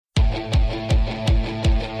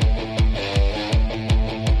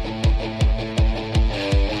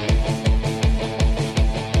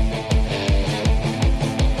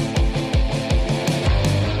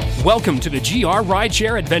Welcome to the GR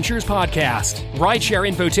Rideshare Adventures Podcast. Rideshare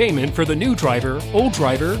infotainment for the new driver, old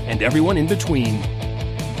driver, and everyone in between.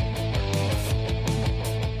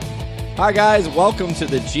 Hi guys, welcome to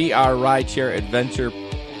the GR Rideshare Adventure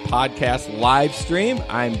Podcast live stream.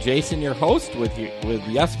 I'm Jason, your host, with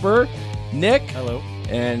Jesper, Nick, hello,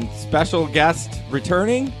 and special guest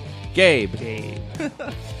returning, Gabe.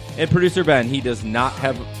 And producer Ben. He does not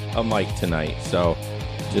have a mic tonight, so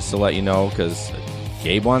just to let you know, because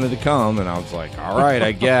Gabe wanted to come, and I was like, all right,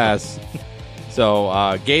 I guess.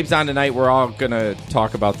 So Gabe's on tonight. We're all going to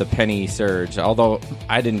talk about the penny surge, although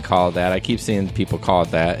I didn't call it that. I keep seeing people call it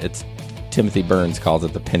that. It's Timothy Burns calls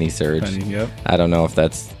it the penny surge. Yep. I don't know if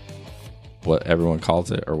that's what everyone calls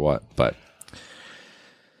it or what, but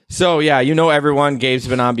so yeah, you know everyone. Gabe's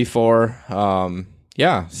been on before.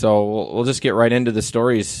 Yeah, so we'll just get right into the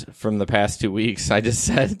stories from the past 2 weeks. I just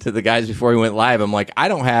said to the guys before we went live, I'm like, I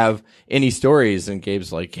don't have any stories, and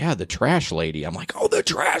Gabe's like, yeah, the trash lady. I'm like, oh, the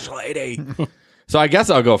trash lady. So I guess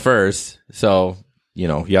I'll go first. So, you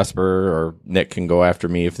know, Jesper or Nick can go after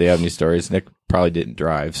me if they have any stories. Nick probably didn't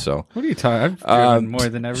drive, so. What are you talking? I've driven more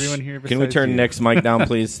than everyone here. Can we turn you. Nick's mic down,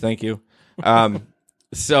 please? Thank you.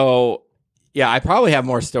 So, yeah, I probably have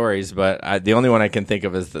more stories, but the only one I can think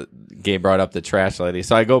of is that Gabe brought up the trash lady.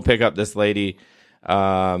 So I go pick up this lady.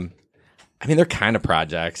 I mean, they're kind of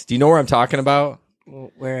projects. Do you know where I'm talking about?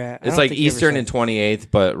 Where at? It's like Eastern and 28th,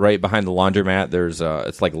 but right behind the laundromat, there's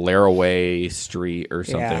it's like Laraway Street or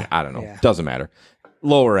something. Yeah, I don't know. yeah. Doesn't matter.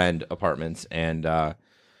 Lower end apartments, and I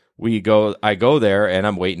go there, and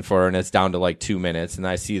I'm waiting for her, and it's down to like 2 minutes, and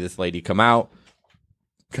I see this lady come out,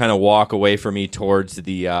 kind of walk away from me towards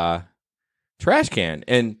the trash can,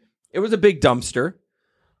 and it was a big dumpster,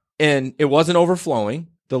 and it wasn't overflowing.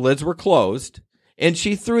 The lids were closed, and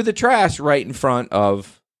she threw the trash right in front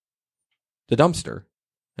of the dumpster,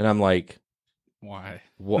 and I'm like, why?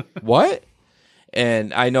 What?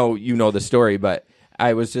 And I know you know the story, but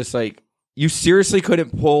I was just like, you seriously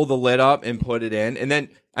couldn't pull the lid up and put it in? And then,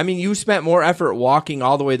 I mean, you spent more effort walking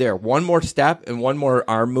all the way there, one more step and one more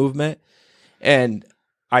arm movement, and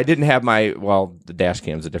I didn't have the dash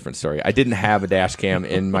cam's a different story. I didn't have a dash cam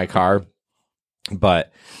in my car,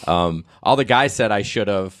 but all the guys said I should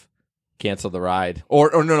have canceled the ride.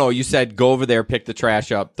 Or no, you said go over there, pick the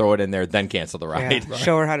trash up, throw it in there, then cancel the ride. Yeah,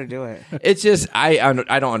 show her how to do it. It's just, I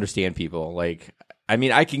don't understand people. Like, I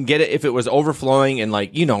mean, I can get it if it was overflowing and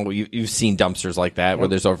like, you know, you've seen dumpsters like that where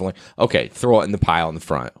there's overflowing. Okay, throw it in the pile in the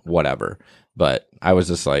front, whatever. But I was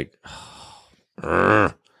just like,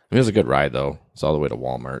 it was a good ride, though. It's all the way to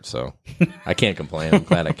Walmart, so I can't complain. I'm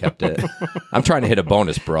glad I kept it. I'm trying to hit a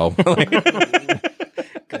bonus, bro. Good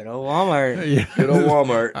old Walmart. Yeah. Good old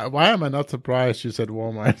Walmart. Why am I not surprised you said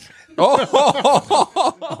Walmart?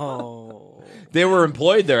 Oh. They were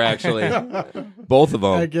employed there, actually. Both of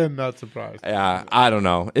them. Again, not surprised. Yeah, I don't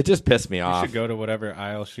know. It just pissed me You off. should go to whatever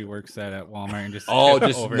aisle she works at Walmart and just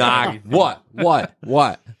Just over knock. everything. What?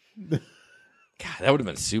 God, that would have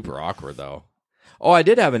been super awkward, though. Oh, I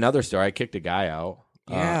did have another story. I kicked a guy out.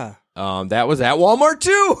 Yeah. That was at Walmart,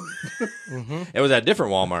 too. Mm-hmm. It was at a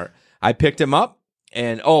different Walmart. I picked him up,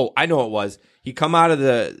 and I know it was. He come out of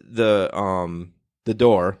the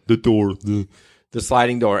door. The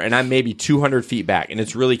sliding door, and I'm maybe 200 feet back, and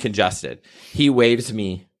it's really congested. He waves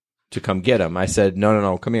me to come get him. I said,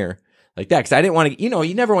 no, come here. Like that, because I didn't want to,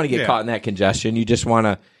 you never want to get caught in that congestion. You just want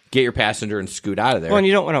to get your passenger and scoot out of there. Well, and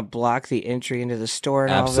you don't want to block the entry into the store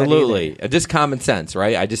and Absolutely. all that either. Just common sense,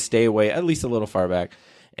 right? I just stay away at least a little far back.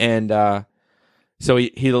 And so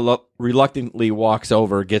he reluctantly walks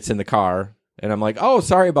over, gets in the car, and I'm like, oh,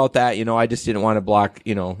 sorry about that. I just didn't want to block,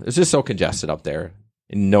 it's just so congested up there.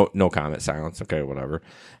 No comment, silence. Okay, whatever.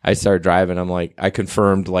 I started driving. I'm like, I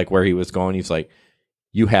confirmed like where he was going. He's like,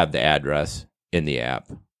 you have the address in the app.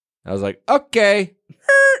 I was like, okay.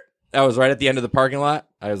 That was right at the end of the parking lot.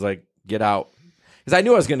 I was like, get out. Because I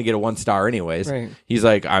knew I was going to get a 1-star anyways. Right. He's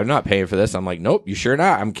like, I'm not paying for this. I'm like, nope, you sure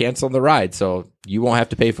not? I'm canceling the ride. So you won't have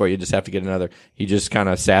to pay for it. You just have to get another. He just kind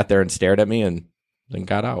of sat there and stared at me and then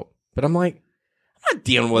got out. But I'm like, I'm not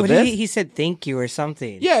dealing with this. He said thank you or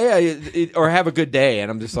something. Yeah, or have a good day.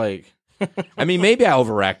 And I'm just like, I mean, maybe I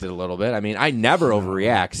overreacted a little bit. I mean, I never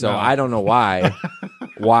overreact, so I don't know why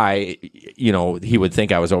he would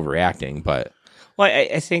think I was overreacting. But Well,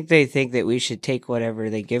 I think they think that we should take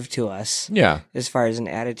whatever they give to us. yeah, As far as an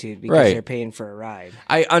attitude, because Right. they're paying for a ride.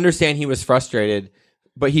 I understand he was frustrated,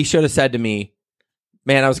 but he should have said to me,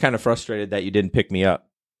 "Man, I was kind of frustrated that you didn't pick me up.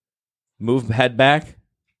 Move head back.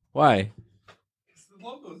 Why? The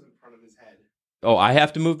logo's in front of his head. Oh, I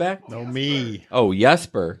have to move back. No, me. Oh,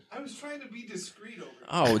 Jesper. I was trying to be discreet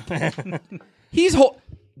over here. Oh, he's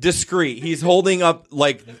discreet. He's holding up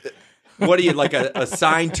like What are you, like a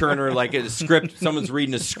sign turner, like a script? Someone's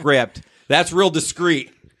reading a script. That's real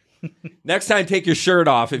discreet. Next time, take your shirt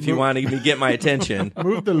off if you want to get my attention.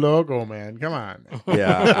 Move the logo, man. Come on.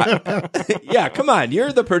 Yeah. Yeah, come on.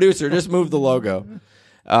 You're the producer. Just move the logo.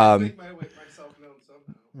 Make myself known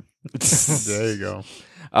somehow. There you go.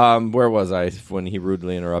 Where was I when he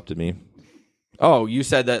rudely interrupted me? Oh, you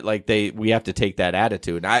said that like we have to take that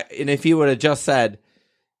attitude. And if he would have just said,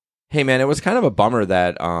 "Hey man, it was kind of a bummer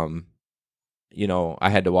that I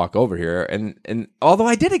had to walk over here," and although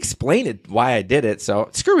I did explain it why I did it, so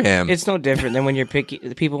screw him. It's no different than when you're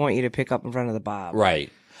the people want you to pick up in front of the Bob. Right.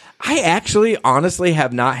 I actually, honestly,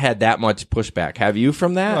 have not had that much pushback. Have you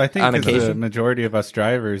from that? Well, I think on 'cause the occasion? majority of us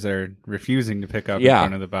drivers are refusing to pick up Yeah. in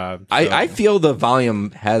front of the Bob. So I feel the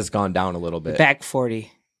volume has gone down a little bit. Back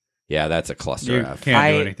 40. Yeah, that's a cluster you F.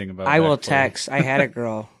 can't do anything about. I will back 40. text. I had a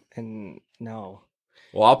girl, and no.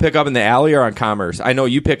 Well, I'll pick up in the alley or on Commerce. I know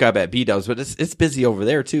you pick up at B-Dubs, but it's busy over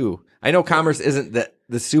there too. I know Commerce isn't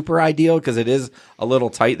the super ideal because it is a little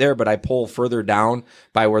tight there, but I pull further down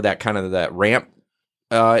by where that kind of that ramp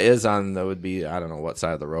is on. That would be, I don't know what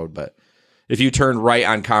side of the road, but if you turn right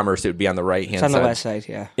on Commerce, it would be on the right hand It's on side. the west side,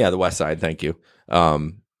 yeah. Yeah, the west side. Thank you.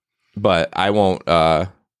 But I won't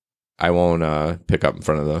pick up in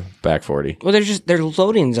front of the back 40. Well, they're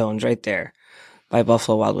loading zones right there by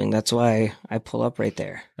Buffalo Wild Wing. That's why I pull up right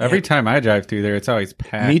there. Every time I drive through there, it's always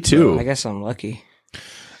packed. Me too. I guess I'm lucky.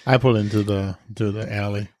 I pull into the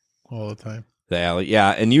alley all the time. The alley,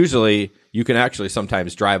 yeah, and usually you can actually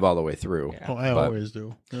sometimes drive all the way through. Oh, I But- always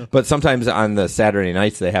do. Yeah. But sometimes on the Saturday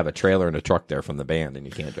nights they have a trailer and a truck there from the band, and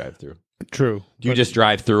you can't drive through. True. Do you just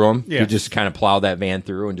drive through them? Yeah. You just kind of plow that van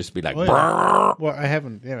through and just be like, Oh, yeah. Well, I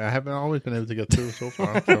haven't. Yeah, I haven't always been able to get through so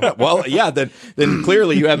far. So. well, yeah. Then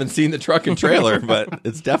clearly you haven't seen the truck and trailer, but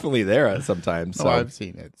it's definitely there sometimes. So I've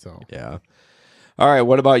seen it. So yeah. All right.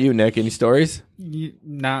 What about you, Nick? Any stories?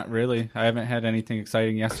 Not really. I haven't had anything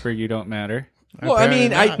exciting. Jesper, you don't matter. Well, I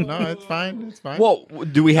mean, no, it's fine. It's fine. Well,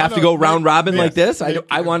 do we have to go round robin like this?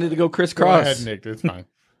 I wanted to go go crisscross. ahead, Nick. It's fine.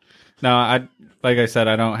 No, like I said,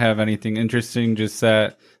 I don't have anything interesting. Just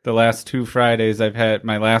that the last 2 Fridays I've had,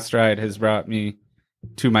 my last ride has brought me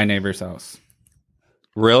to my neighbor's house.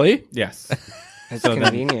 Really? Yes. That's So then-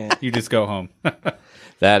 convenient. You just go home.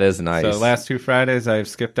 That is nice. So last 2 Fridays I've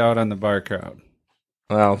skipped out on the bar crowd.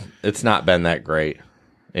 Well, it's not been that great.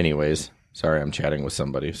 Anyways, sorry, I'm chatting with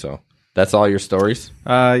somebody. So that's all your stories?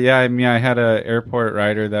 Yeah, I mean, I had an airport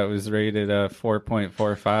rider that was rated a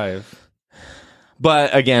 4.45.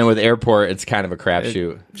 But again, with airport, it's kind of a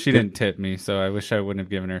crapshoot. She didn't tip me, so I wish I wouldn't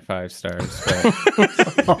have given her 5 stars.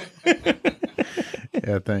 But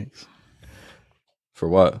Yeah, thanks. For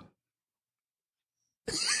what?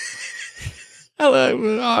 Hello.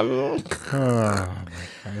 Oh, my God.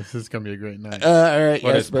 This is going to be a great night. All right.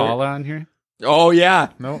 what is Jesper. Paula on here? Oh, yeah.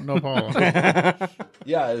 No, Paul.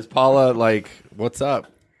 Yeah. Is Paula like, what's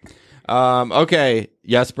up? Okay.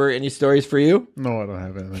 Jesper, any stories for you? No, I don't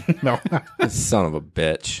have anything. No. Son of a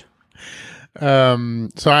bitch.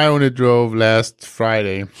 So I only drove last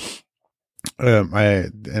Friday. And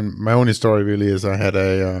my only story really is I had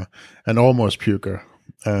an almost puker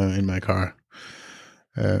in my car.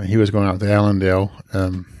 He was going out to Allendale,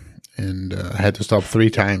 and I had to stop 3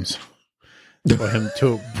 times for him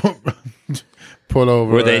to pull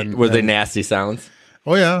over. Were they nasty sounds?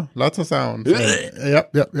 Oh yeah, lots of sounds.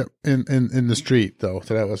 Yep. In the street though,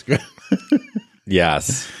 so that was good.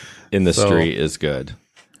 Yes. In the So- street is good.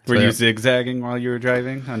 Were So, you yeah. zigzagging while you were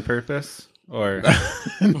driving on purpose? Or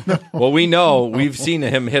Well, we know. We've seen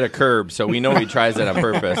him hit a curb, so we know he tries it on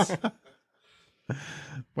purpose.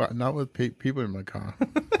 Well, not with people in my car.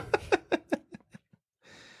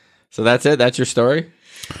 So that's it? That's your story?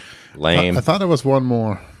 Lame. I thought there was one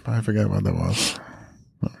more, but I forget what that was.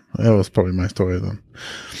 That was probably my story then.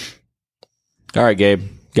 All right, Gabe.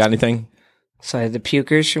 Got anything? So I had the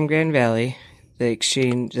pukers from Grand Valley, the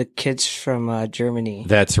kids from Germany,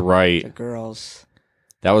 That's the right. girls.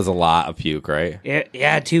 That was a lot of puke, right?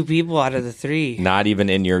 Yeah, 2 people out of the 3. Not even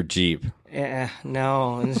in your Jeep. Yeah,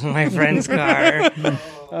 no, this is my friend's car.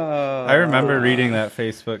 I remember reading that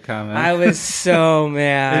Facebook comment. I was so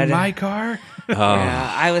mad. in my car?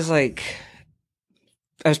 Yeah, I was like,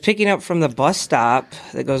 I was picking up from the bus stop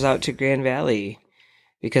that goes out to Grand Valley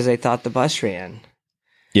because I thought the bus ran.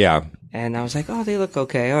 Yeah. And I was like, oh, they look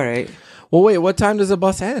okay. All right. Well, wait. What time does the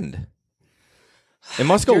bus end? It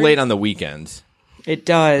must go late on the weekends. It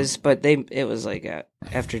does, but it was like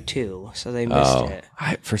after 2, so they missed it.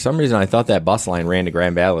 For some reason, I thought that bus line ran to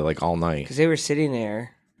Grand Valley like all night. Because they were sitting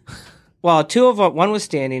there. Well, 2 of them, one was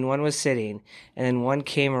standing, one was sitting, and then one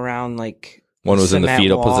came around like One was in the cement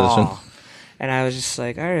fetal wall. position. And I was just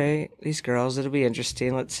like, all right, these girls, it'll be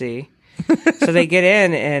interesting. Let's see. So they get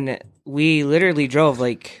in, and we literally drove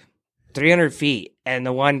like 300 feet, and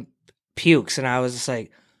the one pukes, and I was just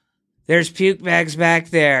like, there's puke bags back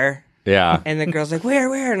there. Yeah. And the girl's like,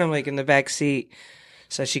 where? And I'm like, in the back seat.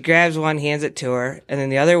 So she grabs one, hands it to her, and then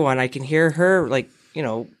the other one, I can hear her, like, you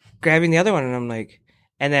know, grabbing the other one, and I'm like,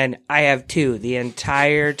 and then I have two the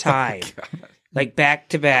entire time, like back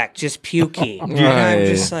to back, just puking. And I'm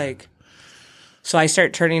just like, so I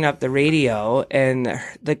start turning up the radio, and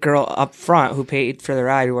the girl up front who paid for the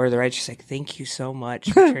ride, who ordered the ride, she's like, thank you so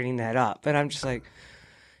much for turning that up. And I'm just like,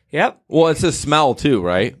 yep. Well, it's a smell too,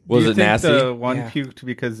 right? Was Do it you think nasty? the one puked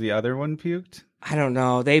because the other one puked? I don't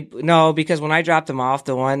know. No, because when I dropped them off,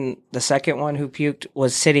 the second one who puked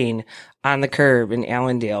was sitting on the curb in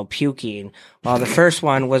Allendale puking, while the first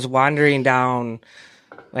one was wandering down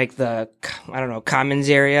like the, I don't know, commons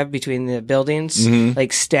area between the buildings,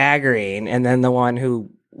 like staggering. And then the one who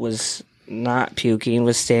was not puking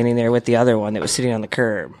was standing there with the other one that was sitting on the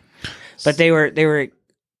curb. But they're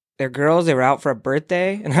girls. They were out for a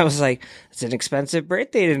birthday. And I was like, it's an expensive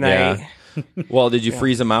birthday tonight. Yeah. Well, did you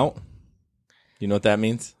freeze them out? You know what that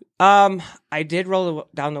means? I did roll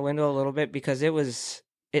down the window a little bit because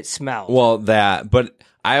it smelled. Well, but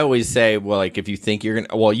I always say, well, like if you think you're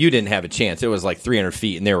gonna, well, you didn't have a chance. It was like 300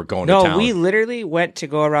 feet, and they were going to town. No, we literally went to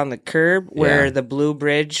go around the curb where the Blue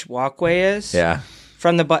Bridge walkway is. Yeah,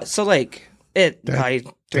 from the bus. So like probably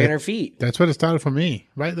 300 feet. That's what it started for me,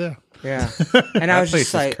 right there. Yeah, and I was place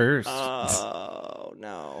just like, is cursed. oh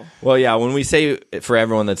no. Well, yeah, when we say, for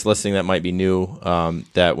everyone that's listening that might be new,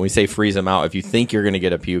 that when we say freeze them out, if you think you're going to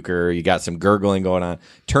get a puke or you got some gurgling going on,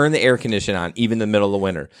 turn the air conditioner on, even in the middle of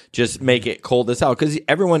winter. Just make it cold as hell, because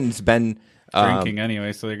everyone's been... drinking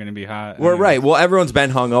anyway, so they're going to be hot. Well, anyway. right. Well, everyone's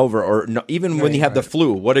been hungover, or no, even when you have the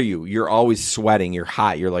flu, what are you? You're always sweating. You're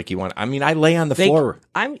hot. You're like, I mean, I lay on the floor.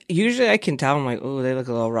 I can tell. I'm like, oh, they look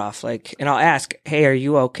a little rough. Like, and I'll ask, hey, are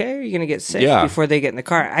you okay? Are you going to get sick before they get in the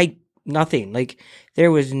car? Nothing. Like, there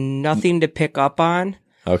was nothing to pick up on.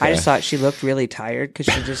 Okay. I just thought she looked really tired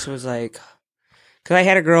because she just was like, because I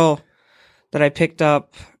had a girl that I picked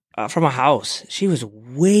up from a house. She was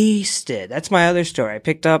wasted. That's my other story. I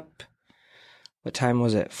picked up, what time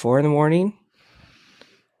was it? 4 a.m?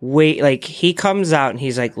 Like, he comes out and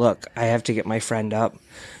he's like, look, I have to get my friend up.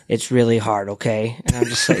 It's really hard, okay? And I'm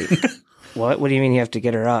just like, what? What do you mean you have to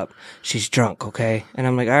get her up? She's drunk, okay? And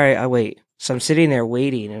I'm like, all right, I'll wait. So I'm sitting there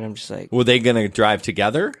waiting, and I'm just like... Were they going to drive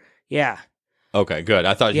together? Yeah. Okay, good.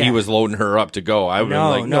 I thought he was loading her up to go. I would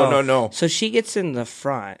have been like, no. So she gets in the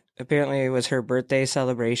front. Apparently, it was her birthday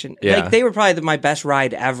celebration. Yeah. Like, they were probably my best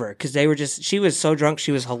ride ever, because they were just... She was so drunk,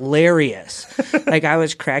 she was hilarious. Like, I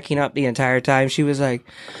was cracking up the entire time. She was like,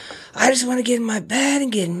 I just want to get in my bed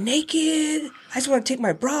and get naked. I just want to take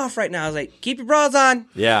my bra off right now. I was like, keep your bras on.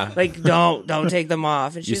 Yeah. Like, don't take them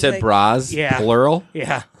off. And she You was said like, bras? Yeah. Plural?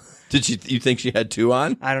 Yeah. Did you think she had 2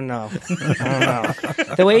 on? I don't know.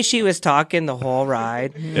 The way she was talking the whole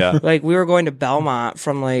ride. Yeah. Like, we were going to Belmont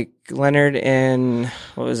from, like, Leonard and,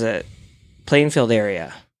 what was it? Plainfield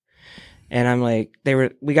area. And I'm like,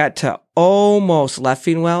 we got to almost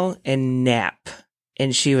Leffingwell and Knapp.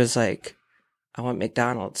 And she was like, I want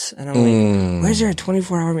McDonald's. And I'm like, where's there a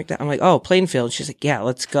 24-hour McDonald's? I'm like, oh, Plainfield. She's like, yeah,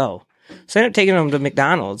 let's go. So I ended up taking them to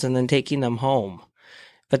McDonald's and then taking them home.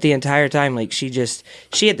 But the entire time, like, she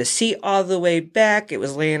had the seat all the way back. It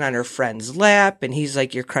was laying on her friend's lap. And he's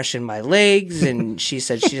like, you're crushing my legs. And she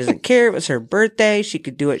said she doesn't care. It was her birthday. She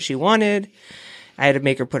could do what she wanted. I had to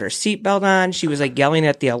make her put her seatbelt on. She was like yelling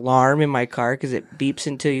at the alarm in my car because it beeps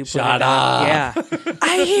until you put it on. Shut up. Yeah.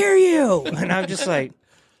 I hear you. And I'm just like,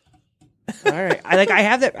 all right. I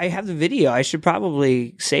have the video. I should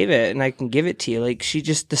probably save it and I can give it to you. Like,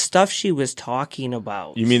 the stuff she was talking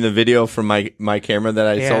about. You mean the video from my camera that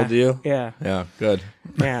I sold to you? Yeah. Yeah, good.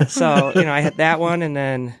 Yeah. So, I had that one, and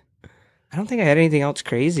then I don't think I had anything else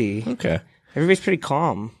crazy. Okay. Everybody's pretty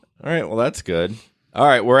calm. All right, well, that's good. All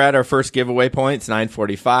right, we're at our first giveaway point. It's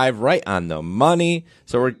 9:45, right on the money.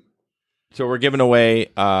 So we're giving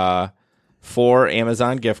away 4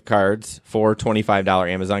 Amazon gift cards, 4 $25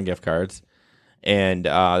 Amazon gift cards. And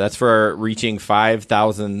that's for reaching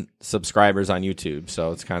 5,000 subscribers on YouTube.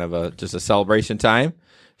 So it's kind of just a celebration time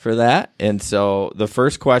for that. And so the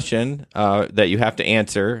first question that you have to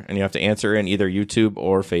answer, and you have to answer in either YouTube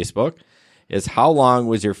or Facebook, is how long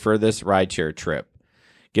was your furthest rideshare trip?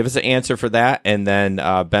 Give us an answer for that, and then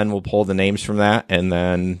Ben will pull the names from that and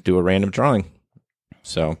then do a random drawing.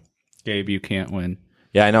 So, Gabe, you can't win.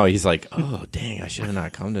 Yeah, I know. He's like, oh, dang, I should have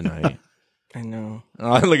not come tonight. I know.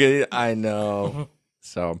 Oh, look at it. I know.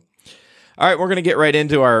 So, all All right, we're going to get right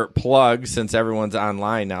into our plugs since everyone's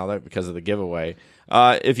online now because of the giveaway.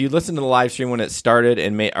 If you listen to the live stream when it started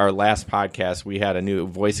and made our last podcast, we had a new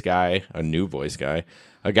voice guy, a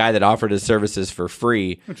guy that offered his services for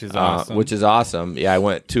free, which is awesome. Yeah, I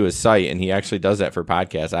went to his site, and he actually does that for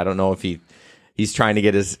podcasts. I don't know if he's trying to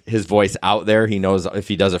get his voice out there. He knows if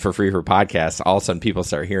he does it for free for podcasts, all of a sudden people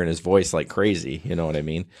start hearing his voice like crazy. You know what I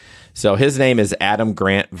mean? So his name is Adam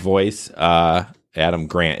Grant Voice. Adam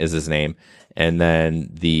Grant is his name. And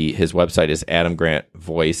then his website is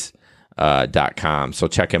adamgrantvoice.com. So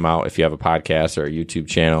check him out if you have a podcast or a YouTube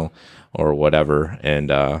channel or whatever, and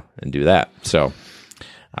do that. So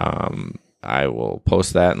I will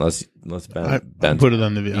post that unless Ben put it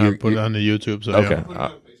on the YouTube. So okay.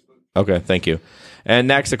 yeah. Okay, thank you. And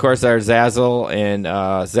next, of course, our Zazzle and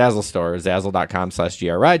Zazzle store,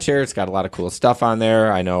 zazzle.com/grrideshare. It's got a lot of cool stuff on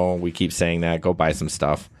there. I know we keep saying that. Go buy some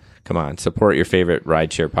stuff. Come on, support your favorite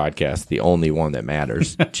rideshare podcast, the only one that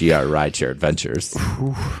matters, GR Rideshare Adventures.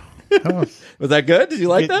 Was that good? Did you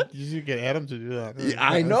like that? Did you get Adam to do that? Yeah,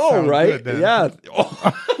 I know, right? Good, yeah.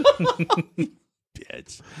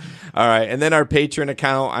 Bitch. All right, and then our Patreon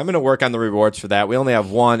account. I'm going to work on the rewards for that. We only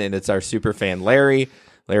have one, and it's our super fan, Larry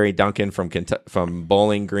Duncan from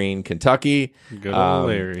Bowling Green, Kentucky. Good old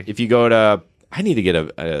Larry. If you go to, I need to get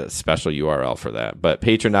a special URL for that, but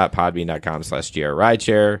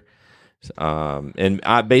patreon.podbean.com/grrideshare. And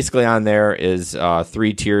basically on there is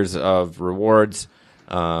 3 tiers of rewards.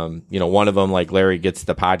 One of them, like Larry gets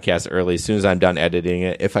the podcast early. As soon as I'm done editing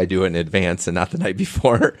it, if I do it in advance and not the night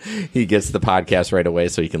before, he gets the podcast right away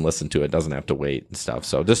so he can listen to it. Doesn't have to wait and stuff.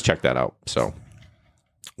 So just check that out. So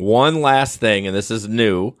one last thing, and this is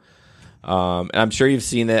new. And I'm sure you've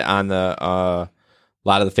seen it on a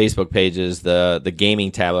lot of the Facebook pages, the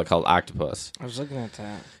gaming tablet called Octopus. I was looking at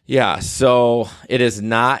that. Yeah, so it is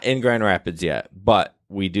not in Grand Rapids yet, but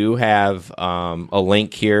we do have a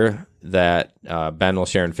link here that Ben will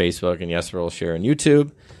share on Facebook and Jesper will share on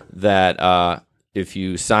YouTube, that if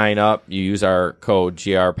you sign up, you use our code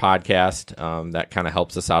GR Podcast, that kind of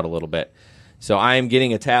helps us out a little bit. So I am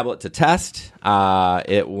getting a tablet to test.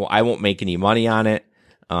 I won't make any money on it,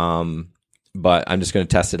 but I'm just going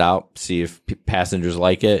to test it out, see if passengers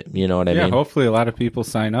like it. You know what I mean? Yeah, hopefully a lot of people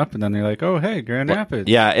sign up, and then they're like, oh, hey, Grand Rapids.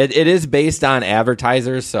 Yeah, it is based on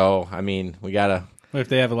advertisers, so, I mean, we got to... If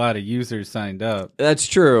they have a lot of users signed up. That's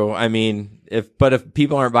true. I mean, if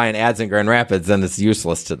people aren't buying ads in Grand Rapids, then it's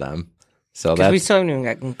useless to them. So we still haven't even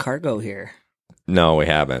gotten cargo here. No, we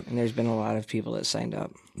haven't. And there's been a lot of people that signed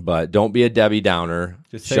up. But don't be a Debbie Downer.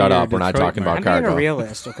 Just say Shut you're up. We're not Detroit talking about I'm cargo. being a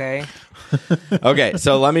realist, okay? Okay,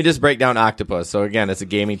 so let me just break down Octopus. So again, it's a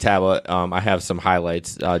gaming tablet. I have some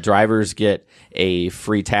highlights. Drivers get a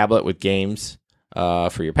free tablet with games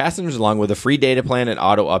for your passengers, along with a free data plan and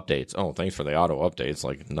auto updates. Oh, thanks for the auto updates.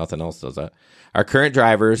 Like nothing else does that. Our current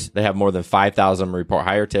drivers, they have more than 5,000 report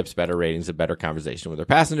higher tips, better ratings, and better conversation with their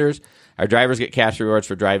passengers. Our drivers get cash rewards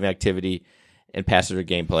for driving activity and passenger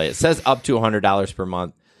gameplay. It says up to $100 per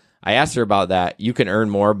month. I asked her about that. You can earn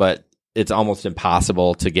more, but it's almost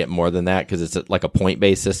impossible to get more than that because it's like a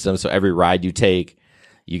point-based system. So every ride you take,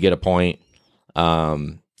 you get a point.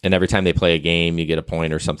 And every time they play a game, you get a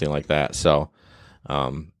point or something like that. So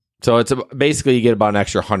it's basically you get about an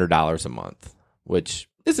extra $100 a month, which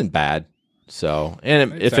isn't bad. So,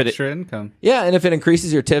 and It's extra income. Yeah, and if it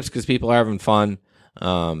increases your tips because people are having fun,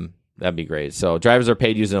 that'd be great. So drivers are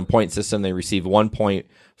paid using a point system. They receive 1 point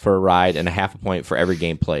for a ride and a half a point for every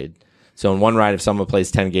game played. So in one ride, if someone plays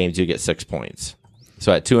 10 games, you get 6 points.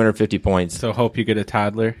 So at 250 points. So hope you get a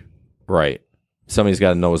toddler. Right. Somebody's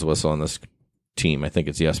got a nose whistle on this team. I think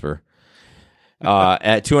it's Jesper.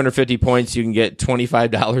 At 250 points, you can get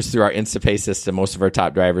 $25 through our InstaPay system. Most of our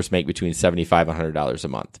top drivers make between $75 and $100 a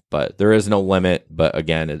month, but there is no limit. But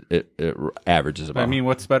again, it averages about. I mean,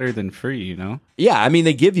 what's better than free, you know? Yeah, I mean,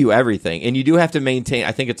 they give you everything, and you do have to maintain.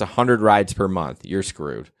 I think it's 100 rides per month. You're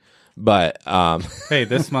screwed. But hey,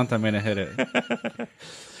 this month I'm going to hit it.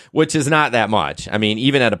 Which is not that much. I mean,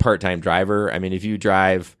 even at a part-time driver, I mean, if you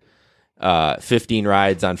drive 15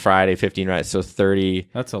 rides on Friday, 15 rides, so 30.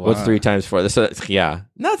 That's a lot. What's 3 times 4? So, yeah.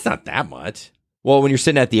 No, it's not that much. Well, when you're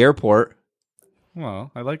sitting at the airport.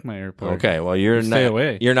 Well, I like my airport. Okay, well, you're stay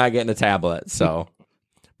away. You're not getting a tablet, so.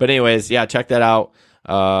 But anyways, yeah, check that out.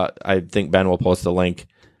 I think Ben will post a link,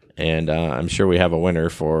 and I'm sure we have a winner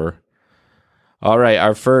for. All right,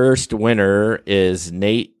 our first winner is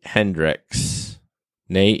Nate Hendricks.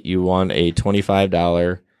 Nate, you won a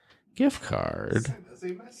 $25 gift card.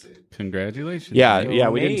 Congratulations. Yeah,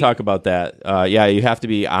 we didn't talk about that. Yeah, you have to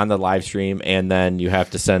be on the live stream, and then you have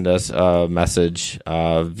to send us a message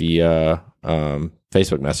via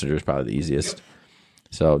Facebook Messenger is probably the easiest.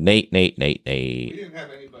 So Nate. We didn't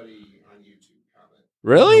have anybody on YouTube comment.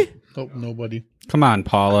 Really? Nope, nobody. Come on,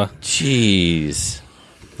 Paula. Jeez.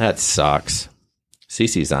 That sucks.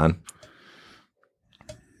 Cece's on.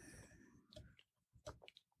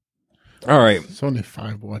 All right. It's only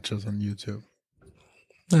 5 watchers on YouTube.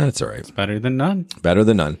 That's all right. It's better than none. Better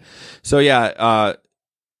than none. So yeah,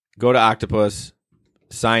 go to Octopus,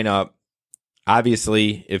 sign up.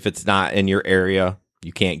 Obviously, if it's not in your area,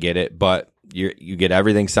 you can't get it, but you get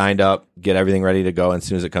everything signed up, get everything ready to go as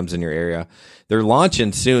soon as it comes in your area. They're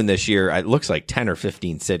launching soon this year. It looks like 10 or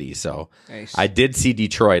 15 cities. So Nice. I did see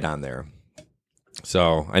Detroit on there.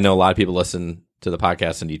 So I know a lot of people listen to the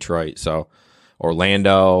podcast in Detroit. So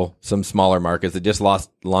Orlando, some smaller markets. They just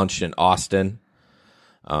launched in Austin,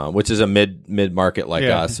 which is a mid market like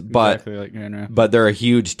us, but exactly like Grand Rapids. but they're a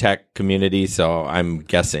huge tech community. So I'm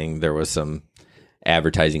guessing there was some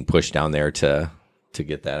advertising push down there to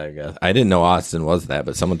get that. I guess I didn't know Austin was that,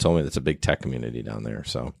 but someone told me that's a big tech community down there.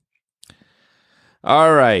 So,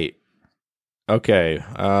 all right, okay.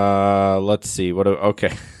 Let's see.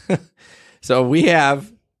 Okay. So we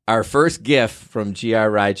have our first gift from GR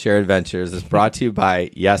Rideshare Adventures. Is brought to you by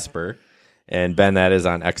Jesper and Ben. That is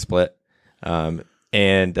on XSplit.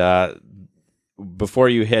 And before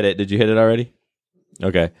you hit it, did you hit it already?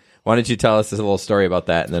 Okay. Why don't you tell us a little story about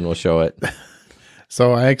that, and then we'll show it.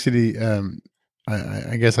 So I actually,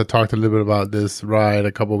 I guess I talked a little bit about this ride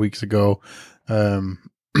a couple of weeks ago.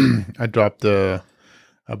 I dropped a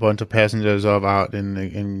bunch of passengers off out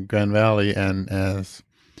in Grand Valley, and as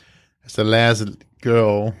the last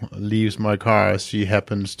girl leaves my car, she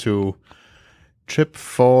happens to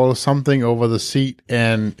fall something over the seat,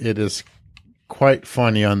 and it is quite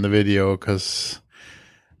funny on the video because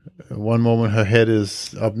one moment her head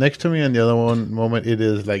is up next to me, and the other moment it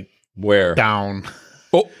is like Where? down.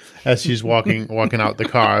 Oh. As she's walking out the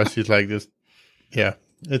car, she's like this. Yeah,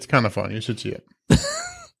 it's kind of fun. You should see it.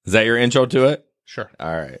 Is that your intro to it? Sure.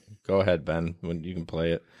 All right. Go ahead, Ben. When you can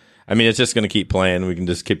play it. I mean, it's just going to keep playing. We can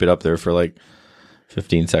just keep it up there for like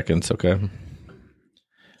 15 seconds. Okay.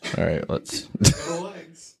 All right. Let's.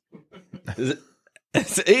 Legs.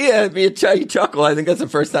 Yeah, you chuckle. I think that's the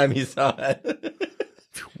first time he saw it.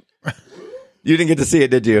 You didn't get to see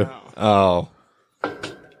it, did you? No. Oh.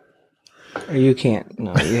 Or you can't.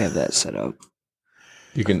 No, you have that set up.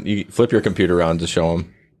 You flip your computer around to show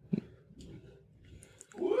him.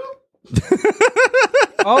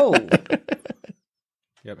 Oh,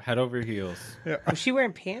 Yep, head over heels. was she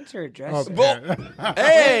wearing pants or a dress?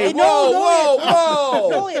 Hey, whoa.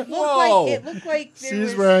 No, it looked like there She's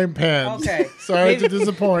was... wearing pants. Okay. Sorry to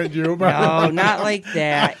disappoint you. But No, not like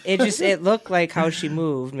that. It looked like how she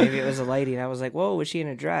moved. Maybe it was a lighting. I was like, whoa, was she in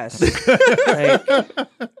a dress? Like,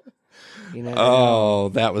 you know. Oh,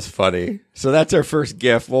 that was funny. So that's our first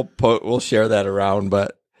gift. We'll share that around,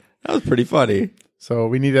 but that was pretty funny. So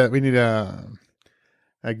we need a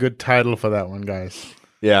good title for that one, guys.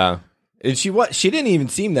 Yeah. And she didn't even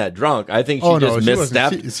seem that drunk. I think she just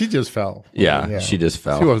misstepped. She just fell. Yeah, she just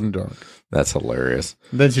fell. She wasn't drunk. That's hilarious.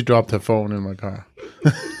 And then she dropped her phone in my car.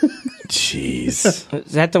 Jeez.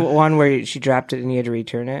 Is that the one where she dropped it and you had to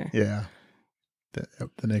return it? Yeah.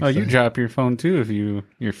 The next Oh, you day. drop your phone too if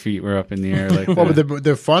your feet were up in the air like that. Well, but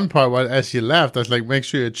the fun part was as she left, I was like, make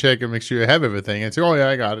sure you check and make sure you have everything. And she, oh yeah,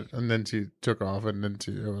 I got it. And then she took off, and then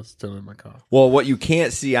it was still in my car. Well, what you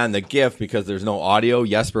can't see on the GIF because there's no audio,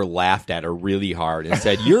 Jesper laughed at her really hard and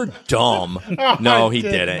said, "You're dumb." No, he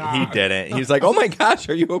did didn't. not. He didn't. He was like, "Oh my gosh,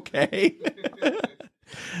 are you okay?"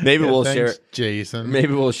 Maybe we'll Thanks, share. Jason.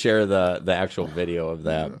 Maybe we'll share the actual video of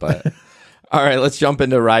that. But all right, let's jump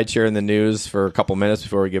into rideshare in the news for a couple minutes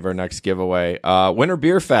before we give our next giveaway. Winter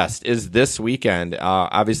Beer Fest is this weekend.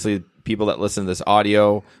 Obviously, people that listen to this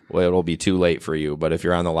audio, well, it'll be too late for you. But if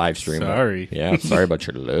you're on the live stream, Sorry. yeah, sorry about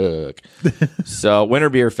your luck. So, Winter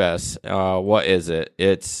Beer Fest, what is it?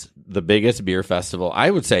 It's the biggest beer festival, I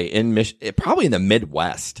would say, in probably in the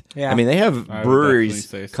Midwest. Yeah. I mean, they have I would breweries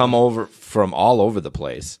definitely say so. come over from all over the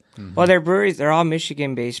place. Well, they're breweries. They're all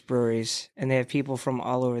Michigan-based breweries, and they have people from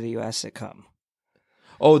all over the U.S. that come.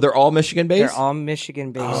 Oh, they're all Michigan-based? They're all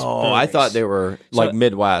Michigan-based. Oh, breweries. I thought they were like So-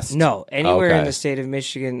 Midwest. No, anywhere in Okay. the state of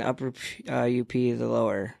Michigan, upper UP, the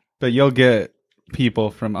lower. But you'll get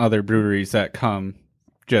people from other breweries that come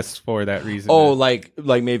just for that reason. Oh, like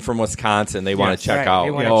maybe from Wisconsin, they want Yes. to check Right, out.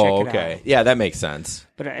 they wanna Oh, check it okay. out. Yeah, that makes sense.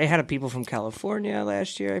 But I had people from California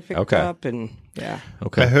last year I picked Okay. up, and yeah. I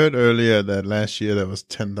Okay. heard earlier that last year there was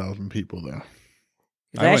 10,000 people there.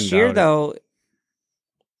 I Last wouldn't year, doubt it. though,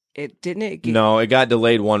 it didn't it get, No, it got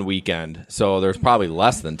delayed one weekend, so there's probably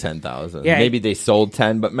less than 10,000. Yeah. Maybe they sold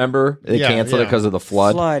 10, but remember they Yeah, canceled it yeah. because of the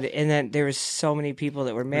flood. and then there was so many people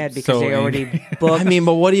that were mad because So they already angry. booked. I mean,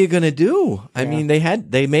 but what are you gonna do? I mean,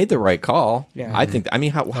 they made the right call. Yeah. I think. I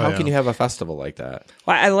mean, how yeah. can you have a festival like that?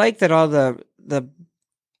 Well, I like that all the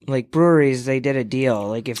like breweries, they did a deal.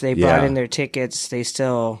 Like if they brought Yeah. in their tickets, they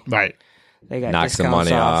still Right. they got Knock some discounts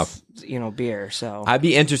money off, beer. So I'd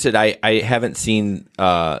be interested. I haven't seen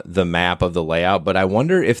the map of the layout, but I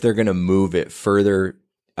wonder if they're gonna move it further.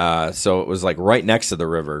 So it was like right next to the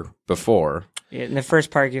river before. in the first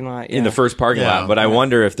parking lot, In the first parking Yeah. lot, but I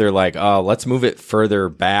wonder if they're like, oh, let's move it further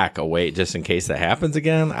back away just in case that happens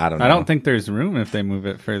again. I don't know. I don't think there's room if they move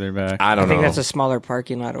it further back. I I don't think know. that's a smaller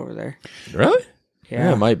parking lot over there. Really?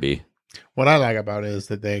 Yeah, It might be. What I like about it is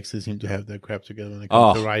that they actually seem to have their crap together when it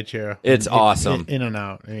comes to rideshare. it's awesome. In and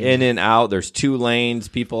out. In and out. There's 2 lanes.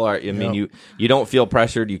 People are. I mean, Yep. you don't feel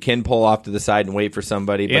pressured. You can pull off to the side and wait for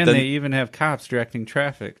somebody. But And then, they even have cops directing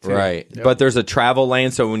traffic, too. right. But there's a travel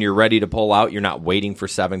lane, so when you're ready to pull out, you're not waiting for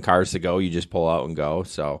 7 cars to go. You just pull out and go.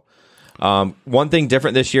 So, one thing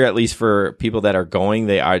different this year, at least for people that are going,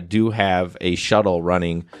 do have a shuttle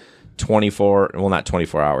running 24. Well, not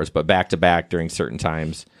 24 hours, but back to back during certain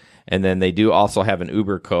times. And then they do also have an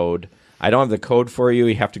Uber code. I don't have the code for you.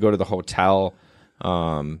 You have to go to the hotel.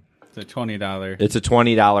 It's a $20. It's a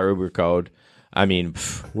 $20 Uber code. I mean,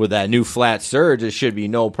 with that new flat surge, it should be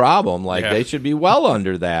no problem. Like, Yeah. they should be well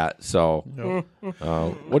under that. So,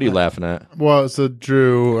 what are you laughing at? Well, so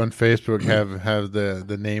Drew on Facebook have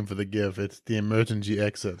the name for the GIF. It's the emergency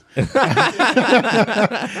exit.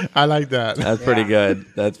 I like that. That's pretty good.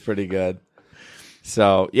 That's pretty good.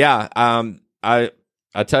 So, yeah, I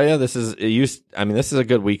tell you, this is a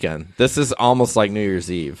good weekend. This is almost like New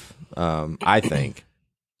Year's Eve, I think.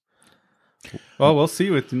 Well, we'll see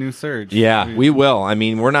with the new surge. Yeah, we will. I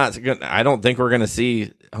mean, I don't think we're going to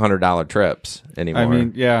see $100 trips anymore. I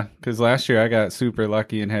mean, yeah, because last year I got super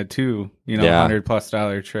lucky and had 2, Yeah.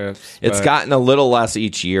 $100+ trips. It's but- gotten a little less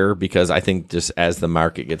each year because I think just as the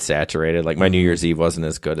market gets saturated, like my New Year's Eve wasn't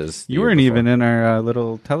as good as the You year weren't before. even in our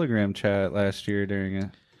little Telegram chat last year during it.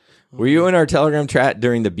 Were you in our Telegram chat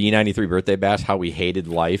during the B93 birthday bash? How we hated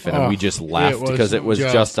life and we just left because it was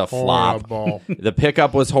just a flop. horrible. The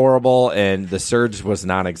pickup was horrible and the surge was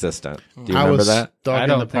non-existent. Do you I remember was that? stuck I in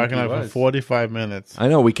don't the think parking he lot for was. 45 minutes. I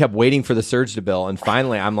know. We kept waiting for the surge to bill, and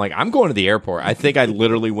finally, I'm like, I'm going to the airport. I think I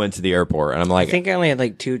literally went to the airport, and I'm I like, think I only had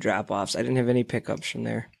like 2 drop-offs. I didn't have any pickups from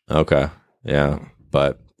there okay, yeah.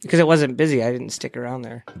 But because it wasn't busy. I didn't stick around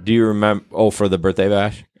there. do you remember? Oh, for the birthday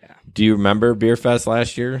bash? Yeah. Do you remember Beer Fest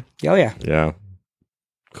last year? Oh yeah, Yeah.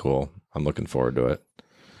 Cool. I'm looking forward to it.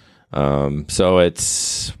 So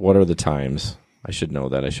what are the times? I should know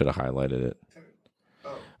that. I should have highlighted it.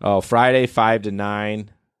 Oh, Friday, 5 to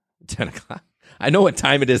 9, 10 o'clock. I know what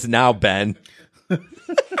time it is now, Ben. Did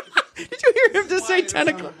you hear him just say 10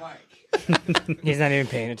 o'clock? he's not even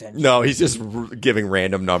paying attention. No, he's just giving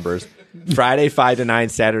random numbers. Friday, 5 to 9,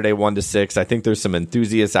 Saturday, 1 to 6. I think there's some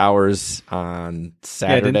enthusiast hours on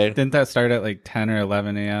Saturday. Yeah, didn't that start at like 10 or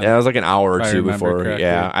 11 a.m.? Yeah, it was like an hour or If I two remember before. correctly.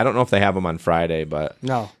 Yeah, I don't know if they have them on Friday, but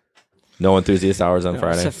No, no enthusiast hours on it's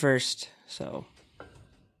Friday. the first. So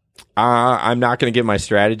I'm not going to give my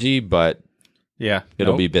strategy, but Yeah.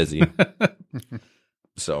 it'll Nope. be busy.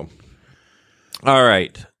 So, all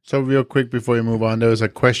right. So real quick before you move on, there was a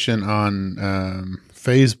question on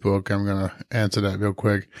Facebook. I'm going to answer that real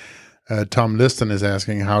quick. Tom Liston is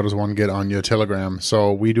asking, how does one get on your Telegram?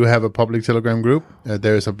 So we do have a public Telegram group.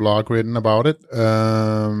 There is a blog written about it.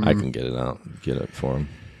 I can get it out. Get it for him.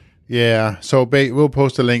 Yeah. So we'll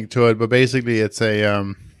post a link to it, but basically it's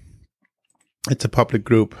a public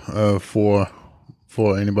group for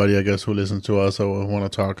anybody, I guess, who listens to us or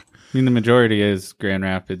want to talk. I mean, the majority is Grand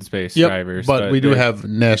Rapids based drivers. But we do they- have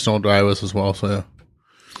national drivers as well. So,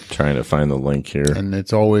 Trying to find the link here. and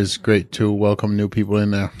it's always great to welcome new people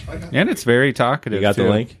in there. And it's very talkative. You got the too.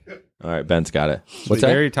 link? All right, Ben's got it. It's What's that?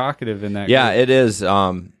 very talkative in that. Yeah, group. it is.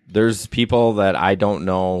 There's people that I don't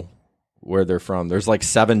know where they're from. There's like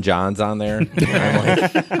 7 Johns on there. I'm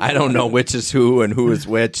like, I don't know which is who and who is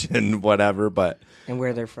which and whatever, but and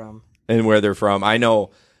where they're from. and where they're from. I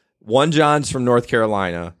know one John's from North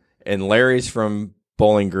Carolina and Larry's from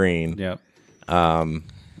Bowling Green. Yep. I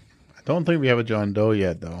don't think we have a John Doe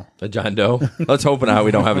yet, though. A John Doe. Let's hope now we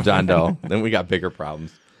don't have a John Doe. Then we got bigger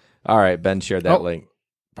problems. All right, Ben shared that Oh. link.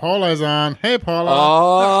 Paula's on. Hey, Paula.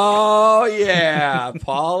 Oh yeah,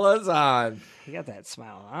 Paula's on. You got that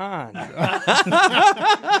smile on.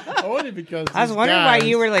 Only because I was wondering why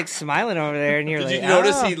you were like smiling over there, and you're Did like, you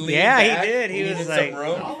notice oh. he leaned Yeah, back? he did. He He was needed like, some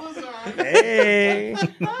room. hey.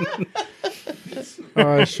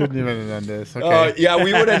 Oh, I shouldn't even have done this. Okay. Oh yeah,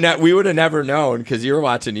 we would have never known because you were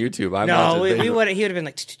watching YouTube. I'm No, watching we things. would. He would have been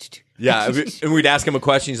like. Yeah, and we'd ask him a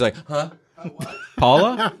question. He's like, "Huh?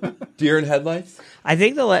 Paula? Deer in headlights?" I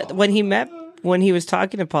think when he was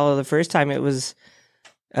talking to Paulo the first time, it was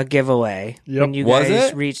a giveaway. Yep. When you Was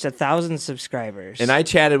guys it? reached 1,000 subscribers. And I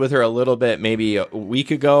chatted with her a little bit, maybe a week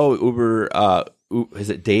ago. Uber, is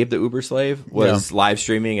it Dave the Uber slave was live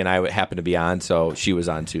streaming, and I happened to be on, so she was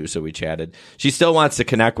on too. So we chatted. She still wants to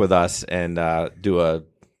connect with us and do a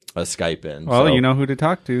Skype in. Well, so. you know who to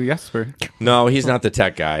talk to, Jesper. No, he's not the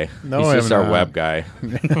tech guy. No, he's I'm just our not. web guy.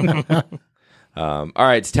 All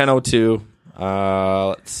right, it's 10:02.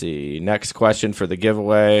 Let's see. Next question for the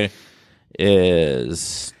giveaway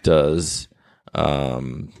is: does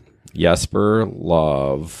Jesper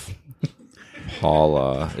love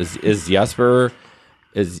Paula? Is Jesper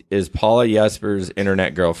is Paula Jesper's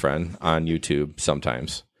internet girlfriend on YouTube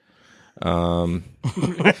sometimes?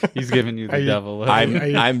 He's giving you the devil.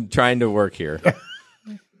 I'm trying to work here.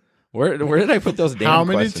 Where did I put those damn How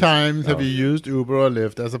many questions? times have you used Uber or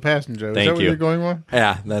Lyft as a passenger? Is Thank that what you. you're going for?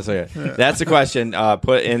 Yeah, that's okay. That's the question.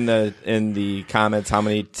 Put in the comments how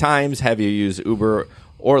many times have you used Uber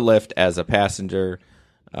or Lyft as a passenger?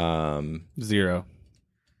 0.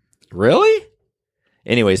 Really?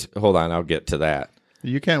 Anyways, hold on. I'll get to that.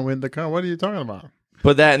 You can't win the car. What are you talking about?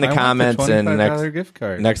 Put that in the I want comments the and $25 gift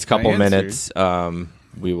card. next I couple answered. minutes.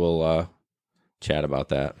 We will chat about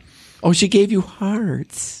that. Oh, she gave you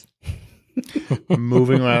hearts.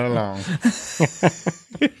 Moving right along.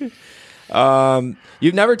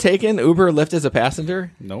 You've never taken Uber or Lyft as a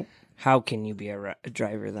passenger? Nope. How can you be a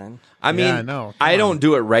driver then? I mean, I know. Come I on. don't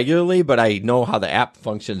do it regularly, but I know how the app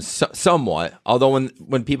functions somewhat. Although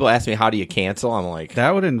when people ask me how do you cancel, I'm like,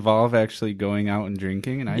 That would involve actually going out and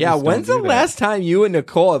drinking. And I yeah. just When's don't the do that. last time you and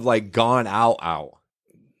Nicole have like gone out?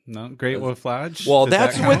 No, Great Wolf Lodge. Well, Does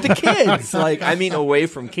that that's with count? the kids. Like, I mean, away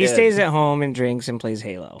from He kids. stays at home and drinks and plays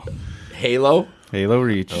Halo. Halo. Halo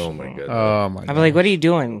Reach. Oh my goodness. Oh my I'm god. like, what are you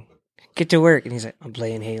doing? Get to work. And he's like, I'm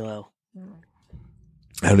playing Halo.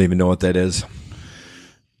 I don't even know what that is.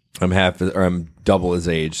 I'm double his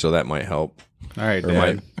age, so that might help. All right, Or Dad.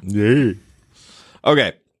 might. Yeah.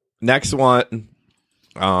 Okay. Next one.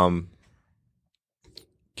 Can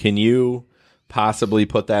you possibly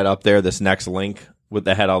put that up there? This next link with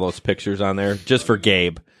that had all those pictures on there, just for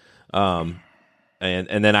Gabe. And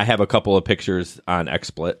then I have a couple of pictures on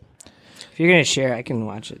XSplit. If you're going to share, I can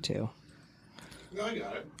watch it too. No, I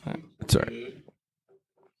got it. That's all right.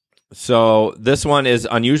 So this one is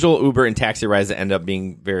unusual Uber and taxi rides that end up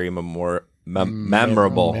being very memorable.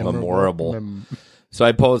 So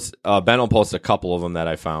I post Ben will post a couple of them that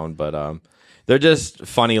I found, but they're just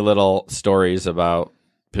funny little stories about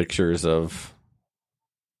pictures of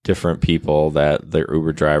different people that their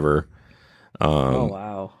Uber driver. Oh,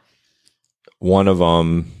 wow. One of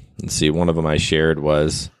them, let's see, one of them I shared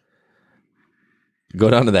was go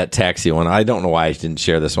down to that taxi one. I don't know why I didn't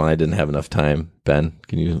share this one. I didn't have enough time. Ben,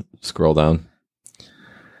 can you scroll down?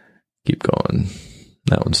 Keep going.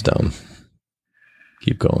 That one's dumb.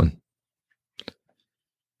 Keep going.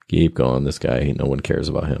 Keep going. This guy, no one cares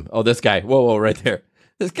about him. Oh, this guy. Whoa, right there.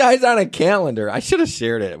 This guy's on a calendar. I should have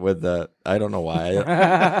shared it with the, I don't know why.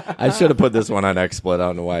 I should have put this one on XSplit. I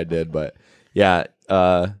don't know why I did, but yeah,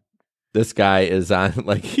 this guy is on,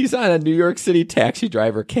 like, he's on a New York City taxi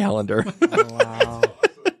driver calendar. Oh,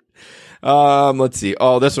 wow. Let's see.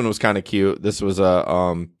 Oh, this one was kind of cute. This was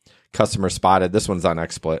a customer spotted. This one's on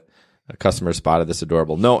XSplit. A customer spotted this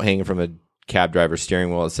adorable note hanging from the cab driver's steering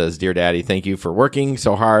wheel. It says, "Dear Daddy, thank you for working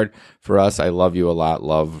so hard for us. I love you a lot.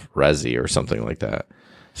 Love, Resi," or something like that.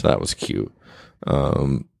 So that was cute.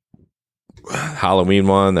 Halloween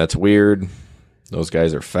one. That's weird. Those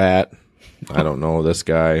guys are fat. I don't know this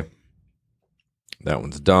guy. That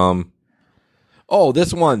one's dumb. Oh,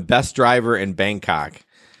 this one, best driver in Bangkok.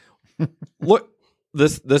 Look,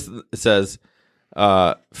 this says,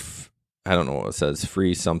 I don't know what it says.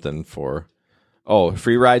 Free something for,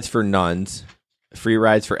 free rides for nuns, free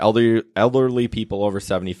rides for elderly people over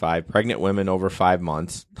 75, pregnant women over 5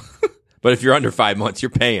 months. But if you're under 5 months,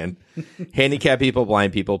 you're paying. Handicapped people,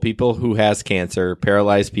 blind people, people who has cancer,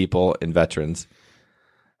 paralyzed people, and veterans.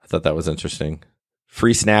 I thought that was interesting.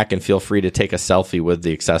 Free snack and feel free to take a selfie with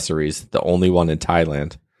the accessories. The only one in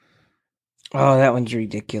Thailand. Oh, that one's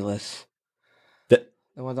ridiculous. The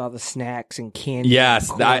one with all the snacks and candy. Yes,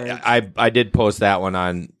 and cords. I did post that one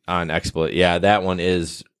on XSplit. Yeah, that one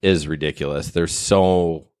is ridiculous. There's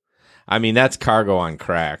so, I mean, that's cargo on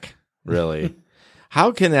crack, really.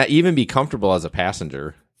 How can that even be comfortable as a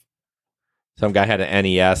passenger? Some guy had an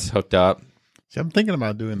NES hooked up. See, I'm thinking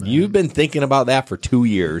about doing that. You've been thinking about that for 2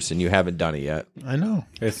 years, and you haven't done it yet. I know.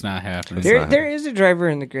 It's not happening. There is a driver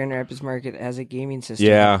in the Grand Rapids market that has a gaming system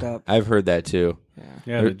hooked Yeah, up. I've heard that too.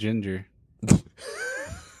 Yeah, the ginger.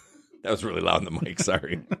 That was really loud in the mic.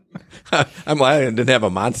 Sorry. I'm glad I didn't have a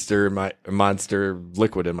monster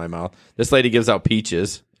liquid in my mouth. This lady gives out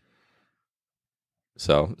peaches,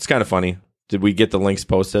 so it's kind of funny. Did we get the links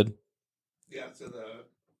posted? Yeah, so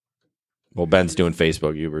Well, Ben's doing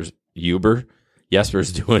Facebook.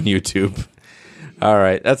 Jesper's doing YouTube. All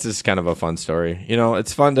right, that's just kind of a fun story. You know,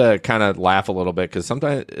 it's fun to kind of laugh a little bit because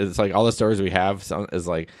sometimes it's like all the stories we have is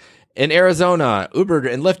like in Arizona, Uber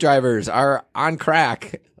and Lyft drivers are on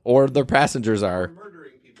crack. Or their passengers are.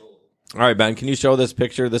 murdering people. All right, Ben, can you show this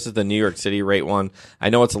picture? This is the New York City rate one. I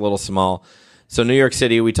know it's a little small. So New York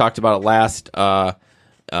City, we talked about it last. I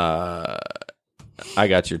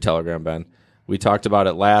got your Telegram, Ben. We talked about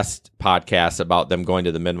it last podcast about them going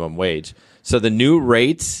to the minimum wage. So the new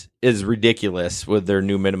rates is ridiculous with their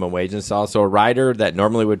new minimum wage install. So a rider that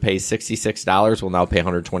normally would pay $66 will now pay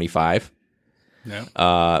 $125.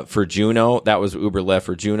 Yeah. For Juneau, that was Uber Lyft.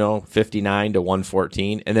 For Juneau, $59 to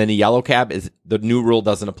 $114, and then the yellow cab is the new rule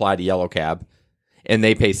doesn't apply to yellow cab, and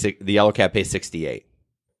they pay the yellow cab pays $68.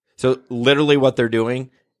 So literally, what they're doing,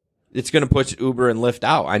 it's going to push Uber and Lyft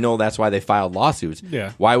out. I know that's why they filed lawsuits.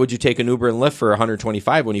 Yeah. Why would you take an Uber and Lyft for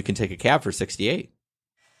 $125 when you can take a cab for $68?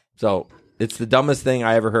 So it's the dumbest thing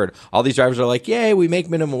I ever heard. All these drivers are like, "Yay, we make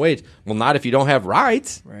minimum wage." Well, not if you don't have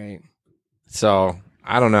rides. Right. So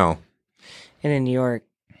I don't know. And in New York,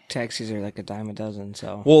 taxis are like a dime a dozen.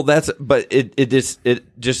 So Well, but it just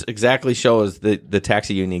exactly shows that the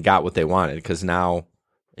taxi union got what they wanted because now,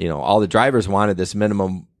 you know, all the drivers wanted this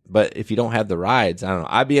minimum. But if you don't have the rides, I don't know.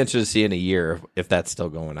 I'd be interested to see in a year if that's still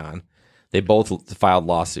going on. They both filed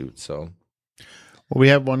lawsuits. So, Well, we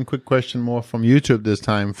have one quick question more from YouTube this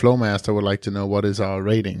time. Flowmaster would like to know what is our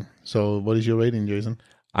rating. So, what is your rating, Jason?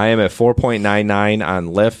 I am at 4.99 on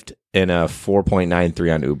Lyft and a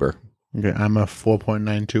 4.93 on Uber. Okay, I'm a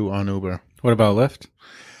 4.92 on Uber. What about Lyft?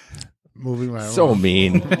 Moving right So along.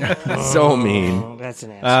 mean, so mean. oh, that's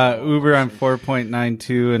an answer. Uber, I'm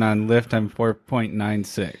 4.92, and on Lyft, I'm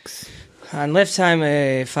 4.96. On Lyft, I'm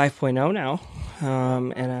a 5.0 now.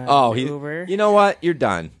 And on Uber, You know what? You're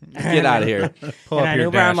done. Get out of here. Pull and up on your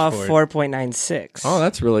Uber, I'm a dashboard. 4.96. Oh,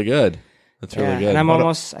 that's really good. That's really good. And I'm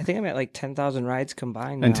almost. I think I'm at like 10,000 rides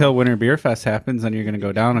combined now. Until Winter Beer Fest happens, then you're going to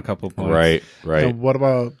go down a couple points. right. So what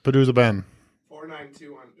about producer Ben?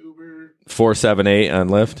 492 on Uber. 478 on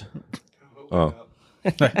Lyft. Oh,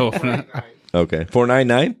 okay.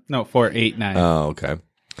 499. No, 489. Oh, okay.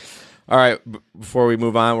 All right. Before we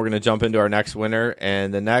move on, we're going to jump into our next winner,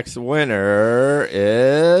 and the next winner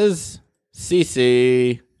is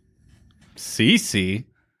Cece. CC?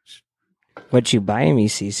 What you buying me,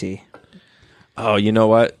 CC? Oh, you know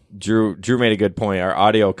what? Drew made a good point. Our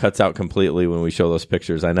audio cuts out completely when we show those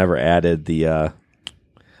pictures. I never added the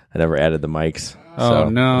mics. Oh,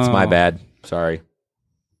 no. It's my bad. Sorry.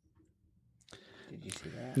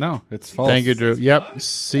 No, it's false. Thank you, Drew. Yep,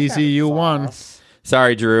 CC, you won.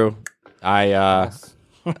 Sorry, Drew. I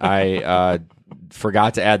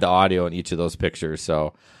forgot to add the audio in each of those pictures,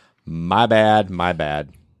 so my bad.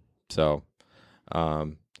 So,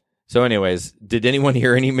 anyways, did anyone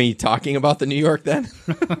hear any of me talking about the New York then?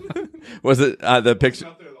 Was it the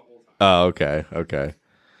picture? Oh, okay.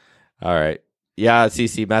 All right. Yeah,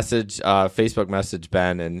 CC message, Facebook message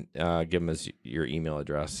Ben and give him your email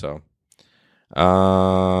address. So,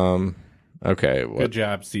 okay. Good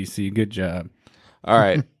job, CC. Good job. All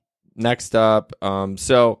right. Next up,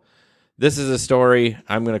 so this is a story.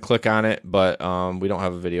 I'm going to click on it, but we don't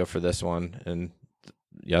have a video for this one, and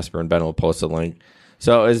Jesper and Ben will post a link.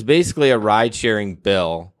 So it's basically a ride-sharing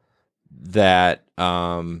bill that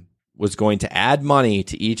was going to add money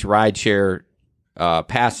to each ride-share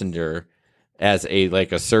passenger as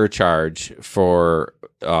a surcharge for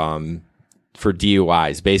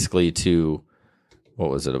DUIs, basically to what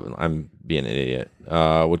was it? I'm being an idiot.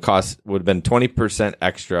 Would have been 20%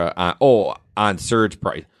 extra on surge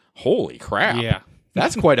price. Holy crap! Yeah.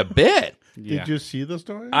 That's quite a bit. Yeah. Did you see the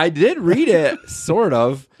story? I did read it, sort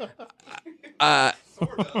of.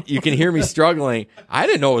 You can hear me struggling. I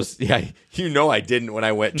didn't know it was. Yeah, I didn't when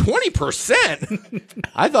I went 20%.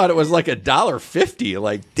 I thought it was like $1.50.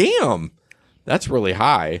 Like, damn, that's really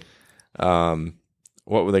high.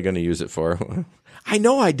 What were they going to use it for? I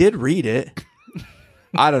know I did read it.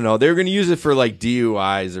 I don't know. They were going to use it for like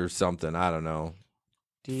DUIs or something. I don't know.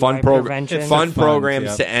 DUI prevention. Fun programs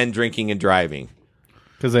yep. to end drinking and driving.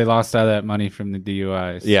 Because they lost all that money from the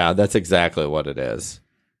DUIs. Yeah, that's exactly what it is.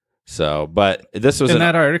 So, but this was in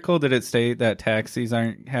that article, did it state that taxis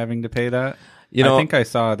aren't having to pay that? You know, I think I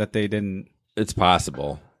saw that they didn't. it's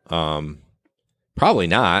possible. Probably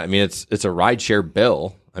not. I mean, it's a rideshare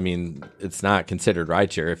bill. I mean, it's not considered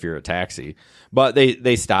rideshare if you're a taxi. But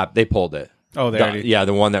they stopped. They pulled it. Oh, there. Yeah,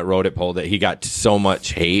 the one that wrote it pulled it. He got so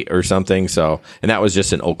much hate or something. So, and that was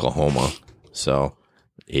just in Oklahoma. So,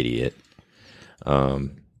 idiot.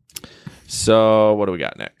 So what do we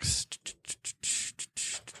got next?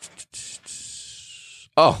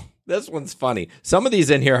 Oh, this one's funny. Some of these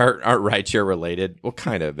in here aren't rideshare related. Well,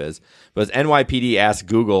 kind of is. But NYPD asked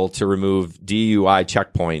Google to remove DUI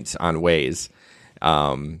checkpoints on Waze.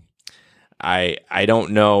 I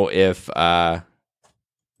don't know if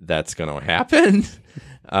that's going to happen.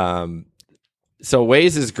 So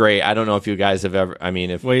Waze is great. I don't know if you guys have ever. I mean,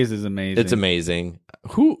 if Waze is amazing. it's amazing.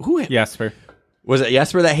 Who Jesper. was it?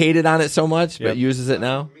 Jesper that hated on it so much, but Yep. uses it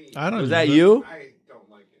now. I don't. Was use that it. you? I don't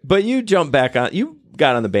like it. But you jumped back on. You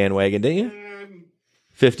got on the bandwagon, didn't you?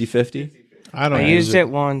 50-50? I don't. I use used it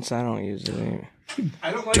once. I don't use it anymore.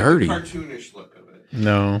 I don't like Dirty. the cartoonish look of it.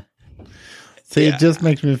 No. See, Yeah. it just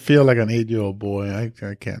makes me feel like an 8-year-old boy. I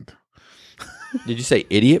can't. Did you say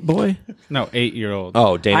idiot boy? No, 8-year-old.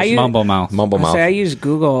 Oh, Danish I- Mumble mouth. mumble I mouth. say I use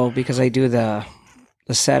Google because I do the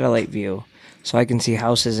satellite view, so I can see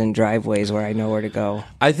houses and driveways where I know where to go.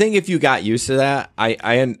 I think if you got used to that,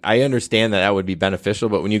 I understand that would be beneficial.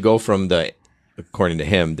 But when you go from according to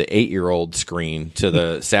him, the 8-year-old screen to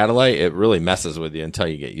the satellite, it really messes with you until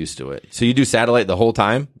you get used to it. So you do satellite the whole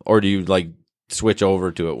time, or do you like switch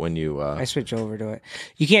over to it when you? I switch over to it.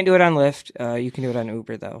 You can't do it on Lyft. You can do it on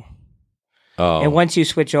Uber though. Oh, And once you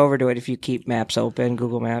switch over to it, if you keep Maps open,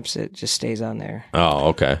 Google Maps, it just stays on there. oh,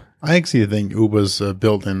 okay. I actually think Uber's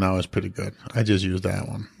built-in now is pretty good. I just use that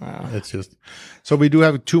one. Wow. It's just so we do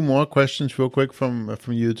have 2 more questions real quick from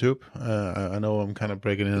YouTube. I know I'm kind of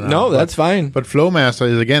breaking it. No, that's fine. But Flowmaster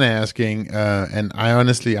is again asking, and I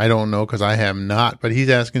honestly I don't know because I have not. But he's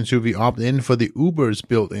asking, should we opt in for the Uber's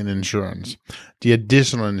built-in insurance, the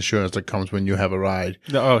additional insurance that comes when you have a ride?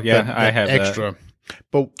 Oh, yeah, That I have extra.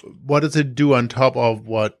 But what does it do on top of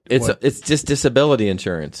what? It's just disability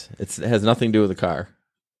insurance. It has nothing to do with the car.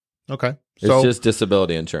 Okay. It's So just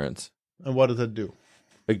disability insurance. and what does it do?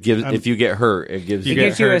 It gives if you get hurt, it gives It you. get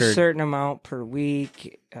gives you a hurt or- certain amount per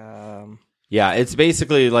week. Yeah, it's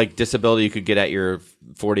basically like disability you could get at your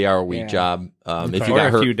 40-hour week Yeah. job. If Okay. you Or got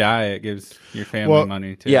if hurt, you die, it gives your family Well,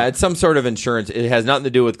 money too. yeah, it's some sort of insurance. It has nothing to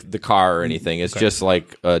do with the car or anything. It's just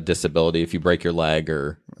like a disability if you break your leg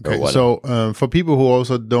or whatever. So for people who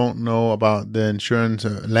also don't know about the insurance,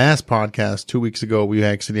 last podcast 2 weeks ago, we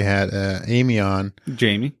actually had Amy on.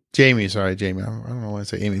 Jamie. Jamie. I don't know why I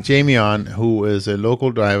say Amy. Jamie on, who is a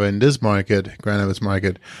local driver in this market, Grand Rapids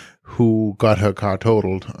market, who got her car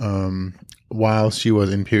totaled while she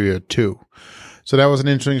was in period 2. So that was an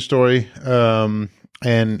interesting story. And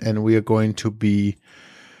we are going to be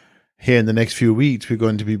here in the next few weeks. We're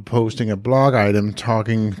going to be posting a blog item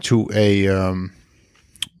talking to a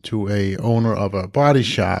owner of a body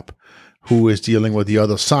shop who is dealing with the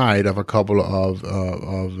other side of a couple of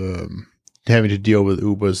having to deal with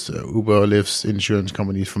Uber, Lyft's insurance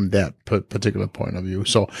companies from that particular point of view.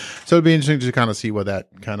 So it'll be interesting to kind of see what that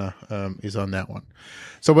kind of is on that one.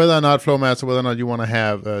 So whether or not Flowmaster, whether or not you want to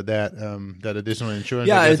have that additional insurance,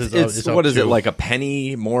 yeah, I guess it's up what is to it, like a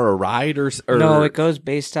penny more a ride or No, it goes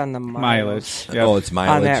based on the Mileage. miles Yep. Oh, it's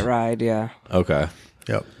mileage. on that ride. Yeah. Okay.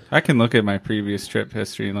 Yep. I can look at my previous trip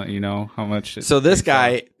history and let you know how much. So this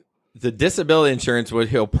guy, the disability insurance,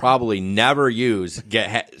 he'll probably never use,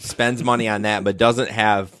 spends money on that, but doesn't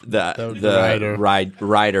have the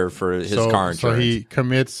rider for his car insurance. So he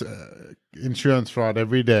commits insurance fraud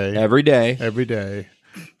every day. Every day.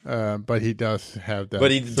 But he does have that.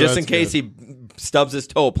 But So just that's in case good. he stubs his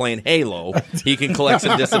toe playing Halo, he can collect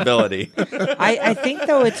some disability. I think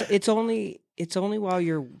though it's only while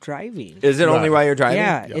you're driving. Is it only Right. while you're driving?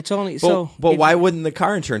 Yeah, it's only But if- why wouldn't the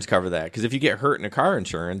car insurance cover that? Because if you get hurt in a car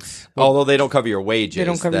insurance, although they don't cover your wages, They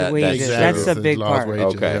don't cover your wages. That's That's true. the big Lost part.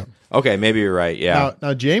 wages, Okay. yeah. Okay, maybe you're right. Yeah.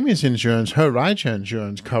 Now Jamie's insurance, her rideshare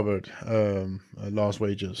insurance covered lost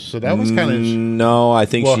wages. So that was kind of No, I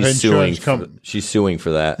think Well, her she's suing. insurance She's suing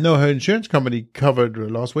for that. no. Her insurance company covered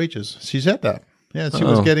lost wages. She said that. Yeah, she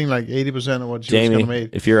was Oh. getting like 80% of what she was Jamie, going to make.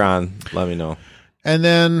 if you're on, let me know. And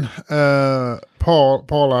then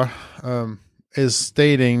Paula is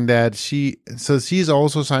stating that she's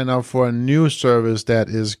also signed up for a new service that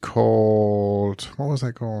is called, what was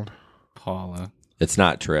that called? Paula. It's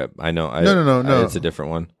not Trip. I know. No. It's a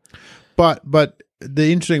different one. But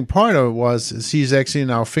the interesting part of it was she's actually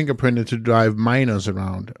now fingerprinted to drive minors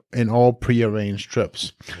around in all prearranged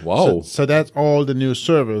trips. Whoa. So that's all the new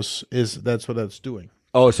service is. That's what that's doing.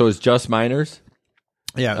 Oh, so it's just minors?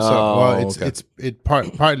 Yeah, so Oh, okay. it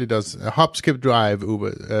partly does hop, skip, drive.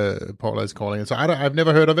 Uber, Paula is calling it. So I've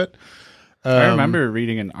never heard of it. I remember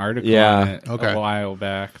reading an article yeah, on it okay. a while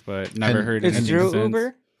back, but never And heard It's anything through since.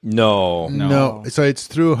 Uber. No. No, so it's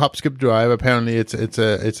through Hop Skip Drive. Apparently, it's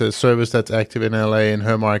a service that's active in LA in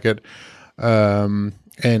her market,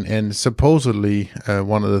 and supposedly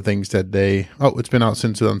one of the things that it's been out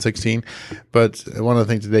since 2016, but one of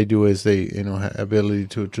the things that they do is they have ability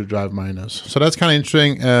to drive minors. So that's kind of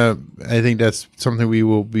interesting. I think that's something we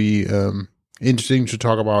will be interesting to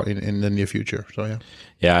talk about in the near future. So yeah.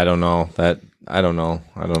 Yeah, I don't know if I'd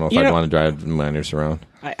want to drive minors around.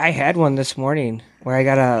 I had one this morning where I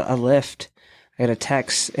got a Lyft. I got a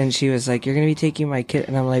text, and she was like, "You're going to be taking my kid,"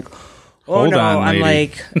 and I'm like, "Oh Hold no!" on, I'm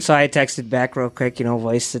lady. like, so I texted back real quick,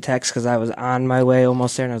 voice to text because I was on my way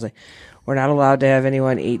almost there, and I was like, "We're not allowed to have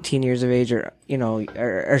anyone 18 years of age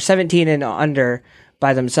or 17 and under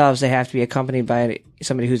by themselves. They have to be accompanied by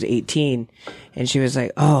somebody who's 18." And she was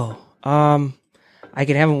like, "Oh, I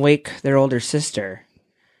can have them wake their older sister."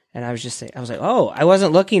 And I was like, "Oh, I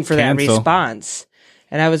wasn't looking for that Cancel. response."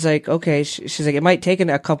 And I was like, "Okay." She's like, "It might take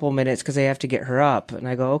a couple minutes because they have to get her up." And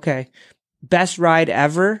I go, "Okay." Best ride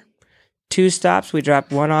ever. 2 stops. We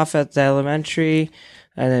dropped one off at the elementary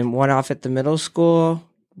and then one off at the middle school.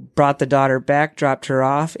 Brought the daughter back, dropped her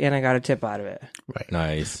off, and I got a tip out of it.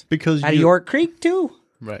 Nice. Because Out of York Creek, too.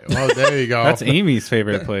 right. Oh, there you go. That's Amy's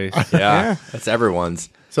favorite place. Yeah, that's everyone's.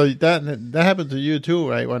 So that happened to you too,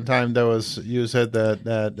 right? One time you said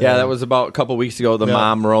that Yeah, that was about a couple weeks ago. The Yeah.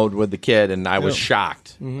 mom rode with the kid, and I was Yeah.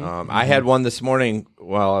 shocked. I had one this morning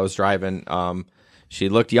while I was driving. She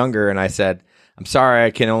looked younger, and I said, "I'm sorry,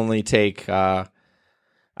 I can only take. I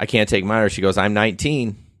can't take mine." She goes, "I'm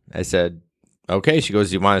 19." I said, "Okay." She goes,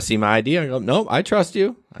 "Do you want to see my ID?" I go, "No, I trust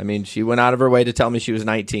you." I mean, she went out of her way to tell me she was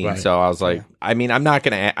 19. Right. So I was like, I mean, I'm not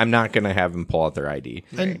gonna have them pull out their ID.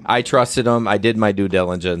 I trusted them. I did my due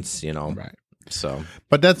diligence. Right. So,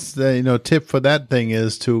 But that's the tip for that thing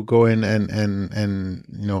is to go in and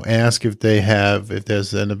ask if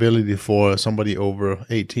there's an ability for somebody over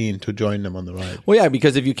 18 to join them on the ride. well, yeah,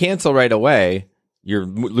 because if you cancel right away, you're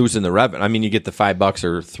losing the revenue. I mean, you get the $5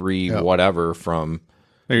 or $3 whatever from.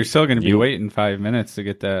 But you're still going to be waiting 5 minutes to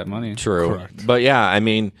get that money. True. Correct. But yeah, I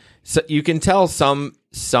mean, so you can tell some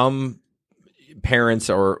parents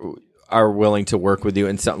are willing to work with you,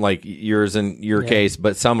 and some like yours in your case,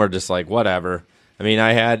 but some are just like whatever. I mean,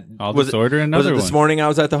 I'll just order Was another it this one. morning I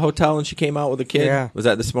was at the hotel and she came out with a kid? Yeah. Was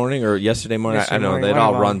that this morning or yesterday morning? I Yesterday don't know. morning, It one all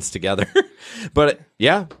of them. runs together. But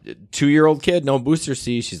yeah, 2-year-old kid, no booster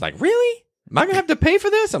seat. She's like, "Really? Am I gonna have to pay for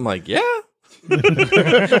this?" I'm like, "Yeah." And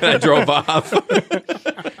I drove off.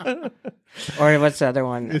 Or what's the other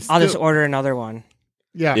one? It's I'll just still- order another one.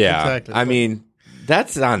 Yeah, Yeah, exactly. I mean,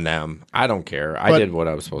 that's on them. I don't care. I But- did what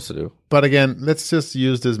I was supposed to do. but again, let's just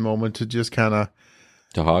use this moment to just kind of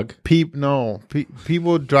To hug.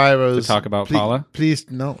 people, drivers. To talk about please, Paula? Please,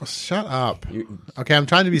 no, shut up. Okay, I'm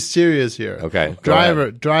trying to be serious here. Okay, go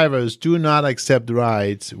ahead. Drivers do not accept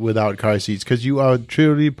rides without car seats because you are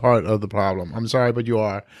truly part of the problem. I'm sorry, but you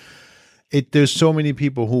are. There's so many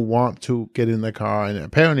people who want to get in the car and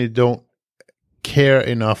apparently don't care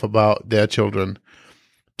enough about their children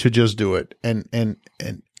to just do it. And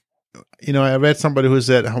I read somebody who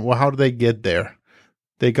said, "Well, how do they get there?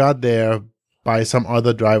 They got there by some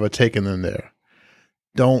other driver taking them there."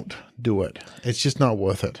 Don't do it. It's just not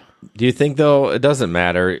worth it. Do you think though it doesn't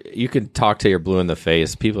matter? You can talk till you're blue in the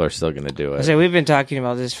face. People are still going to do I it say we've been talking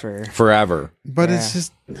about this for forever. But Yeah. it's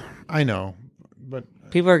just, I know, but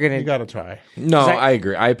people are you gonna got to try. No, 'Cause I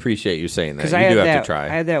agree. I appreciate you saying that. because You I do had have that to try. I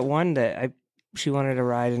had that one that she wanted to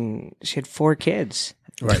ride and she had 4 kids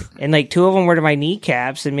Right. and like 2 of them were to my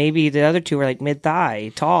kneecaps and maybe the other 2 were like mid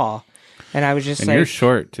thigh tall and I was just And like, you're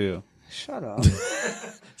short, too. shut up.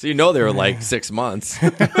 So they were like 6 months.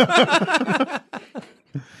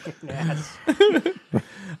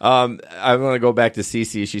 I want to go back to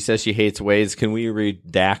Cece. She says she hates Waze. Can we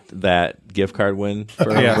redact that gift card win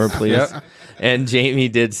for her, please? Yep. And Jamie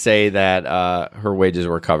did say that her wages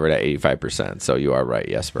were covered at 85%. So you are right,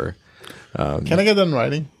 Jesper. Can I get that in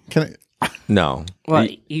writing? Can I? No. Well,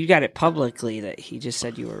 you got it publicly that he just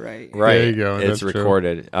said you were right. Right. There you go. It's That's true.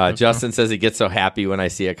 recorded. Justin says he gets so happy when I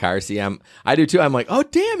see a car. See, I do too. I'm like, oh,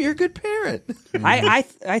 damn, you're a good parent. I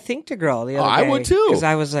thanked a girl the other I day. would too. Because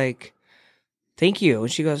I was like, thank you.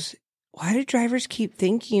 And she goes, why do drivers keep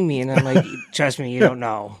thanking me? And I'm like, trust me, you don't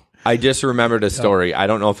know. I just remembered a story. I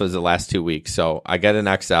don't know if it was the last 2 weeks. So I get an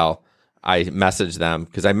XL. I messaged them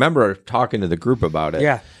because I remember talking to the group about it.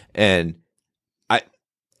 Yeah. And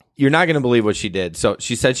you're not going to believe what she did. So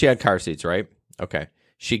she said she had car seats, right? Okay.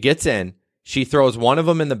 She gets in. She throws one of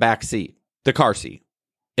them in the back seat, the car seat.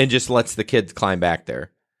 and just lets the kids climb back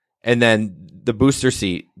there. And then the booster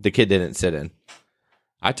seat, the kid didn't sit in.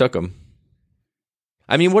 I took him.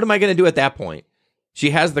 I mean, what am I going to do at that point?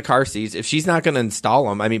 She has the car seats. If she's not going to install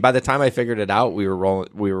them, I mean, by the time I figured it out, we were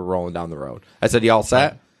rolling down the road. I said, "Y'all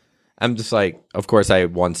set?" I'm just like, of course, I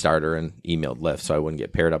had one starter and emailed Lyft, so I wouldn't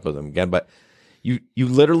get paired up with them again. But you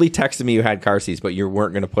literally texted me you had car seats, but you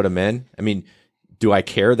weren't going to put them in. I mean, do I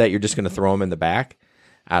care that you're just going to throw them in the back?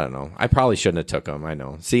 I don't know. I probably shouldn't have took them. I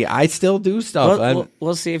know. See, I still do stuff.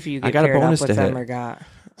 We'll see if you I get got a paired up bonus with to them hit. or got.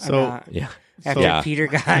 Yeah. After Peter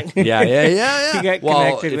got, yeah. he got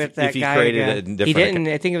connected with that if he guy. created again. it in different He didn't.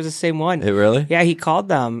 I think it was the same one. It really? Yeah, he called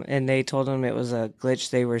them and they told him it was a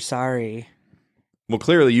glitch. They were sorry. Well,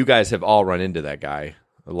 clearly you guys have all run into that guy.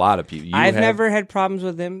 A lot of people. I've never had problems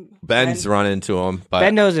with him. Ben's run into him. But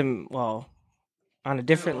Ben knows him well on a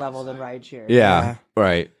different level than rideshare. Yeah,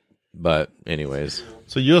 right. But anyways.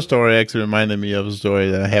 So your story actually reminded me of a story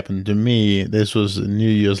that happened to me. This was New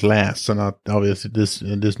Year's last, so not obviously this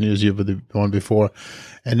New Year's Eve, but the one before.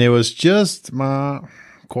 And it was just my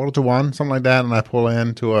 1:45, something like that. And I pull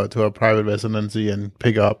into a private residency and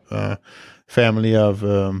pick up a family of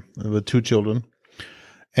with 2 children,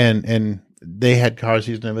 and they had car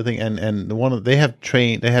seats and everything. And they had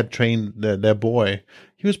trained their boy.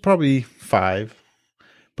 He was probably 5.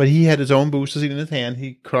 But he had his own booster seat in his hand.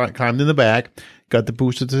 He climbed in the back, got the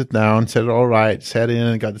booster to sit down, said it all right, sat in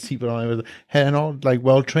and got the seatbelt on. Everything. And all like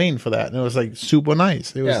well trained for that. And it was like super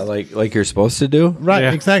nice. It was, like you're supposed to do. Right,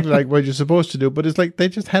 exactly like what you're supposed to do. But it's like they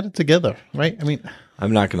just had it together, right? I mean,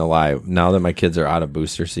 I'm not gonna lie. Now that my kids are out of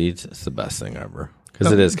booster seats, it's the best thing ever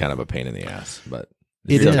because it is kind of a pain in the ass. But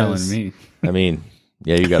You're telling me. I mean,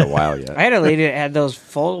 yeah, you got a while yet. I had a lady that had those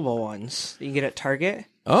foldable ones that you get at Target.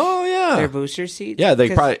 Oh yeah, Their booster seats. yeah. They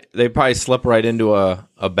probably slip right into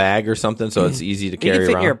a bag or something, so it's easy to You carry can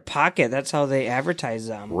fit around. in your pocket. That's how they advertise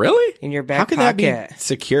them. Really? In your back how can pocket. that be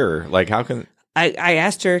secure? Like how can? I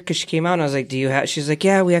asked her because she came out and I was like, "Do you have?" She's like,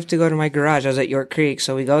 "Yeah, we have to go to my garage." I was at York Creek,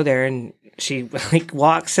 so we go there and she like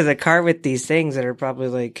walks to the car with these things that are probably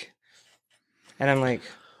like, and I'm like,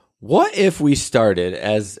 What if we started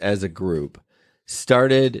as a group,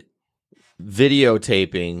 started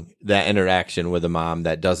videotaping that interaction with a mom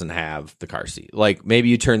that doesn't have the car seat? Like maybe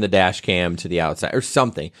you turn the dash cam to the outside or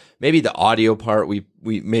something. Maybe the audio part we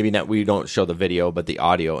maybe not, we don't show the video, but the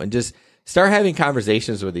audio, and just start having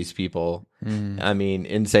conversations with these people. I mean,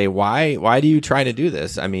 and say, why do you try to do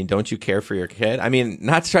this? I mean, don't you care for your kid? I mean,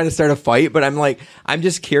 not to try to start a fight, but I'm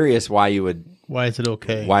just curious why you would. why is it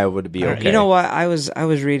okay? Why would it be okay? You know what? I was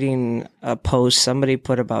reading a post somebody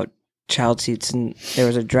put about child seats, and there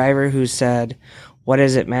was a driver who said, "What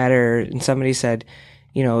does it matter?" And somebody said,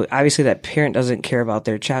 "You know, obviously that parent doesn't care about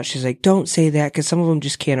their child." She's like, "Don't say that because some of them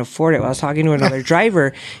just can't afford it." Well, I was talking to another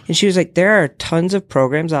driver, and she was like, "There are tons of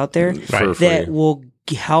programs out there For that free. will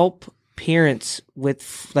help parents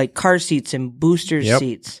with like car seats and booster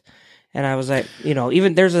seats." And I was like, you know,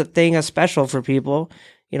 even there's a special for people.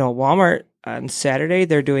 You know, Walmart on Saturday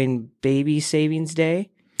they're doing Baby Savings Day,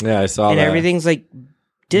 Yeah, I saw and that. everything's like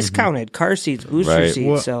discounted car seats, booster Right. seats.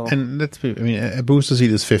 Well, So and let's be, I mean, a booster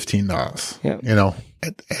seat is $15. Yeah. You know,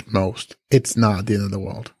 at most, it's not the end of the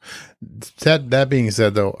world. That being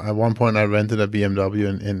said, though, at one point I rented a BMW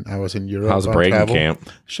and I was in Europe. How's on Braden travel. camp?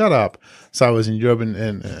 Shut up. So I was in Europe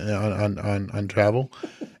on travel,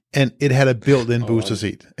 and it had a built-in booster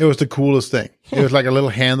seat. It was the coolest thing. It was like a little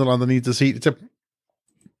handle underneath the seat. It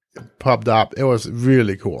popped up. It was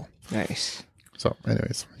really cool. nice. So,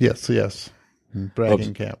 anyways, yes.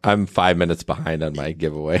 Bragging camp. I'm 5 minutes behind on my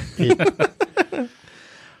giveaway.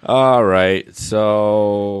 All right.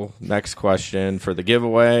 So next question for the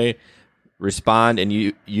giveaway. Respond in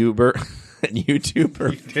YouTuber.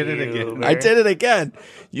 YouTuber. Did it again. I did it again.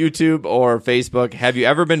 YouTube or Facebook. Have you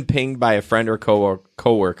ever been pinged by a friend or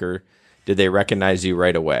coworker? Did they recognize you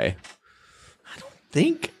right away? I don't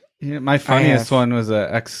think. Yeah, my funniest one was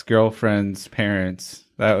a ex-girlfriend's parents.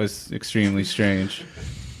 That was extremely strange.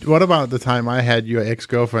 What about the time I had your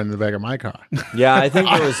ex-girlfriend in the back of my car? Yeah, I think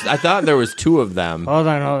there was. I thought there was 2 of them. Hold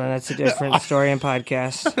on. That's a different story and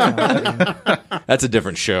podcast. That's a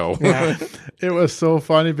different show. Yeah. It was so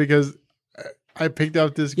funny because I picked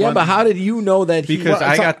up this Yeah, one. but how did you know that he Because Well,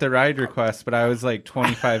 I so- got the ride request, but I was like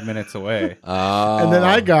 25 minutes away. And then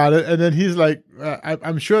I got it, and then he's like,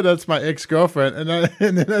 "I'm sure that's my ex-girlfriend." And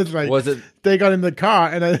then it's like, Was it- They got in the car,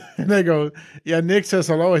 and they go, "Yeah, Nick says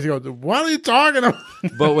hello." He goes, "What are you talking about?"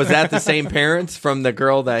 But was that the same parents from the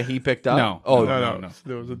girl that he picked up? No. Oh, No.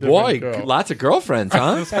 There was a different boy, girl. lots of girlfriends, It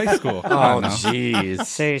huh? was high school. Come Oh, on now. jeez.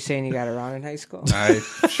 So you're saying you got around in high school? I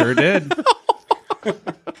sure did.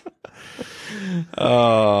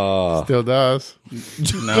 Oh. Still does.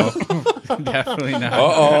 No, definitely not.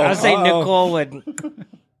 Uh-oh. I was saying Nicole would.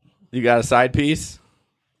 You got a side piece?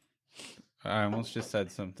 I almost just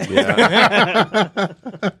said something. Yeah.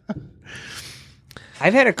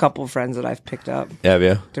 I've had a couple friends that I've picked up Have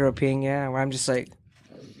you? through a ping, where I'm just like,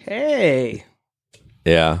 hey.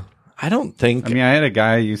 Yeah. I don't think. I mean, I had a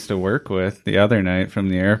guy I used to work with the other night from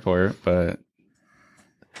the airport, but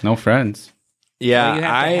no friends. Yeah. Well, you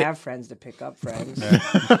have to have friends to pick up friends.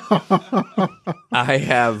 I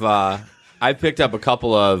have. I picked up a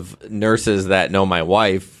couple of nurses that know my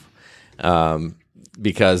wife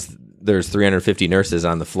because there's 350 nurses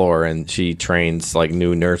on the floor, and she trains like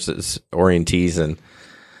new nurses, orientees, and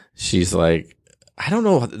she's like, I don't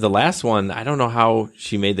know the last one. I don't know how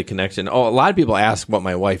she made the connection. Oh, a lot of people ask what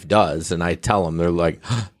my wife does, and I tell them. They're like,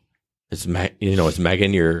 "It's it's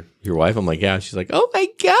Megan, your wife." I'm like, "Yeah." She's like, "Oh my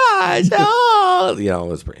gosh!" Oh, it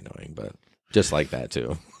was pretty annoying, but just like that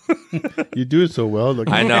too. You do it so well. Look,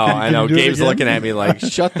 I know. Can you do it Gabe's again? looking at me like,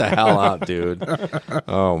 "Shut the hell up, dude."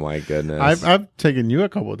 Oh my goodness. I've taken you a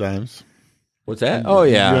couple times. What's that? Oh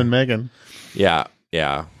You yeah, and Megan. yeah.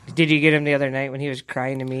 Did you get him the other night when he was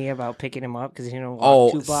crying to me about picking him up because he didn't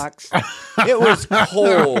walk 2 blocks? It was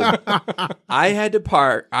cold. I had to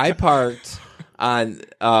park. I parked on,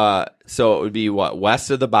 so it would be west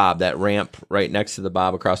of the Bob, that ramp right next to the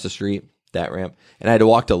Bob across the street, that ramp. And I had to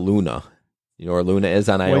walk to Luna. You know where Luna is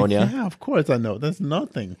on Well, Ionia? yeah, of course I know. That's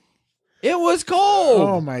nothing. It was cold.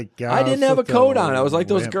 Oh my god! I didn't have a such coat on. I was like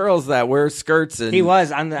those wimp. girls that wear skirts. And He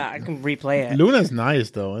was. I can replay it. Luna's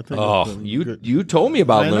nice though. I think Oh, it's you good. you told me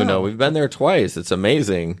about I Luna. know. We've been there twice. It's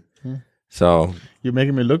amazing. So You're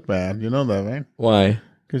making me look bad. You know that, right? why?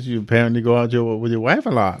 Because you apparently go out with your wife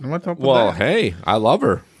a lot. What's up with Well, that? hey, I love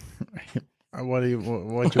her. What's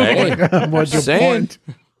your Hey, point? What's your saying. point?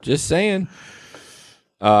 Just saying.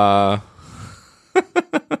 I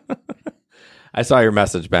saw your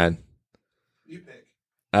message, Ben. You pick.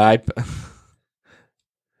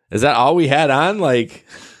 Is that all we had on? Like,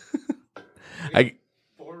 I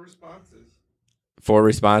 4 responses. 4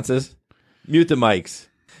 responses. Mute the mics.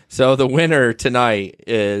 So the winner tonight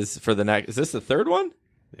is for the next. Is this the third one?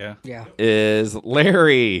 Yeah. Yeah. Is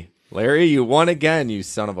Larry. Larry, you won again, you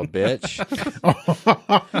son of a bitch.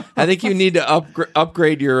 I think you need to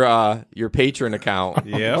upgrade your patron account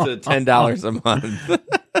Yep. to $10 a month.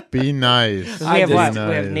 Be nice. We have Be what? nice.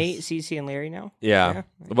 We have Nate, Cece, and Larry now? Yeah.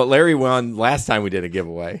 But Larry won last time we did a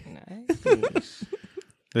giveaway. Nice.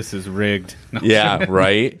 This is rigged. No. Yeah,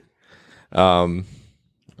 right.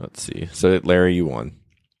 Let's see. So Larry, you won.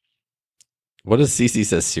 What does Cece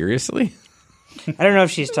says? Seriously? I don't know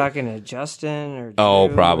if she's talking to Justin or Oh,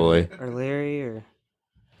 Drew probably. or Larry or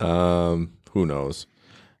Who knows?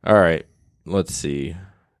 All right. Let's see.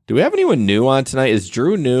 Do we have anyone new on tonight? Is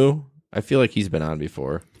Drew new? I feel like he's been on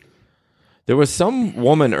before. There was some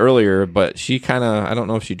woman earlier, but she kind of, I don't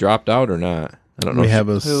know if she dropped out or not. I don't know. We if have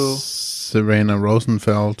a Who? Serena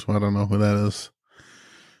Rosenfeld. I don't know who that is.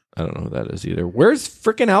 I don't know who that is either. Where's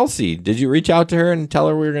freaking Elsie? Did you reach out to her and tell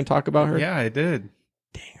her we were going to talk about her? Yeah, I did.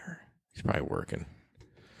 She's probably working.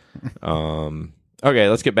 Okay,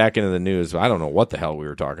 let's get back into the news. I don't know what the hell we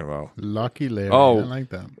were talking about. Lucky Larry. Oh. I like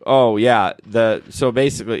that. Oh yeah, so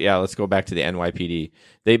basically, yeah. Let's go back to the NYPD.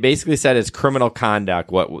 They basically said it's criminal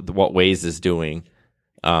conduct what Waze is doing,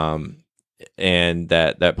 and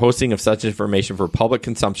that posting of such information for public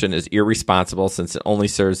consumption is irresponsible since it only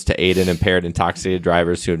serves to aid and impaired intoxicated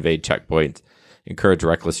drivers who invade checkpoints, encourage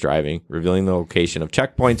reckless driving. Revealing the location of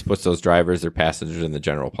checkpoints puts those drivers, their passengers, and the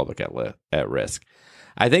general public at risk.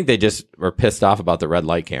 I think they just were pissed off about the red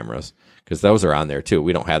light cameras because those are on there too.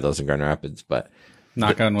 We don't have those in Grand Rapids, but.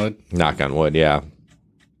 Knock on wood. Knock on wood, yeah.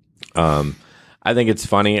 I think it's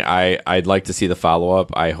funny. I'd like to see the follow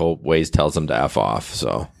up. I hope Waze tells them to F off.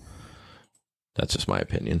 So that's just my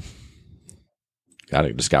opinion.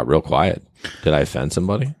 It just got real quiet. Did I offend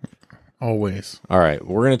somebody? Always. All right,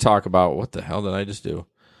 we're going to talk about what the hell did I just do?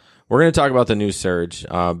 We're going to talk about the new surge.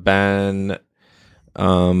 Ben,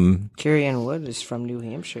 Carrie Ann Wood is from New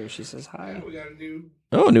Hampshire. She says hi. We got a new.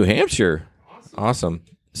 oh, New Hampshire, awesome.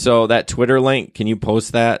 So that Twitter link, can you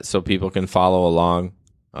post that so people can follow along?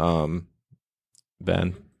 Ben.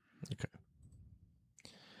 Okay.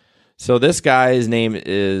 So this guy's name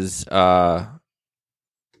is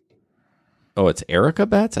it's Erica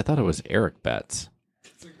Betts? I thought it was Eric Betts.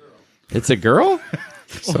 It's a girl?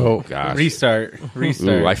 So Gosh. Restart.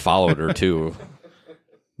 Ooh, I followed her too.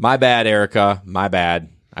 My bad, Erica. My bad.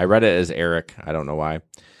 I read it as Eric. I don't know why.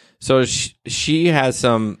 So she has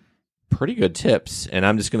some pretty good tips, and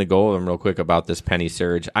I'm just going to go over them real quick about this penny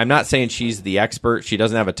surge. I'm not saying she's the expert. She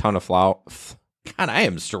doesn't have a ton of God, I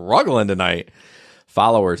am struggling tonight.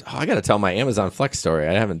 Followers. Oh, I got to tell my Amazon Flex story.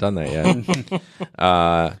 I haven't done that yet.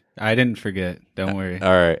 I didn't forget. Don't worry. All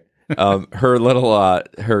right. Her little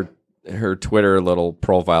her Twitter little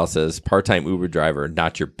profile says part-time Uber driver,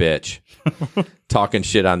 not your bitch. Talking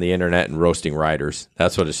shit on the internet and roasting riders.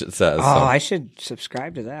 That's what it says. Oh, I should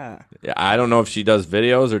subscribe to that. Yeah, I don't know if she does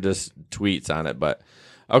videos or just tweets on it, but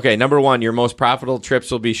okay. Number one, your most profitable trips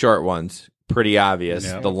will be short ones. Pretty obvious.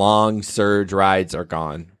 Yep. The long surge rides are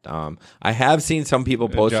gone. I have seen some people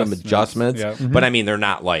post some adjustments, Yep. but I mean they're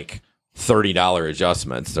not like $30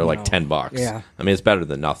 adjustments. They're like $10. Yeah. I mean it's better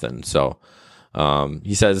than nothing. So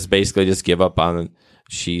he says basically just give up on.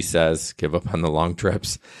 She says give up on the long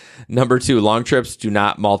trips. Number two, long trips do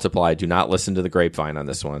not multiply. Do not listen to the grapevine on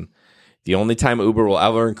this one. The only time Uber will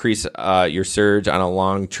ever increase your surge on a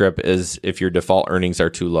long trip is if your default earnings are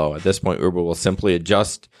too low. At this point, Uber will simply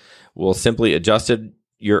adjust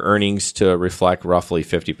your earnings to reflect roughly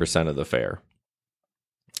 50% of the fare.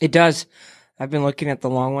 It does. I've been looking at the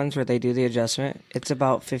long ones where they do the adjustment. It's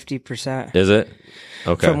about 50%. Is it?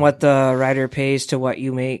 Okay. From what the rider pays to what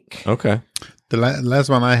you make. Okay. The last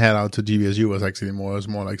one I had out to GVSU was actually more. It was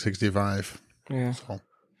more like 65. Yeah. So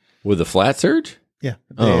With the flat surge? yeah.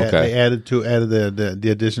 Oh, okay. They added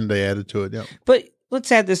the addition they added to it. Yeah. But let's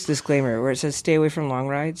add this disclaimer where it says stay away from long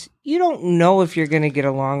rides. You don't know if you're going to get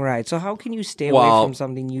a long ride. So how can you stay away from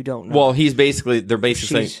something you don't know? Well, they're basically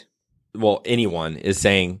saying, She's- anyone is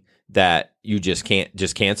saying that you just can't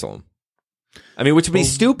just cancel them. I mean, which would be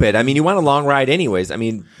stupid. I mean, you want a long ride anyways. I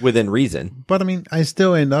mean, within reason. But I mean, I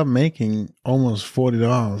still end up making almost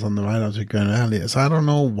 $40 on the ride out to Grand Valley. So I don't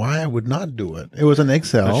know why I would not do it. It was an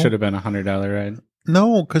XL. That should have been $100 ride.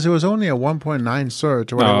 No, because it was only a 1.9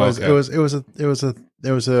 surge. What okay. It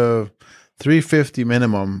was a 350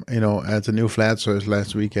 minimum. As a new flat surge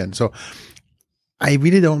last weekend. So I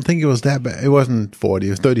really don't think it was that bad. It wasn't 40. It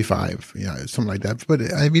was 35. Yeah, something like that. But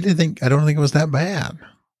I don't think it was that bad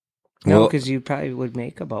No, Well- because you probably would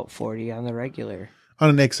make about 40 on the regular. on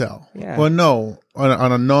an XL. Yeah. Well, no,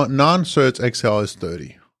 on a non-surge XL is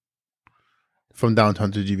 30 from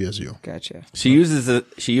downtown to GVSU. Gotcha. She uses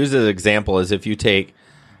an example as if you take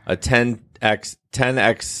a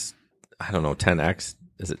 10x, I don't know, 10x,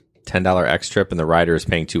 is it $10 X trip and the rider is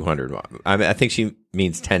paying $200. I think she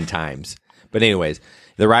means 10 times. But anyways,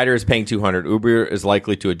 the rider is paying $200. Uber is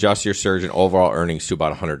likely to adjust your surge and overall earnings to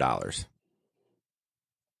about $100.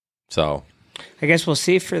 So I guess we'll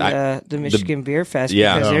see for the Michigan Beer Fest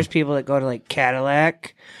Yeah. because there's people that go to like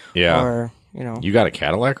Cadillac yeah, or, you got a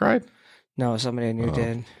Cadillac ride? no, somebody I knew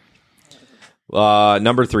did.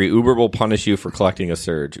 Number three, Uber will punish you for collecting a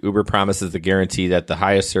surge. Uber promises the guarantee that the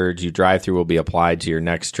highest surge you drive through will be applied to your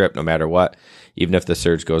next trip no matter what, even if the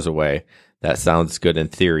surge goes away. That sounds good in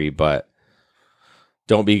theory, but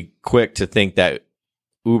don't be quick to think that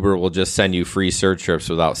Uber will just send you free surge trips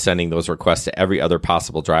without sending those requests to every other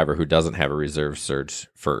possible driver who doesn't have a reserved surge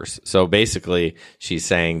first. So basically, she's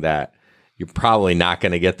saying that you're probably not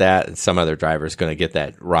going to get that, and some other driver is going to get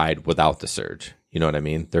that ride without the surge. You know what I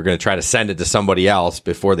mean? They're going to try to send it to somebody else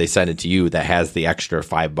before they send it to you that has the extra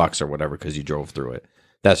 $5 or whatever because you drove through it.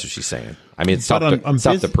 That's what she's saying. I mean, it's tough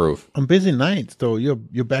to prove. On busy nights, though, you're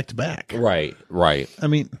back to back. Right. I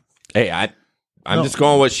mean, hey, I'm just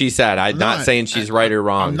going what she said. I'm not saying she's right or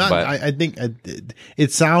wrong, but I think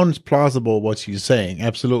it sounds plausible what she's saying,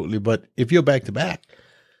 absolutely. But if you're back to back,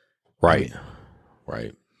 right.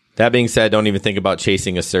 That being said, don't even think about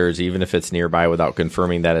chasing a surge, even if it's nearby, without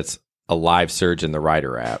confirming that it's a live surge in the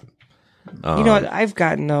rider app. You know what? I've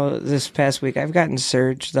gotten this past week. I've gotten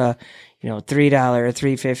surge the $3,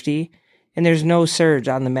 $3.50, and there's no surge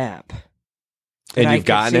on the map. And I you've could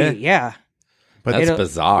gotten see, it? yeah. but That's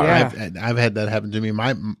bizarre. Yeah. I've had that happen to me.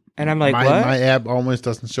 And I'm like, my what? My app almost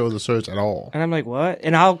doesn't show the search at all. And I'm like, what?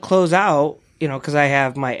 And I'll close out, because I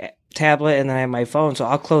have my tablet and then I have my phone. So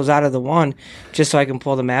I'll close out of the one just so I can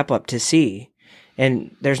pull the map up to see.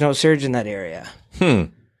 And there's no surge in that area.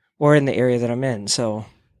 Or in the area that I'm in. So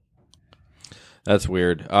That's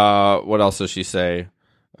weird. What else does she say?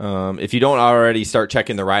 If you don't already start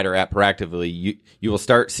checking the rider app proactively, you will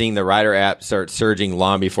start seeing the rider app start surging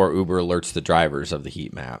long before Uber alerts the drivers of the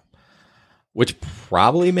heat map. Which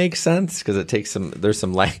probably makes sense because it takes there's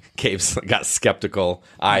some like Gabe's got skeptical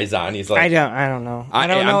eyes on. He's like, I don't know. I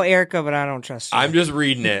don't know Erica, but I don't trust her. I'm just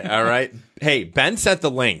reading it. All right. Hey, Ben sent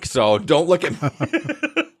the link, so don't look at me.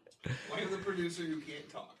 Why the producer who can't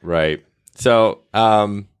talk? Right. So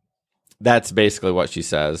that's basically what she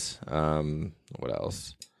says. What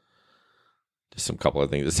else? Just some couple of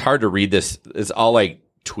things. It's hard to read this. It's all like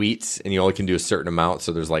tweets, and you only can do a certain amount.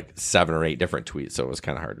 So there's like 7 or 8 different tweets. So it was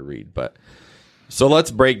kind of hard to read. But So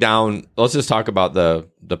let's break down. Let's just talk about the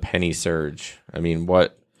penny surge. I mean,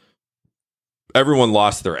 what everyone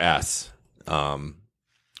lost their S when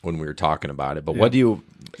we were talking about it. But what do you,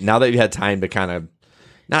 now that you had time to kind of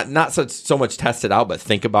not so much test it out, but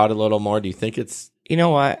think about it a little more? Do you think it's? You know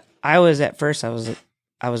what? I was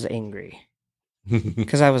angry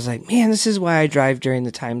because I was like, man, this is why I drive during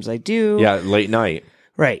the times I do. Yeah, late night.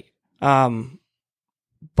 Right.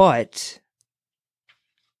 But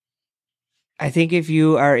I think if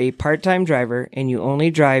you are a part-time driver and you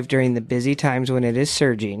only drive during the busy times when it is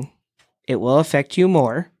surging, it will affect you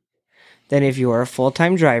more than if you are a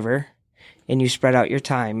full-time driver and you spread out your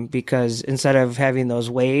time, because instead of having those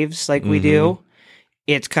waves like we do,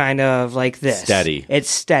 it's kind of like this. Steady. It's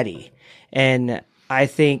steady. And I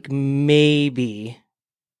think maybe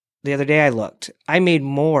the other day I looked, I made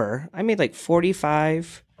more. I made like 1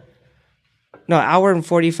 hour and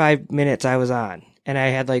 45 minutes I was on, and I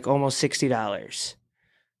had like almost $60.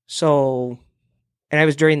 So, and I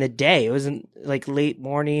was during the day. It wasn't like late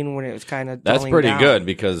morning when it was kind of That's pretty down. good,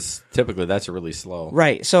 because typically that's really slow.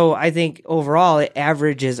 Right. So I think overall it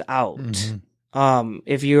averages out.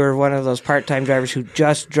 If you're one of those part-time drivers who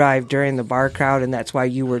just drive during the bar crowd and that's why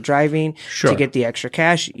you were driving to get the extra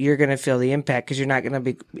cash, you're going to feel the impact because you're not going to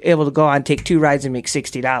be able to go on, take 2 rides and make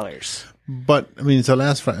 $60. But I mean, so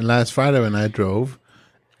last Friday when I drove,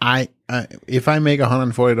 if I make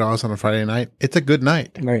 $140 on a Friday night, it's a good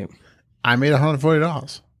night. Right. I made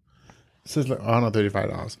 $140. This is like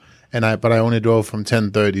 $135, but I only drove from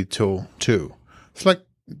 10:30 till 2. It's like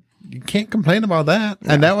you can't complain about that.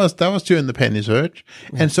 Yeah. And that was during the penny surge,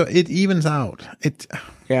 and so it evens out. I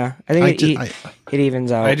think it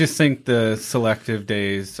evens out. I just think the selective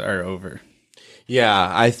days are over.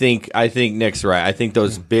 Yeah, I think Nick's right. I think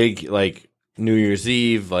those big, like New Year's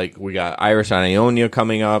Eve, like we got Irish on Ionia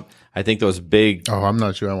coming up. I think those big. Oh, I'm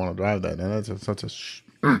not sure I want to drive that. That's such a.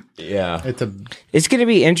 Yeah, it's going to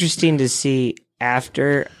be interesting to see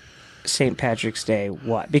after St. Patrick's Day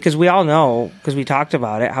because we all know, because we talked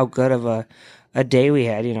about it, how good of a day we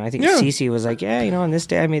had. You know, I think Cece was like, on this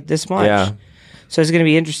day I made this much. Yeah. So it's going to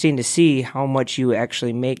be interesting to see how much you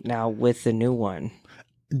actually make now with the new one.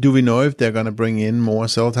 Do we know if they're going to bring in more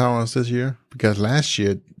cell towers this year? Because last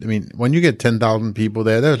year, I mean, when you get 10,000 people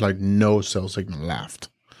there's like no cell signal left.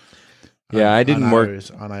 Yeah, I didn't work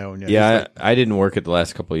on Ionia. Yeah, I didn't work it the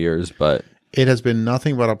last couple of years, but it has been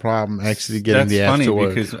nothing but a problem actually getting the app to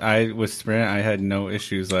work. Because with Sprint, I had no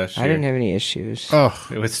issues last year. I didn't have any issues. Oh,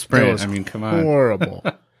 it was Sprint. I mean, come on, horrible.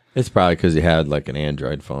 It's probably because you had like an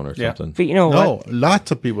Android phone or something. But you know what? No,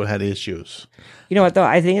 lots of people had issues. You know what, though?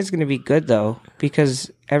 I think it's going to be good, though, because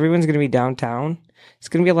everyone's going to be downtown. It's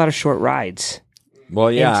going to be a lot of short rides. Well,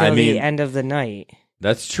 yeah, until the end of the night.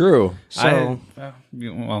 That's true. So,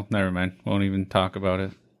 well, never mind. Won't even talk about it.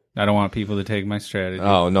 I don't want people to take my strategy.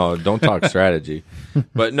 Oh, no, don't talk strategy.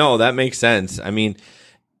 But no, that makes sense. I mean,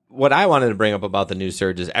 what I wanted to bring up about the new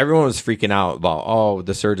surge is everyone was freaking out about,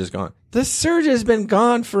 the surge is gone. The surge has been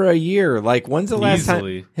gone for a year. Like, when's the last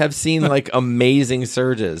time have seen like amazing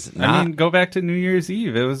surges? I mean, go back to New Year's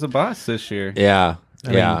Eve. It was a bust this year. Yeah. I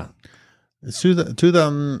mean,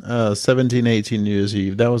 2017-18 New Year's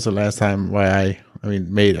Eve. That was the last time where I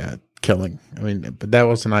made a killing. I mean, but that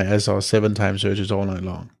was the night I saw 7 time surges all night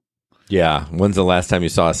long. Yeah. When's the last time you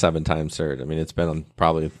saw a 7-time surge? I mean, it's been on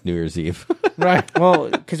probably New Year's Eve. Right. Well,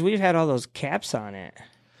 because we've had all those caps on it.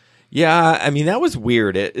 Yeah. I mean, that was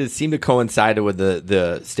weird. It seemed to coincide with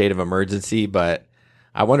the state of emergency, but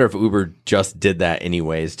I wonder if Uber just did that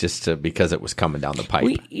anyways, because it was coming down the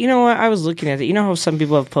pipe. You know what? I was looking at it. You know how some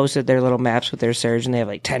people have posted their little maps with their surge and they have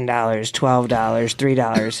like $10, $12,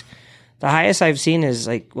 $3. The highest I've seen is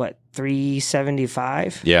like, what,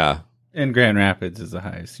 $3.75? Yeah. And Grand Rapids is the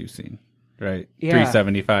highest you've seen, right? Yeah.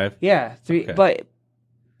 $3.75. Yeah. Okay. But,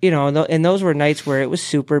 and those were nights where it was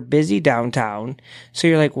super busy downtown. So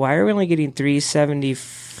you're like, why are we only getting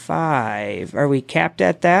 $3.75? Are we capped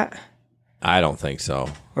at that? I don't think so.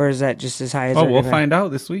 Or is that just as high as we'll find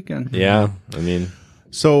out this weekend. Yeah. I mean...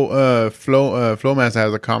 So, Flowmaster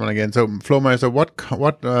has a comment again. So, Flowmaster, what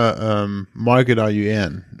market are you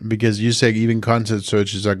in? Because you say even concert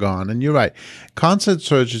searches are gone, and you're right. Concert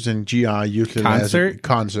searches in GR usually last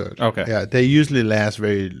concert. Okay, yeah, they usually last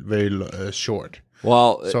very very short.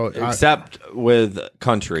 Well, except with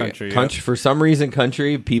country. For some reason,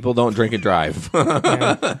 country people don't drink and drive.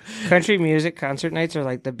 Yeah. Country music concert nights are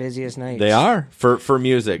like the busiest nights. They are for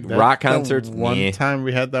music. Rock concerts. One time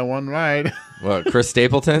we had that one ride. What, Chris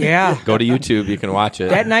Stapleton? Yeah. Go to YouTube. You can watch it.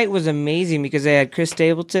 That night was amazing because they had Chris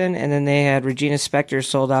Stapleton and then they had Regina Spektor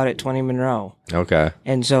sold out at 20 Monroe. Okay.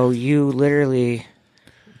 And so you literally...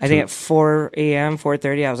 I think at 4 a.m.,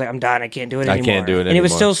 4:30, I was like, I'm done. I can't do it I anymore. can't do it And it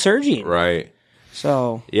was anymore. still surging. Right.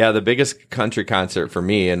 So Yeah, the biggest country concert for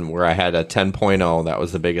me, and where I had a 10.0, that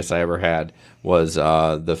was the biggest I ever had, was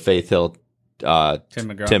the Faith Hill. Tim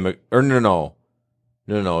McGraw.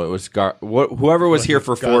 No. It was whoever was here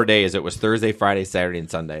for 4 days. It was Thursday, Friday, Saturday, and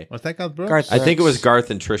Sunday. Was that Garth Brooks? Garth I think it was Brooks.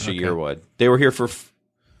 Garth and Trisha Yearwood. They were here for.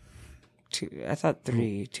 I thought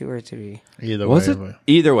 3, 2 or 3. Either Was way. it?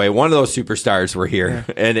 Either way, one of those superstars were here,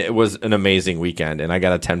 and it was an amazing weekend. And I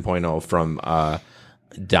got a 10.0 from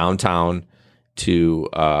downtown to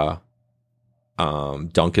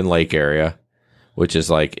Duncan Lake area, which is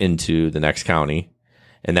like into the next county.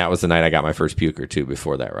 And that was the night I got my first puker too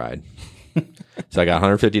before that ride. So I got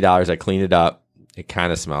 $150. I cleaned it up. It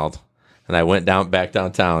kind of smelled. And I went back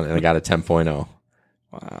downtown and I got a 10.0.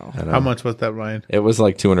 Wow. And, How much was that, Ryan? It was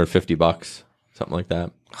like $250, something like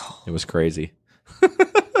that. It was crazy.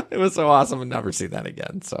 It was so awesome. I'd never see that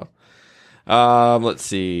again. So, let's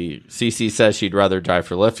see. CC says she'd rather drive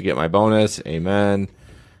for Lyft to get my bonus. Amen.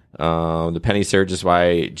 The penny surge is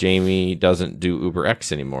why Jamie doesn't do Uber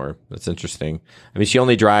X anymore. That's interesting. I mean, she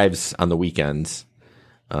only drives on the weekends.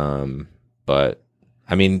 But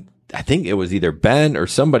I mean, I think it was either Ben or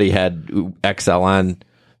somebody had XL on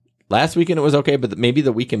last weekend. It was okay, but maybe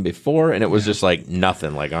the weekend before, and it was just like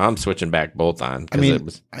nothing. Like, I'm switching back both on. I mean, it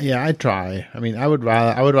was, yeah, I try. I mean, I would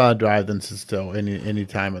rather drive than sit still any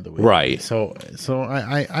time of the week. Right. So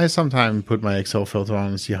I sometimes put my XL filter on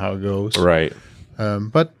and see how it goes. right.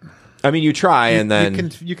 But I mean, you try, and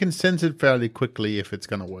then you can sense it fairly quickly if it's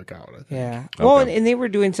gonna work out. I think. Yeah. Well, and they were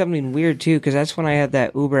doing something weird too, because that's when I had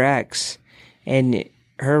that Uber X, and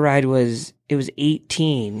her ride was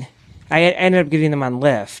 18. I ended up getting them on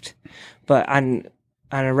Lyft, but on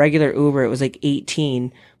a regular Uber it was like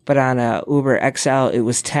 18, but on a Uber XL it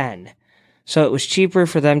was 10. So it was cheaper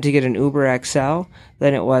for them to get an Uber XL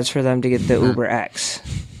than it was for them to get the Uber X.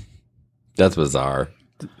 that's bizarre.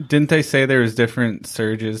 Didn't they say there was different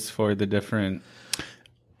surges for the different?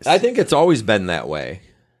 I think it's always been that way.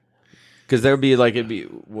 Because there'd be like, it'd be.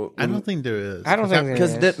 I don't think there is. I don't think there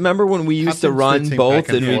Because is. remember when we used to I've been run switching both, back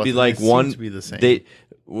and and we'd forth, be and like it seems one. to be the same.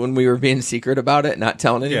 When we were being secret about it, not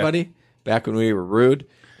telling anybody. Back when we were rude,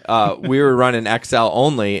 we were running XL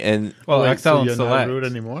only, and Well, Wait, XL so and you're not Select. rude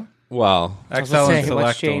anymore? well, XL and saying, Select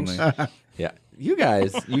what's changed? only. yeah, you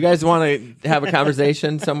guys want to have a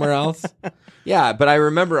conversation somewhere else? Yeah, but I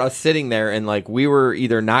remember us sitting there and like we were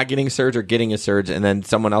either not getting a surge or getting a surge, and then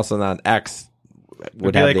someone else on that X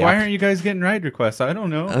would Be have like, the why option. aren't you guys getting ride requests? I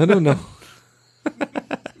don't know. I don't know.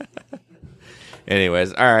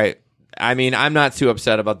 Anyways, all right. I mean, I'm not too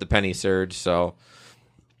upset about the penny surge, so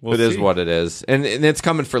We'll it is see. what it is. And it's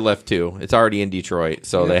coming for Lyft, too. It's already in Detroit,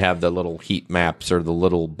 so they have the little heat maps or the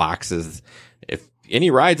little boxes. If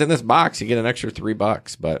any rides in this box, you get an extra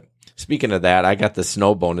 $3. But speaking of that, I got the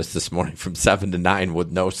snow bonus this morning from 7 to 9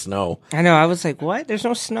 with no snow. I know. I was like, what? There's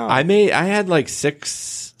no snow. I had like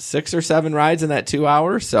six or 7 rides in that 2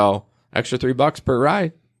 hours, so extra $3 per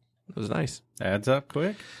ride. It was nice. Adds up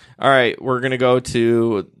quick. All right, we're going to go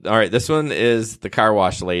to... All right, this one is the car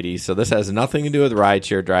wash lady. So this has nothing to do with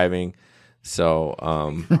rideshare driving. So,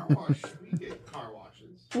 Car wash. We get car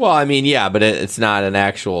washes. well, I mean, yeah, but it's not an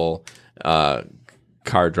actual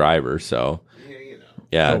car driver. So, Yeah, you know.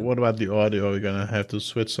 yeah, So what about the audio? Are we gonna have to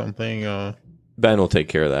switch something? Ben will take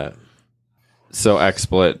care of that. So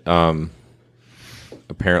XSplit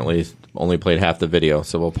apparently only played half the video,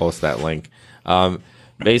 so we'll post that link.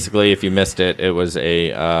 Basically, if you missed it, it was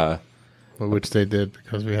a... Which they did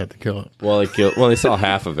because we had to kill it. Well, they saw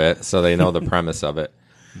half of it, so they know the premise of it.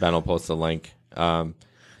 Ben will post the link.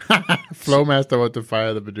 Flowmaster wanted to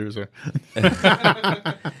fire the producer.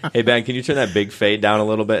 Hey, Ben, can you turn that big fade down a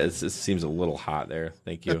little bit? It seems a little hot there.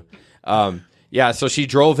 Thank you. Yeah, so she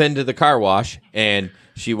drove into the car wash, and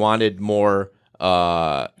she wanted more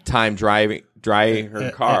time drying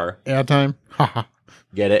her car. Airtime. Haha.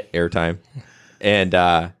 Get it? Airtime.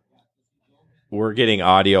 And we're getting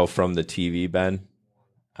audio from the TV, Ben.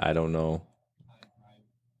 I don't know.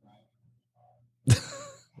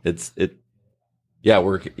 Yeah,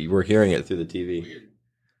 we're hearing it through the TV.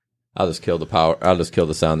 I'll just kill the power. I'll just kill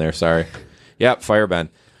the sound there. Sorry. Yep, fire Ben.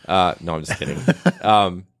 No, I'm just kidding.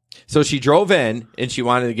 So she drove in and she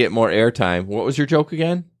wanted to get more airtime. What was your joke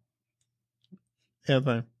again?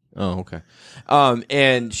 Airtime. Oh, okay.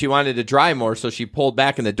 And she wanted to dry more, so she pulled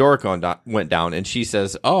back and the door went down. And she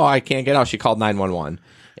says, "Oh, I can't get out." She called 911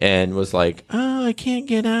 and was like, "Oh, I can't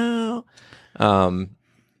get out."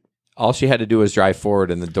 all she had to do was drive forward,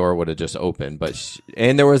 and the door would have just opened.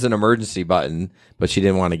 And there was an emergency button, but she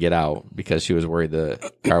didn't want to get out because she was worried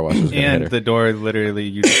the car wash was going to hit And her. the door, literally,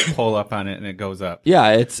 you just pull up on it and it goes up.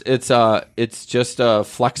 Yeah, it's just a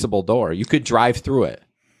flexible door. You could drive through it.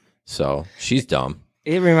 So she's dumb.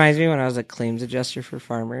 It reminds me when I was a claims adjuster for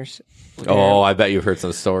farmers. Oh, I bet you've heard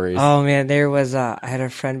some stories. Oh man, there was I had a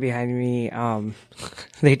friend behind me.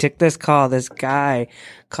 They took this call. This guy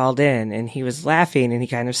called in and he was laughing and he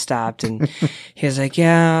kind of stopped and he was like,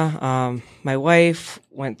 "Yeah, my wife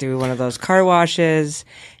went through one of those car washes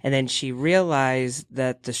and then she realized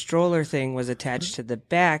that the stroller thing was attached to the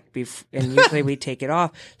back and usually we take it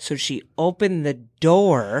off. So she opened the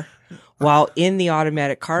door while in the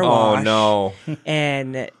automatic car wash. Oh no.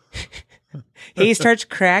 And he starts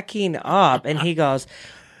cracking up and he goes,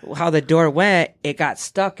 how the door went, it got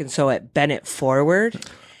stuck and so it bent it forward.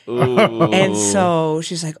 Ooh. And so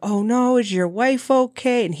she's like, "Oh no, is your wife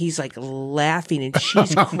okay?" And he's like laughing and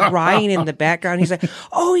she's crying in the background. He's like,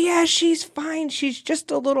 "Oh yeah, she's fine. She's just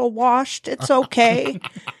a little washed. It's okay."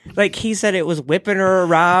 Like he said it was whipping her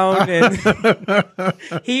around and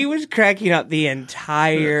he was cracking up the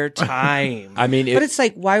entire time. I mean, but it's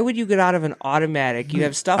like, why would you get out of an automatic? You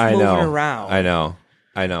have stuff moving around. I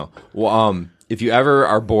know. Well, if you ever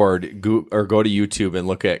are bored, go to YouTube and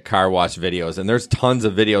look at car wash videos. And there's tons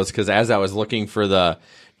of videos because as I was looking for the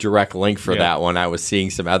direct link for that one, I was seeing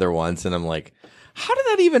some other ones. And I'm like, how did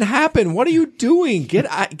that even happen? What are you doing? Get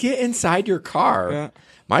inside your car. Yeah.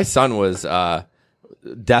 My son was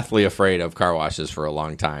deathly afraid of car washes for a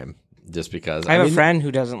long time. Just because I have a friend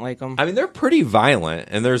who doesn't like them. I mean, they're pretty violent.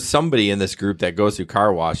 And there's somebody in this group that goes through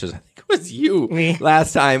car washes. I think it was you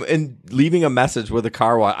last time. And leaving a message with a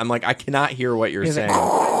car wash. I'm like, I cannot hear what you're saying.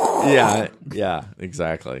 Like, yeah,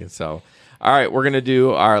 exactly. So, all right, we're going to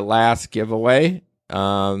do our last giveaway.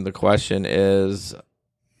 The question is,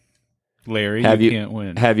 Larry, you can't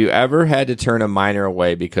win. Have you ever had to turn a minor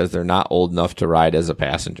away because they're not old enough to ride as a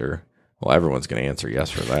passenger? Well, everyone's going to answer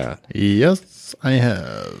yes for that. Yes, I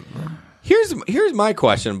have. Here's my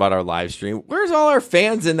question about our live stream. Where's all our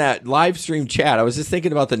fans in that live stream chat? I was just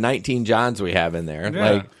thinking about the 19 Johns we have in there.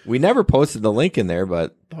 Yeah. Like we never posted the link in there,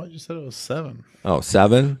 but I thought you said it was 7. Oh,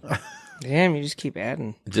 7? Damn, you just keep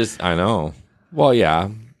adding. I know. Well, yeah.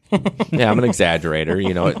 Yeah, I'm an exaggerator.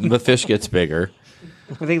 You know, the fish gets bigger.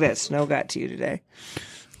 I think that snow got to you today.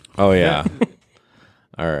 Oh yeah.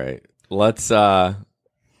 All right. Let's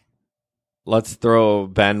throw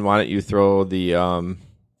Ben. Why don't you throw the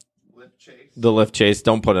Lyft chase?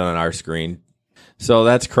 Don't put it on our screen. So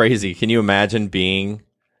that's crazy. Can you imagine being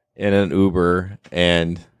in an Uber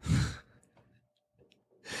and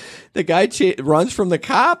the guy runs from the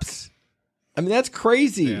cops? I mean, that's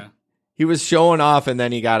crazy. Yeah. He was showing off, and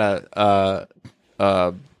then he got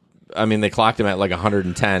I mean, they clocked him at like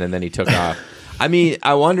 110, and then he took off. I mean,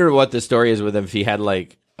 I wonder what the story is with him if he had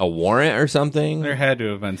like a warrant or something. There had to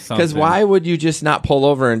have been something. Because why would you just not pull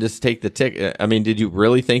over and just take the ticket? I mean, did you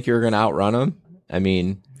really think you were going to outrun him? I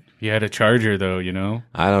mean, he had a Charger, though. You know.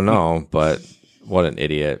 I don't know, but what an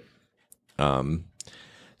idiot.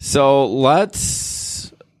 So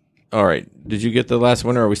let's. All right, did you get the last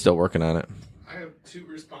one, or are we still working on it? I have 2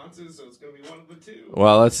 responses, so it's going to be one of the 2.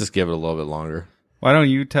 Well, let's just give it a little bit longer. Why don't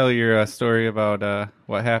you tell your story about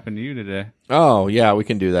what happened to you today? Oh yeah, we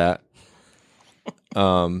can do that.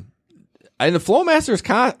 And the Flowmaster's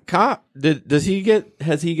cop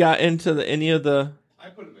has he got into any of the? I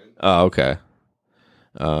put him in. Oh, okay.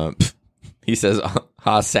 He says,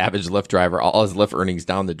 savage Lyft driver, all his Lyft earnings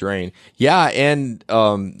down the drain. Yeah, and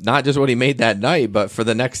not just what he made that night, but for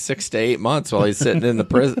the next 6 to 8 months while he's sitting in the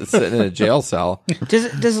prison, sitting in a jail cell. Does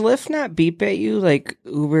Lyft not beep at you like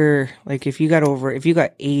Uber? Like if you got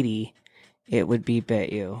 80, it would beep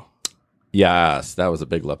at you. Yes, that was a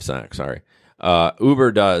big lip sync. Sorry.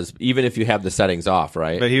 Uber does, even if you have the settings off,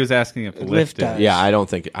 right? But he was asking if Lyft did. does. Yeah, I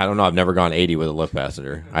don't know. I've never gone 80 with a Lyft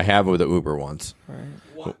passenger. I have with an Uber once. Right.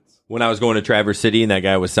 When I was going to Traverse City and that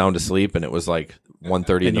guy was sound asleep and it was like 1:30 in the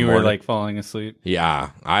morning. And you were like falling asleep?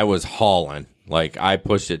 Yeah, I was hauling. Like I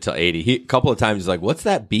pushed it to 80. A couple of times he's like, "What's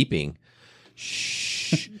that beeping?"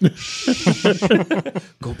 Shh.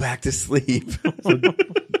 Go back to sleep.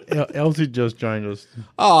 Elsie just joined us.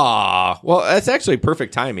 Well, that's actually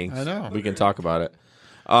perfect timing. I know. We can talk about it.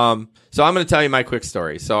 So I'm going to tell you my quick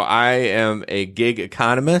story. So I am a gig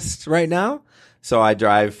economist right now. So I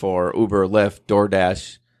drive for Uber, Lyft,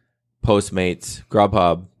 DoorDash, Postmates,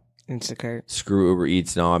 Grubhub, Instacart. Screw Uber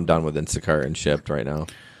Eats. No, I'm done with Instacart and Shipped right now.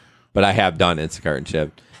 But I have done Instacart and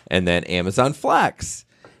Shipped. And then Amazon Flex.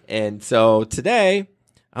 And so today,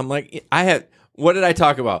 I'm like, what did I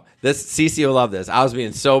talk about? This Cece will love this. I was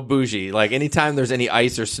being so bougie. Like anytime there's any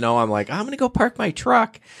ice or snow, I'm like, I'm gonna go park my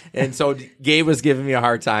truck. And so Gabe was giving me a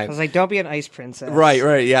hard time. I was like, don't be an ice princess.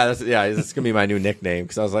 Right. Yeah, that's gonna be my new nickname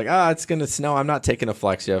because I was like, it's gonna snow. I'm not taking a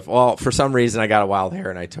flex shift. Well, for some reason, I got a wild hair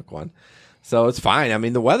and I took one, so it's fine. I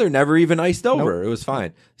mean, the weather never even iced over. Nope. It was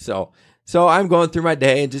fine. So I'm going through my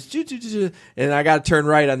day and just and I got to turn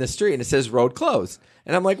right on the street and it says road closed.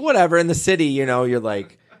 And I'm like, whatever. In the city, you're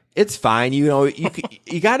like, it's fine. You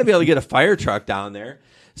got to be able to get a fire truck down there.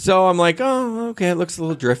 So I'm like, oh, okay. It looks a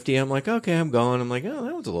little drifty. I'm like, okay, I'm going. I'm like, oh,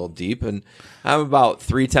 that was a little deep. And I'm about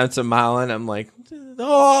 0.3 of a mile in. I'm like,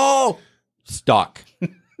 oh, stuck.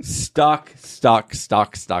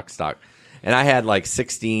 And I had like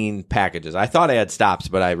 16 packages. I thought I had stops,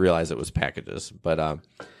 but I realized it was packages. But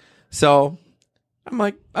so I'm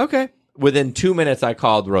like, okay. Within 2 minutes, I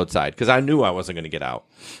called roadside because I knew I wasn't going to get out.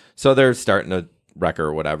 So they're starting to wreck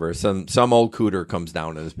or whatever. Some old cooter comes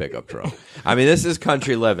down in his pickup truck. I mean, this is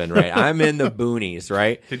country living, right? I'm in the boonies,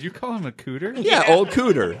 right? Did you call him a cooter? Yeah, old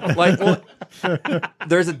cooter. Like, well,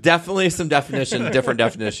 there's definitely some different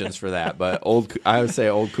definitions for that. But I would say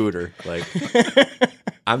old cooter. Like,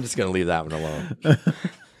 I'm just going to leave that one alone.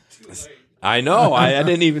 I know. I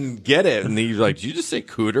didn't even get it. And he's like, did you just say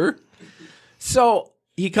cooter? So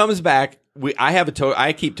he comes back.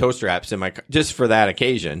 I keep tow straps in my car just for that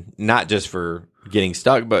occasion, not just for getting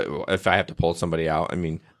stuck, but if I have to pull somebody out, I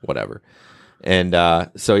mean, whatever. And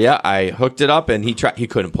so yeah, I hooked it up, and he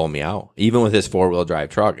couldn't pull me out, even with his 4-wheel drive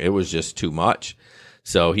truck. It was just too much.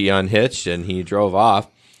 So he unhitched and he drove off.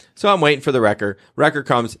 So I'm waiting for the wrecker. Wrecker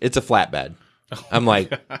comes. It's a flatbed. I'm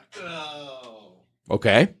like,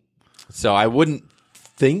 okay. So I wouldn't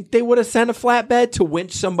think they would have sent a flatbed to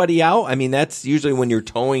winch somebody out. I mean, that's usually when you're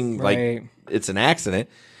towing, like it's an accident.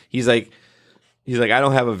 He's like, I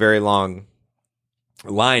don't have a very long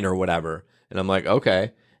line or whatever. And I'm like,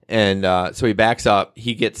 okay. And so he backs up.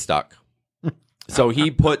 He gets stuck. So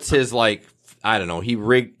he puts his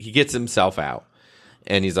he gets himself out,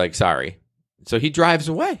 and he's like, sorry. So he drives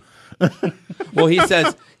away. Well, he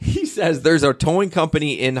says there's a towing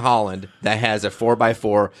company in Holland that has a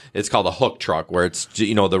 4x4. It's called a hook truck, where it's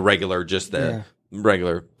the regular,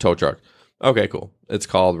 regular tow truck. Okay, cool. It's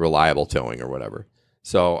called reliable towing or whatever.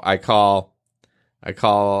 So I call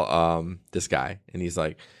this guy, and he's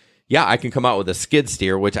like, yeah, I can come out with a skid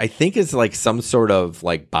steer, which I think is like some sort of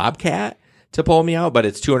like Bobcat to pull me out, but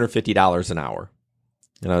it's $250 an hour.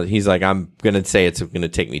 He's like, I'm going to say it's going to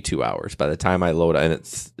take me 2 hours by the time I load, and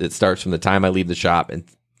it starts from the time I leave the shop and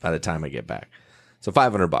by the time I get back. So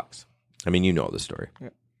 $500. I mean, you know the story. Yeah.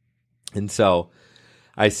 And so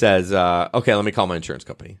I says, okay, let me call my insurance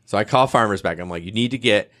company. So I call Farmers back. I'm like, you need to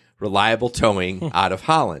get reliable towing out of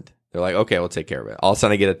Holland. They're like, okay, we'll take care of it. All of a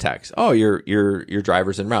sudden I get a text. Oh, your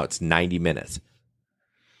driver's en route. It's 90 minutes.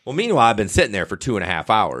 Well, meanwhile, I've been sitting there for 2.5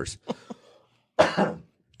 hours.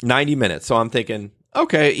 90 minutes. So I'm thinking,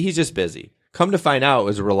 okay, he's just busy. Come to find out, it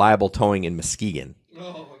was reliable towing in Muskegon.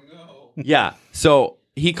 Oh, no. Yeah. So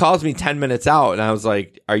he calls me 10 minutes out, and I was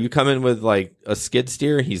like, are you coming with like a skid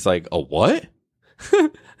steer? He's like, a what?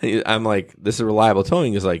 I'm like, this is reliable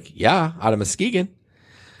towing. He's like, yeah, out of Muskegon.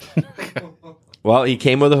 Well, he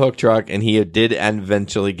came with a hook truck, and he did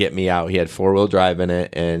eventually get me out. He had 4-wheel drive in it,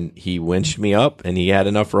 and he winched me up, and he had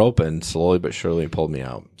enough rope, and slowly but surely pulled me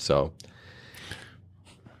out. So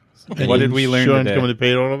what did we learn insurance today? Insurance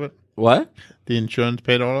paid all of it? What? The insurance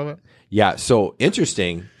paid all of it? Yeah, so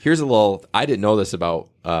interesting. Here's a little, I didn't know this about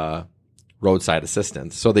roadside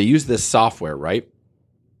assistance. So they use this software, right?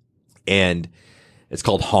 And it's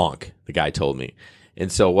called Honk, the guy told me. And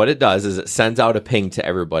so what it does is it sends out a ping to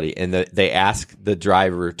everybody, and they ask the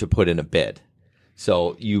driver to put in a bid.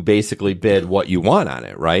 So you basically bid what you want on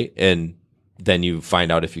it, right? And then you find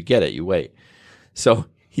out if you get it, you wait. So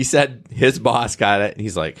he said his boss got it, and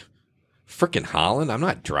he's like, freaking Holland? I'm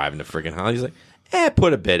not driving to freaking Holland. He's like,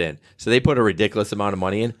 put a bid in. So they put a ridiculous amount of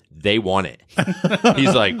money in. They won it.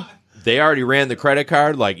 He's like, they already ran the credit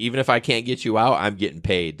card. Like, even if I can't get you out, I'm getting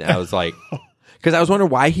paid. And I was like, because I was wondering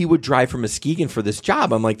why he would drive from Muskegon for this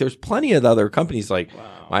job. I'm like, there's plenty of other companies. Like,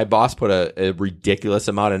 my boss put a ridiculous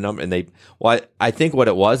amount of number. And I think what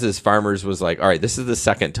it was is Farmers was like, all right, this is the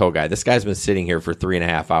second tow guy. This guy's been sitting here for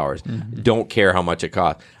 3.5 hours. Mm-hmm. Don't care how much it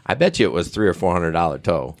costs. I bet you it was $300 or $400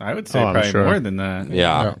 tow. I would say probably more than that.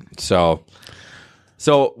 Yeah. So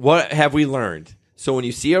what have we learned? So when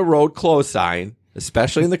you see a road closed sign,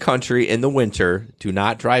 especially in the country in the winter, do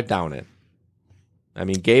not drive down it. I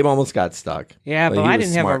mean, Gabe almost got stuck. Yeah, Like, but he I was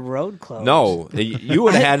didn't have a smart. road closed. No, you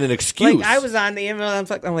would have had an excuse. Like I was on the email.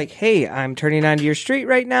 I'm like, hey, I'm turning onto your street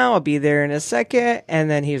right now. I'll be there in a second. And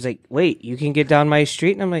then he was like, wait, you can get down my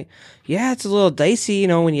street. And I'm like, yeah, it's a little dicey,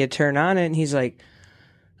 when you turn on it. And he's like,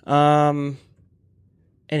 and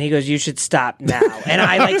he goes, you should stop now. And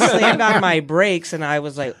I like slammed on my brakes, and I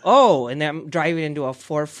was like, oh. And then I'm driving into a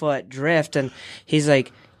 4-foot drift, and he's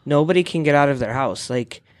like, nobody can get out of their house.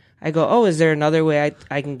 Like, I go, oh, is there another way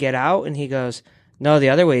I can get out? And he goes, no, the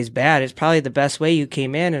other way is bad. It's probably the best way you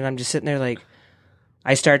came in. And I'm just sitting there like,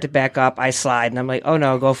 I start to back up, I slide, and I'm like, oh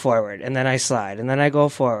no, go forward. And then I slide, and then I go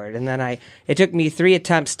forward. And then it took me 3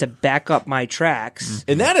 attempts to back up my tracks.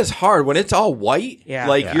 And that is hard when it's all white. Yeah.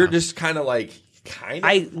 Like, you're just kind of like,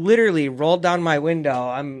 I literally rolled down my window.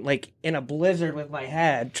 I'm like in a blizzard with my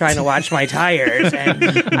head trying to watch my tires. And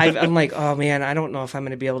I'm like, oh man, I don't know if I'm going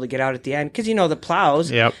to be able to get out at the end. Because, the plows,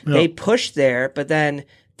 they push there, but then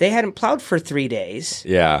they hadn't plowed for 3 days.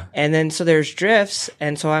 Yeah. And then so there's drifts.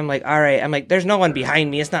 And so I'm like, all right. I'm like, there's no one behind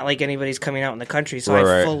me. It's not like anybody's coming out in the country. So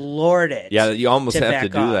I floored it. Yeah, you almost have to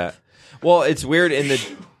do that. Well, it's weird in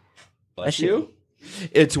the... Bless you.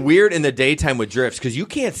 It's weird in the daytime with drifts because you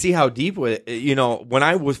can't see how deep with it. When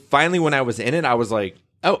I was in it, I was like,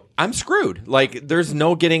 oh, I'm screwed. Like, there's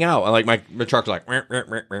no getting out. Like, my truck's like,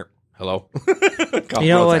 hello.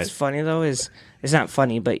 What's funny though is it's not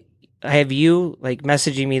funny, but I have you like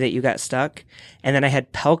messaging me that you got stuck, and then I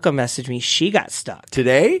had Pelka message me she got stuck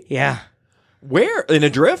today. Yeah. Where? In a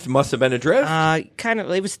drift? Must have been a drift. Kind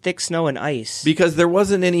of. It was thick snow and ice. Because there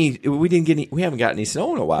wasn't any. We haven't got any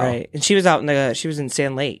snow in a while. Right. And she was she was in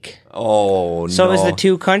Sand Lake. Oh, so no. it was the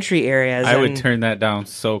 2 country areas. I would turn that down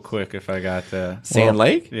so quick if I got to Sand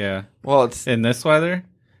Lake. Yeah. Well, it's in this weather.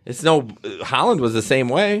 It's no. Holland was the same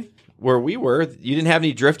way where we were. You didn't have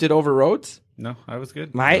any drifted over roads. No, I was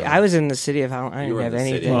good. I was in the city of Holland. I didn't have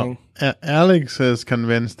anything. Well, Alex is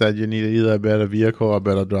convinced that you need either a better vehicle or a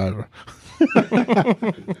better driver.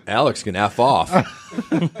 Alex can F off.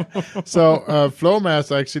 So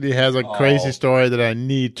Flowmaster actually has a crazy story that I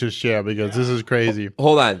need to share because this is crazy.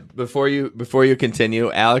 Hold on, before you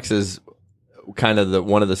continue, Alex is kind of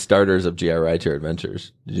one of the starters of GI Rideshare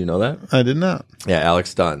Adventures. Did you know that? I did not. Yeah,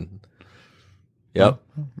 Alex Dunn. Yep.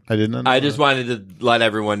 I did not know I just wanted to let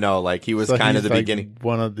everyone know, like, he was so kind of the like beginning.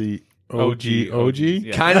 One of the OG.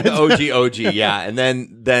 Yeah. Kind of the OG, yeah. And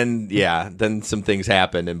then some things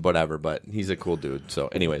happened and whatever, but he's a cool dude. So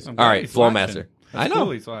anyways, all right, Flowmaster. I know.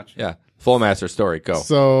 Cool he's watching. Yeah, Flowmaster story, go.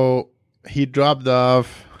 So he dropped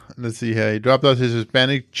off, let's see here, he dropped off his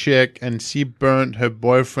Hispanic chick and she burned her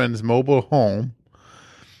boyfriend's mobile home.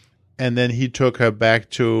 And then he took her back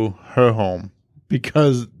to her home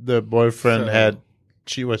because the boyfriend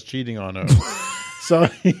she was cheating on her. So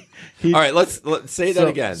he all right, let's say that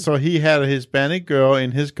again. So he had a Hispanic girl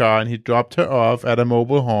in his car, and he dropped her off at a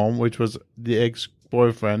mobile home, which was the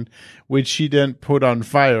ex-boyfriend, which she then put on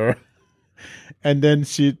fire. And then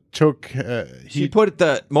she took... She put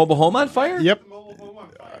the mobile home on fire? Yep.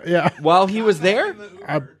 Yeah. While he was there?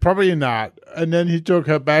 Probably not. And then he took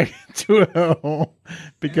her back to her home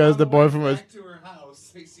because the boyfriend was... Back to her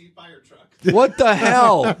house, they see fire truck. What the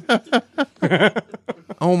hell?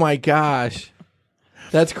 Oh, my gosh.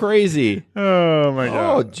 That's crazy. Oh, my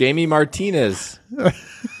God. Oh, Jamie Martinez.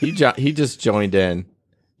 He just joined in.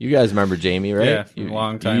 You guys remember Jamie, right? Yeah, from a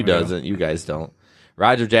long time He ago. doesn't. You guys don't.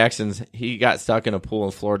 Roger Jackson's, he got stuck in a pool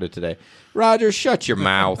in Florida today. Roger, shut your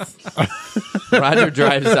mouth. Roger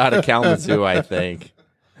drives out of Kalamazoo, I think.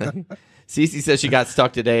 Cece says she got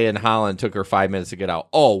stuck today in Holland. Took her 5 minutes to get out.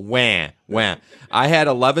 Oh, wham. I had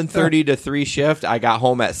 11:30 to 3 shift. I got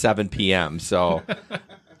home at 7 p.m., so...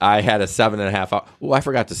 I had a 7.5 hour. Oh, I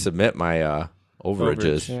forgot to submit my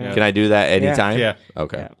overages. Yeah. Can I do that anytime? Yeah.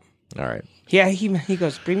 Okay. All right. Yeah, he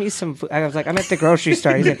goes, bring me some food. I was like, I'm at the grocery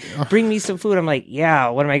store. He's like, bring me some food. I'm like, yeah,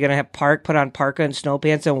 what am I going to have put on parka and snow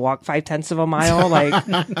pants and walk 0.5 of a mile like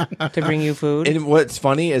to bring you food? And what's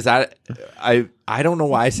funny is I don't know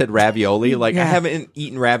why I said ravioli. Like, I haven't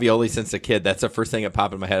eaten ravioli since a kid. That's the first thing that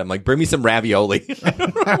popped in my head. I'm like, bring me some ravioli. I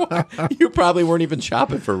don't know why. You probably weren't even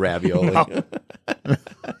shopping for ravioli. No.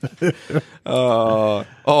 Oh,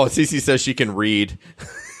 Cece says she can read.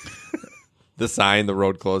 The sign, the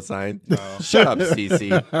road closed sign. Oh. Shut up,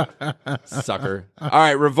 Cece. Sucker. All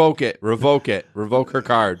right, revoke it. Revoke her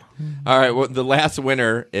card. All right, well, the last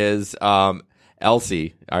winner is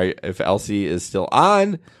Elsie. All right, if Elsie is still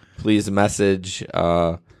on, please message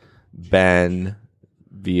Ben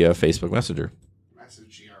via Facebook Messenger.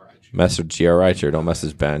 Message GRI. Don't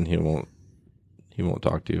message Ben. He won't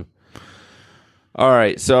talk to you. All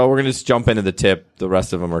right, so we're gonna just jump into the tip. The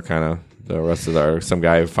rest of them are kind of The rest of some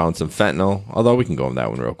guy found some fentanyl. Although we can go on that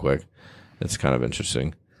one real quick. It's kind of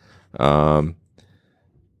interesting.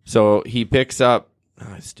 So he picks up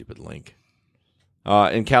stupid link.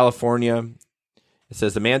 In California, it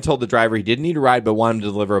says the man told the driver he didn't need a ride but wanted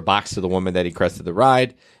to deliver a box to the woman that he requested the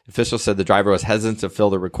ride. Officials said the driver was hesitant to fill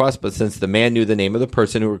the request, but since the man knew the name of the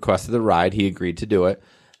person who requested the ride, he agreed to do it.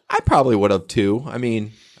 I probably would have too. I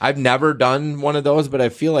mean, I've never done one of those, but I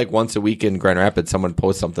feel like once a week in Grand Rapids, someone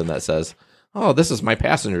posts something that says, "Oh, this is my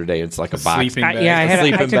passenger today." It's like a box. Sleeping bag.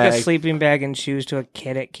 I took a sleeping bag and shoes to a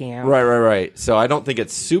kid at camp. Right. So I don't think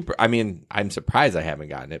it's super. I mean, I'm surprised I haven't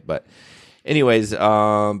gotten it, but anyways,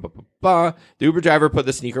 the Uber driver put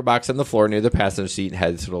the sneaker box on the floor near the passenger seat and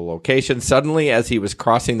headed to the location. Suddenly, as he was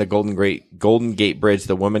crossing the Golden Gate Bridge,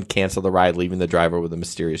 the woman canceled the ride, leaving the driver with a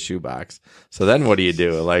mysterious shoebox. So then what do?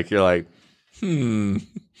 You're like,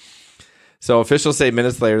 So officials say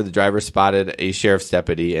minutes later, the driver spotted a sheriff's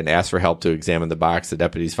deputy and asked for help to examine the box. The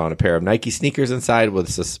deputies found a pair of Nike sneakers inside with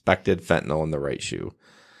suspected fentanyl in the right shoe.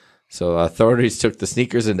 So authorities took the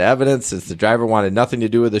sneakers into evidence since the driver wanted nothing to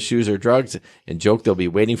do with the shoes or drugs and joked they'll be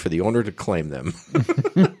waiting for the owner to claim them.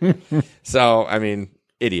 So, I mean,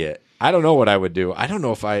 idiot. I don't know what I would do. I don't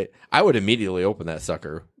know if I would immediately open that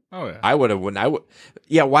sucker. Oh, yeah. I would have.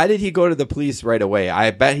 Yeah, why did he go to the police right away?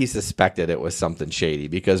 I bet he suspected it was something shady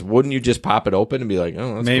because wouldn't you just pop it open and be like,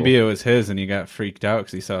 oh, that's maybe cool. it was his and he got freaked out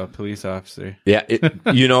because he saw a police officer. Yeah,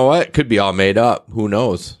 you know what? Could be all made up. Who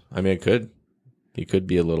knows? I mean, it could. He could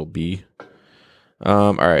be a little B.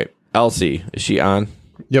 All right. Elsie, is she on?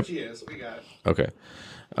 Yep. She is. We got it. Okay.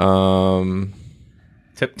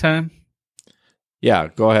 Tip time? Yeah,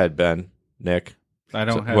 go ahead, Ben. Nick. I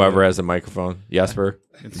don't have whoever it. has a microphone. Jesper.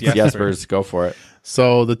 It's Jesper's. Go for it.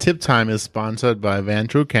 So the tip time is sponsored by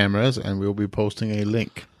Vanture Cameras, and we'll be posting a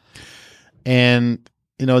link. And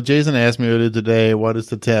Jason asked me earlier today, what is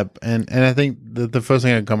the tip? And I think the first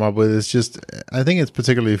thing I come up with is just, I think it's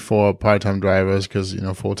particularly for part-time drivers because,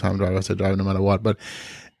 full-time drivers, they drive no matter what. But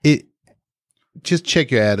just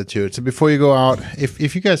check your attitude. So before you go out,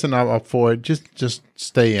 if you guys are not up for it, just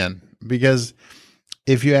stay in. Because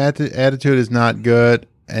if your attitude is not good,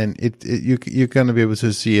 and you're going to be able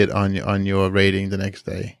to see it on your rating the next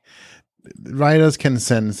day. Riders can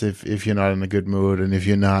sense if you're not in a good mood and if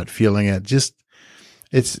you're not feeling it.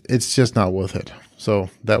 It's just not worth it. So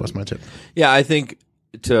that was my tip. Yeah, I think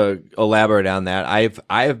to elaborate on that,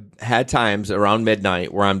 I've had times around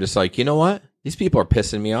midnight where I'm just like, you know what? These people are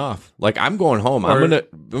pissing me off. Like I'm going home. I'm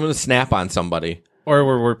gonna snap on somebody. Or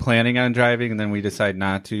we're planning on driving and then we decide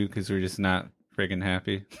not to because we're just not friggin'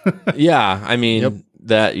 happy. Yeah, I mean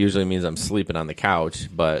that usually means I'm sleeping on the couch.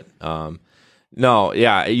 But no,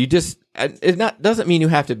 yeah, you just. Doesn't mean you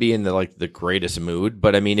have to be in the greatest mood,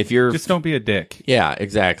 but I mean if you're just don't be a dick. Yeah,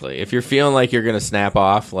 exactly. If you're feeling like you're gonna snap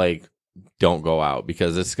off, don't go out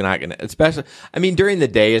because it's not gonna. Especially, I mean, during the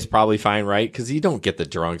day is probably fine, right? Because you don't get the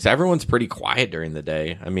drunks. Everyone's pretty quiet during the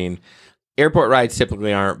day. I mean, airport rides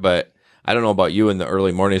typically aren't, but I don't know about you in the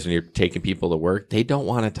early mornings when you're taking people to work. They don't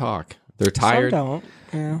want to talk. They're tired. Some don't.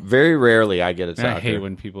 Yeah. Very rarely I get a talker. I hate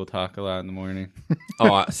when people talk a lot in the morning.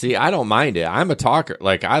 Oh, see, I don't mind it. I'm a talker.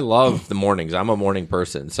 I love the mornings. I'm a morning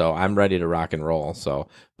person, so I'm ready to rock and roll. So,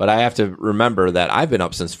 but I have to remember that I've been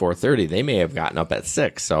up since 4:30. They may have gotten up at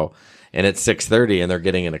 6. So, and it's 6:30, and they're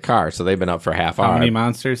getting in a car, so they've been up for half hour. How many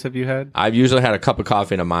monsters have you had? I've usually had a cup of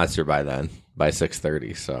coffee and a monster by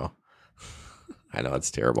 6:30. So, I know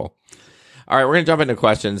it's terrible. All right, we're going to jump into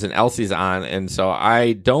questions, and Elsie's on, and so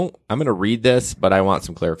I'm going to read this, but I want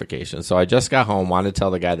some clarification. So I just got home, wanted to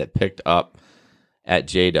tell the guy that picked up at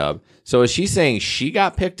J-Dub. So is she saying she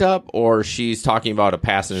got picked up, or she's talking about a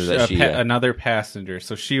passenger that another passenger,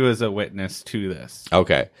 so she was a witness to this.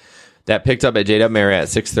 Okay. That picked up at J-Dub Marriott at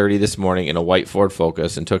 6:30 this morning in a white Ford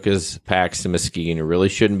Focus and took his Pax to Muskegon. You really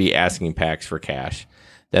shouldn't be asking Pax for cash.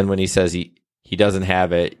 Then when he says he doesn't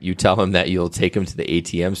have it, you tell him that you'll take him to the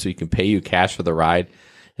ATM so he can pay you cash for the ride.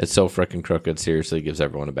 It's so frickin' crooked. Seriously, gives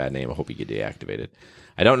everyone a bad name. I hope he get deactivated.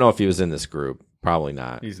 I don't know if he was in this group. Probably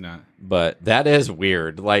not. He's not. But that is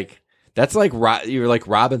weird. That's you're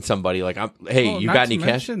robbing somebody. Hey, you got any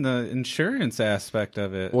cash? Mention the insurance aspect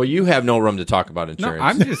of it. Well, you have no room to talk about insurance. No,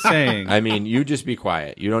 I'm just saying. I mean, you just be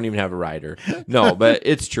quiet. You don't even have a rider. No, but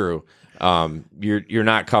it's true. You're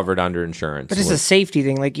not covered under insurance. But it's a safety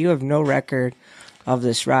thing. You have no record of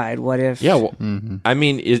this ride. What if? Yeah. Well, I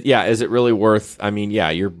mean, is it really worth? I mean,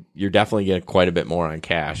 yeah, you're definitely getting quite a bit more on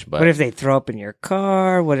cash. But what if they throw up in your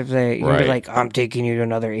car? What if they Right. be like, I'm taking you to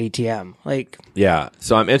another ATM? Yeah.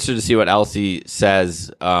 So I'm interested to see what Elsie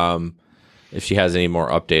says. If she has any more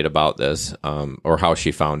update about this, or how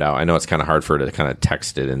she found out. I know it's kind of hard for her to kind of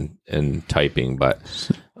text it in typing, but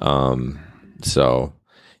So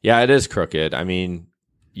yeah, it is crooked. I mean,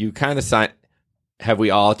 you kind of have we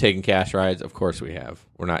all taken cash rides? Of course we have.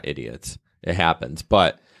 We're not idiots. It happens.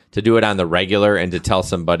 But to do it on the regular and to tell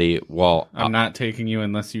somebody, well, I'm not taking you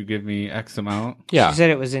unless you give me X amount. yeah. She said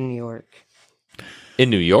it was in New York. In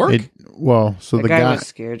New York? So The guy was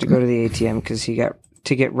scared to go to the ATM because he got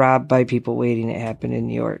to get robbed by people waiting. It happened in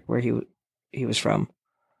New York, where he was from.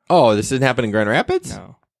 Oh, this didn't happen in Grand Rapids?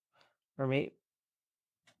 No, or maybe.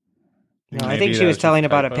 No, Maybe I think she that was was telling just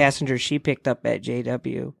about a typo. passenger she picked up at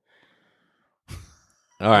JW.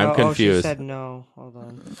 All right, I'm Oh, she confused. said no. Hold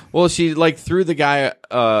on. Well, she like threw the guy.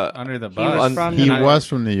 Under the He bus. was from he New York. was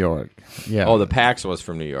from New York. Yeah. Oh, the PAX was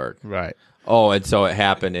from New York. right. Oh, and so it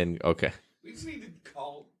happened in. Okay. We just need to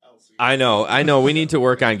call Elsie. I know. We need to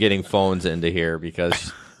work on getting phones into here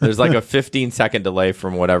because there's like a 15-second delay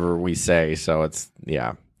from whatever we say. So it's,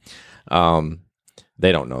 yeah.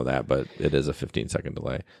 They don't know that, but it is a 15-second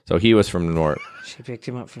delay. So he was from North. She picked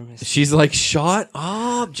him up from his. She's like, shut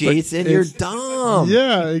up, Jason. You're dumb.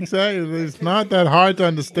 Yeah, exactly. It's not that hard to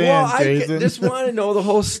understand, Well, I Jason. just want to know the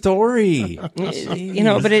whole story. You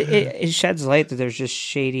know, but it sheds light that there's just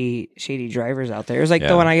shady drivers out there. It was like Yeah.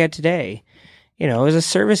 the one I got today. You know, it was a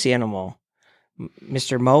service animal.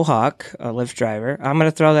 Mr. Mohawk, a Lyft driver. I'm going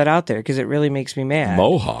to throw that out there because it really makes me mad.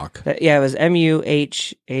 Mohawk. Yeah, it was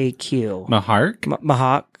Muhaq. Mahark?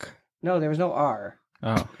 Mohawk. No, there was no R.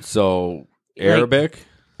 Oh. So Arabic?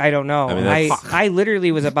 I don't know. I mean, I that's-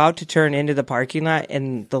 literally was about to turn into the parking lot,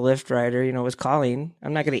 and the Lyft rider, was calling.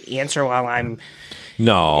 I'm not going to answer while I'm,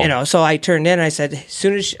 No. so I turned in. And I said, as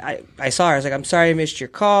soon as I saw her, I was like, "I'm sorry I missed your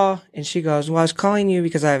call." And she goes, "Well, I was calling you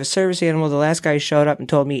because I have a service animal. The last guy showed up and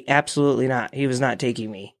told me absolutely not. He was not taking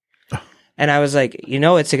me." And I was like,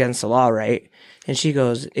 "It's against the law, right?" And she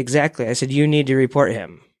goes, "Exactly." I said, "You need to report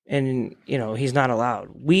him." And, he's not allowed.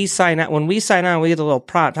 When we sign on, we get the little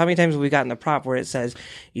prompt. How many times have we gotten the prompt where it says,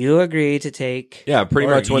 "You agree to take..." Yeah, pretty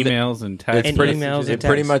Or much when emails and text. And pretty, emails and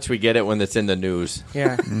pretty text. much we get it when it's in the news.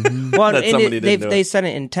 Yeah. Mm-hmm. Well, That and somebody didn't do they it. sent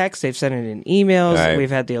it in text. They've sent it in emails. Right. We've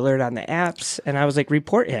had the alert on the apps. And I was like,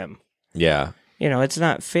 report him. Yeah. It's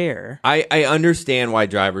not fair. I understand why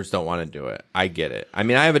drivers don't want to do it. I get it. I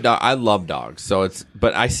mean, I have a dog. I love dogs.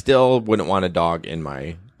 But I still wouldn't want a dog in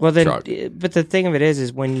my Well, then, truck. but the thing of it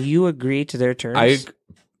is when you agree to their terms.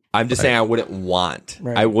 I'm just saying I wouldn't want.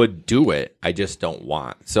 Right. I would do it. I just don't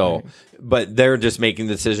want. So, but they're just making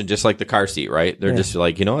the decision just like the car seat, right? They're just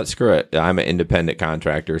like, you know what? Screw it. I'm an independent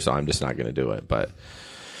contractor, so I'm just not going to do it. But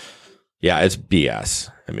yeah, it's BS.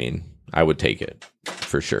 I mean, I would take it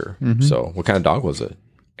for sure. So what kind of dog was it?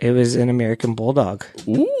 It was an American Bulldog.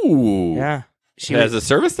 Ooh. Yeah. As a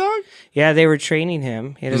service dog? Yeah, they were training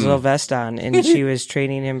him. He had his little vest on, and she was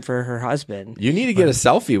training him for her husband. You need to get a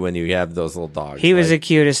selfie when you have those little dogs. He was the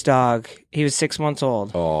cutest dog. He was 6 months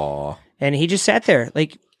old. Oh. And he just sat there.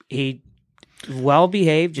 Like, he well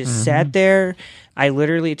behaved, just sat there. I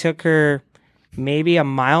literally took her maybe a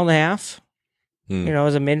mile and a half. It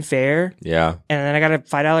was a mid-fare. Yeah. And then I got a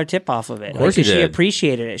 $5 tip off of it. Of course you She did.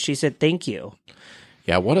 appreciated it. She said, "Thank you."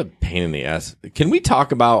 Yeah, what a pain in the ass. Can we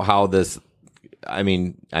talk about how this... I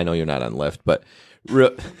mean, I know you're not on Lyft, but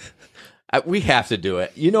we have to do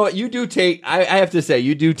it. You know what? You do take... I have to say,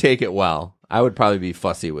 you do take it well. I would probably be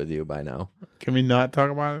fussy with you by now. Can we not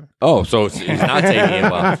talk about it? Oh, so he's not taking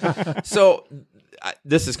it well. So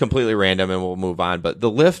this is completely random and we'll move on, but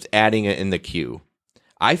the Lyft adding it in the queue.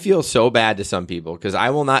 I feel so bad to some people because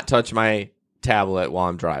I will not touch my tablet while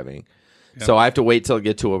I'm driving. Yep. So I have to wait till I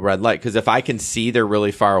get to a red light because if I can see they're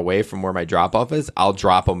really far away from where my drop off is, I'll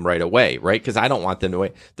drop them right away, right? Because I don't want them to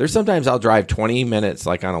wait. There's sometimes I'll drive 20 minutes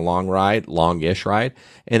like on a longish ride,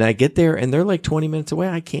 and I get there and they're like 20 minutes away.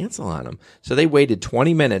 I cancel on them. So they waited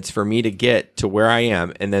 20 minutes for me to get to where I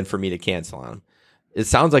am and then for me to cancel on them. It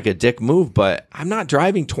sounds like a dick move, but I'm not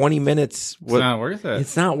driving 20 minutes. It's not worth it.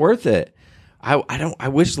 It's not worth it. I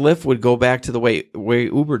wish Lyft would go back to the way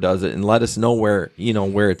Uber does it and let us know where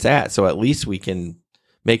it's at, so at least we can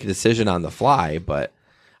make a decision on the fly. But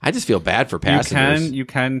I just feel bad for passengers. You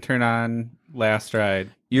can turn on last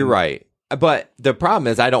ride. You're right, but the problem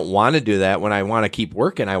is I don't want to do that when I want to keep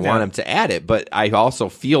working. I want them to add it, but I also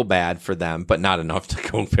feel bad for them, but not enough to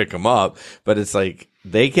go pick them up. But it's like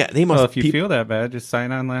they must. Well, if you feel that bad, just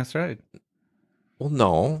sign on last ride. Well,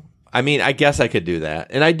 no. I mean, I guess I could do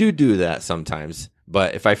that, and I do that sometimes.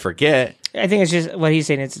 But if I forget, I think it's just what he's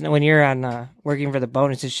saying. It's when you're on working for the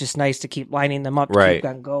bonus, it's just nice to keep lining them up to keep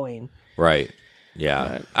on going. Right.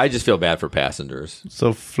 Yeah. I just feel bad for passengers.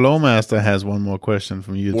 So Flowmaster has one more question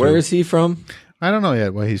from YouTube. Where is he from? I don't know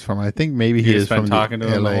yet where he's from. I think maybe he You is just been from talking to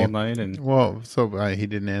him the LA. whole night, and Well, so he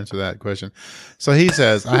didn't answer that question. So he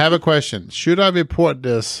says, I have a question. Should I report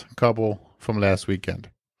this couple from last weekend?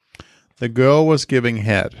 The girl was giving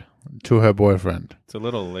head to her boyfriend. it's a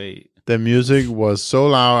little late. The music was so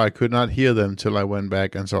loud I could not hear them till I went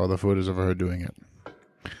back and saw the footage of her doing it.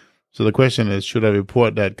 So the question is, should I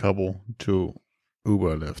report that couple to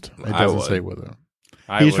Uber or Lyft? It I doesn't would. say whether.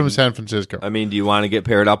 I He's from wouldn't. San Francisco. I mean, do you want to get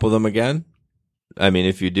paired up with them again? I mean,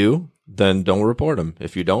 if you do, then don't report them.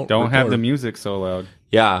 If you don't Don't have report the 'em. music so loud.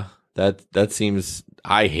 Yeah, that seems.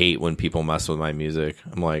 I hate when people mess with my music.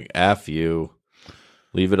 I'm like, F you.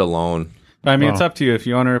 Leave it alone. But I mean, Wow. it's up to you. If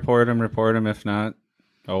you want to report them, report them. If not,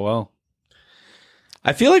 oh well.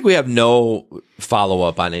 I feel like we have no follow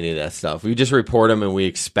up on any of that stuff. We just report them and we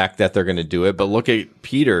expect that they're going to do it. But look at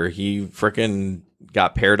Peter. He freaking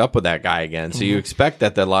got paired up with that guy again. So you expect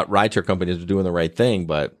that the rideshare companies are doing the right thing.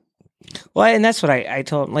 But Well, and that's what I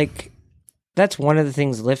told him. Like, that's one of the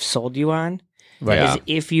things Lyft sold you on. Right. Yeah. Is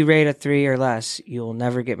if you rate a 3 or less, you'll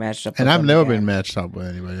never get matched up. And with I've them never again. been matched up with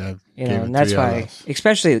anybody. I've You gave know, it and that's 3 or why, less.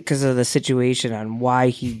 especially because of the situation on why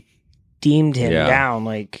he deemed him Yeah. down.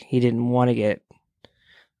 Like, he didn't want to get,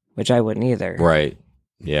 which I wouldn't either. right,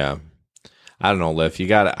 yeah. I don't know, Lyft. You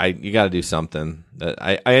gotta do something.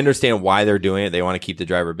 I understand why they're doing it. They want to keep the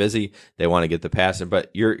driver busy. They want to get the passenger, but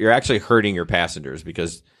you're actually hurting your passengers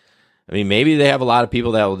because, I mean, maybe they have a lot of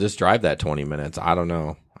people that will just drive that 20 minutes. I don't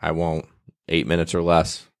know. I won't. 8 minutes or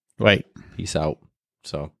less. Right. Peace out.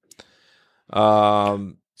 So,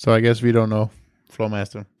 So I guess we don't know.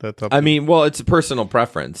 Flowmaster. That's up I to mean, well, it's a personal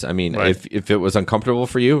preference. I mean, Right. if it was uncomfortable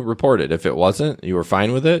for you, report it. If it wasn't, you were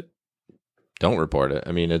fine with it, don't report it.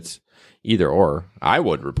 I mean, it's either or. I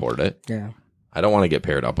would report it. Yeah. I don't want to get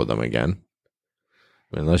paired up with them again.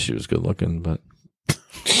 Unless she was good looking, but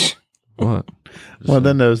what? Well,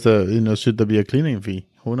 then there's the, should there be a cleaning fee?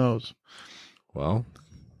 Who knows? Well,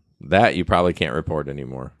 that you probably can't report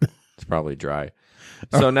anymore. It's probably dry.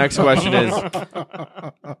 So next question is,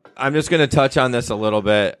 I'm just going to touch on this a little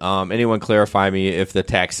bit. Anyone clarify me if the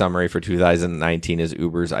tax summary for 2019 is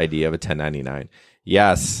Uber's idea of a 1099?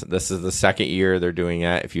 Yes, this is the second year they're doing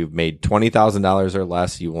it. If you've made $20,000 or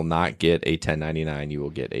less, you will not get a 1099. You will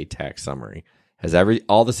get a tax summary. Has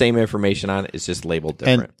all the same information on it. It's just labeled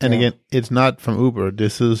different. And again, it's not from Uber.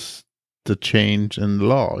 This is the change in the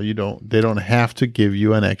law. They don't have to give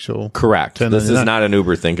you an actual. Correct. This is 1099. not an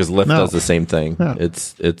Uber thing because Lyft No. does the same thing. No.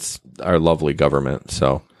 It's our lovely government.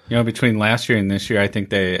 So You know, between last year and this year, I think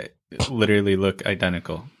they literally look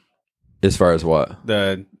identical. as far as what?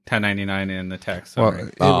 The 1099 and the tax Well,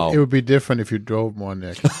 summary. it would be different if you drove more,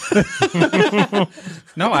 Nick.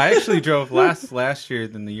 No, I actually drove last year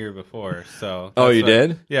than the year before. So. Oh, that's you what-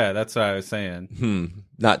 did? Yeah, that's what I was saying.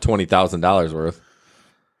 Not $20,000 worth.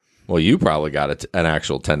 Well, you probably got an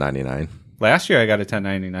actual 1099. Last year I got a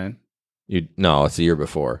 1099. No, it's the year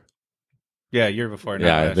before. Yeah, year before. not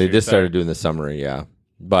Yeah, last they year, just sorry. started doing the summary. Yeah,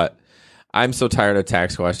 but I'm so tired of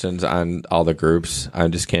tax questions on all the groups. I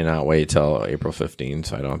just cannot wait till April 15th,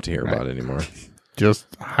 so I don't have to hear about it anymore. Just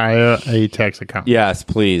hire a tax account. Yes,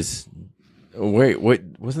 please. Wait,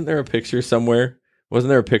 wasn't there a picture somewhere? Wasn't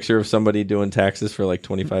there a picture of somebody doing taxes for like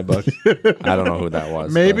 $25? I don't know who that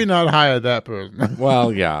was. Maybe not hire that person. but-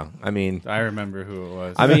 Well, yeah. I mean, I remember who it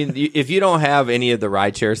was. if you don't have any of the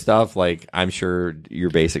rideshare stuff, like I'm sure your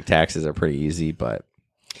basic taxes are pretty easy, but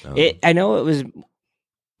I know it was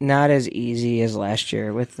not as easy as last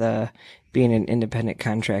year with being an independent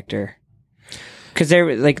contractor. Because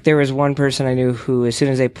there was one person I knew who, as soon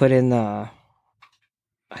as they put in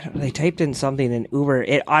they typed in something in Uber,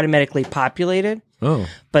 it automatically populated. oh,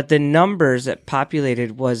 But the numbers that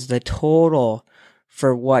populated was the total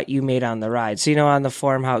for what you made on the ride. So, on the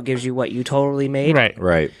form how it gives you what you totally made.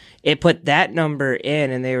 right. It put that number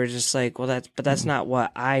in, and they were just like, "Well, that's not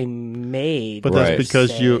what I made." But Right.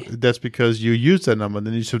 that's because you use that number,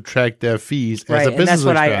 then you subtract their fees as Right, a and business that's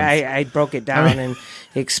what expense. I broke it down and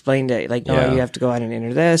explained it. Like, no, Yeah. you have to go out and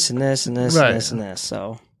enter this and this and this Right. and this and this.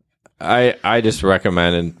 So, I just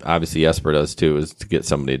recommend, and obviously Jesper does too, is to get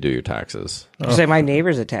somebody to do your taxes. just like my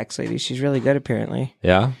neighbor's a tax lady. She's really good, apparently.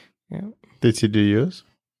 Yeah? Did she do yours?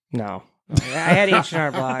 No, I had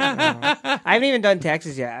H&R Block. No. I haven't even done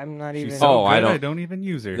taxes yet. I'm not even. She's so Oh, I good, don't- even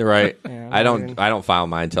use her. Right. Yeah, I not even- don't file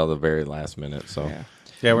mine till the very last minute, so. Yeah.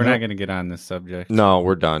 Yeah, we're not going to get on this subject. No,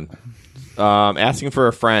 we're done. Asking for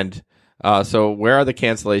a friend. So where are the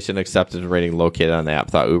cancellation acceptance rating located on the app?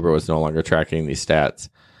 Thought Uber was no longer tracking these stats.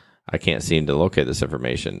 I can't seem to locate this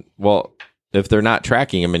information. Well, if they're not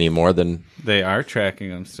tracking them anymore, then They are tracking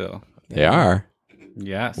them still. they are.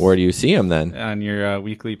 Yes. Where do you see them then? On your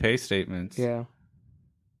weekly pay statements. Yeah.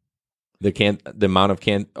 The amount of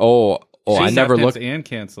I never look. and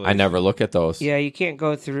cancel. I never look at those. Yeah, you can't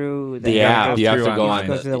go through The app. You have to go on.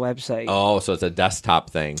 Go to the website. Oh, so it's a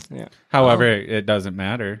desktop thing. Yeah. However, it doesn't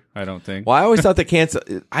matter. I don't think. Well, I always thought the cancel.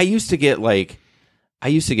 I used to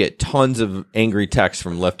get tons of angry texts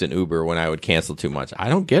from Lyft and Uber when I would cancel too much. I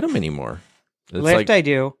don't get them anymore. It's Lyft, I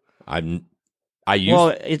do.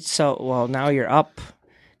 Well, now you're up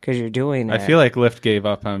because you're doing it. I feel like Lyft gave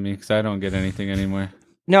up on me because I don't get anything anymore.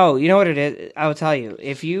 No, you know what it is? I will tell you.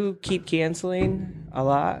 If you keep canceling a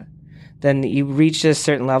lot, then you reach this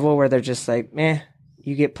certain level where they're just like, meh,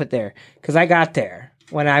 you get put there. Because I got there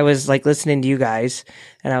when I was like listening to you guys,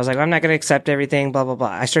 and I was like, I'm not going to accept everything, blah, blah, blah.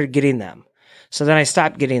 I started getting them. So then I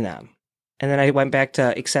stopped getting them. And then I went back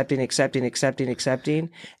to accepting. And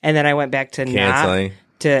then I went back to canceling.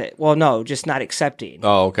 Just not accepting.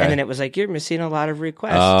 Oh, okay. And then it was like, you're missing a lot of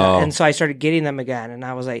requests. Oh. And so I started getting them again. And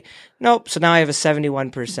I was like, nope. So now I have a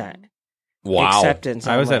 71%. Wow. Acceptance.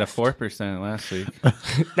 I was on at a Lyft. 4% last week.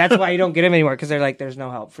 That's why you don't get them anymore, because they're like, there's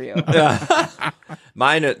no help for you.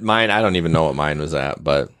 Mine. I don't even know what mine was at,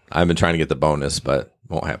 but I've been trying to get the bonus, but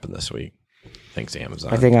won't happen this week. Thanks,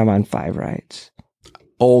 Amazon. I think I'm on 5 rides.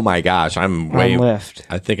 Oh my gosh, I'm way. On Lyft.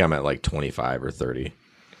 I think I'm at like 25 or 30.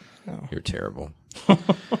 Oh. You're terrible.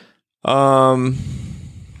 I'll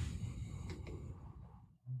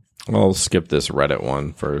skip this Reddit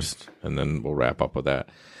one first, and then we'll wrap up with that.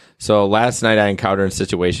 So last night I encountered a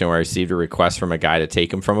situation where I received a request from a guy to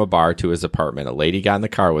take him from a bar to his apartment. A lady got in the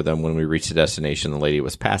car with him. When we reached the destination, the lady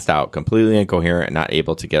was passed out, completely incoherent, and not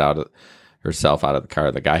able to get herself out of the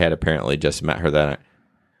car. The guy had apparently just met her that night.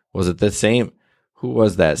 Was it the same? Who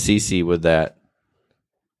was that? Cece with that.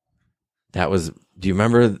 That was. Do you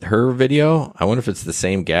remember her video? I wonder if it's the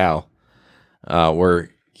same gal. God,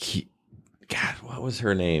 what was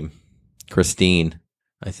her name? Christine,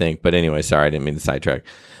 I think. But anyway, sorry, I didn't mean to sidetrack.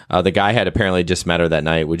 The guy had apparently just met her that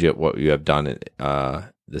night. What you have done in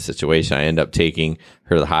the situation? I ended up taking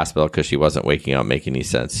her to the hospital because she wasn't waking up, making any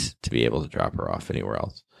sense to be able to drop her off anywhere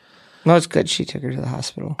else. No, it's good she took her to the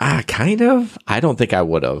hospital. Kind of. I don't think I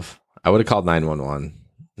would have. I would have called 911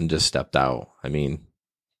 and just stepped out. I mean,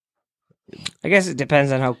 I guess it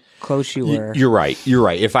depends on how close you were. You're right.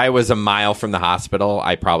 If I was a mile from the hospital,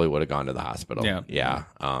 I probably would have gone to the hospital. Yeah.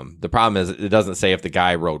 The problem is it doesn't say if the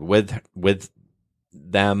guy rode with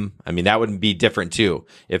them. I mean, that would be different too.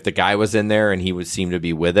 If the guy was in there and he would seem to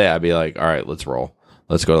be with it, I'd be like, all right, let's roll.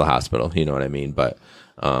 Let's go to the hospital. You know what I mean? But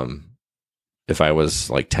if I was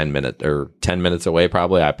like 10 minutes away,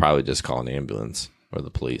 I'd probably just call an ambulance or the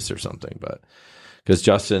police or something. But because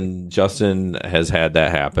Justin has had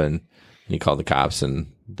that happen. He called the cops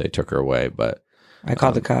and they took her away. But I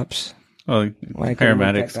called the cops. Oh,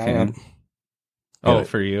 paramedics came. Oh,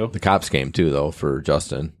 for you? The cops came too, though, for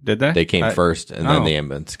Justin. Did they? They came first, and then the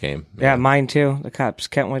ambulance came. Yeah, mine too. The cops,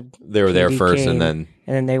 Kentwood. They were there first, and then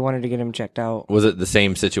they wanted to get him checked out. Was it the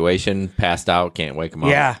same situation? Passed out, can't wake him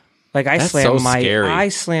up. Yeah, like I That's slammed so scary. I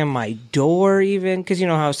slammed my door even because you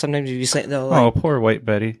know how sometimes if you slam. Like, poor white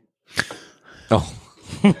Betty. Oh.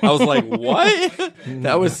 I was like, what?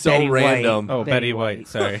 That was so Betty random. White. Oh, Betty White.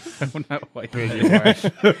 Sorry. Not White.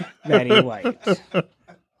 Betty White.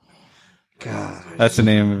 God. That's the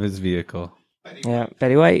name of his vehicle. Yeah,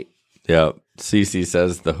 Betty White. Yeah. Cece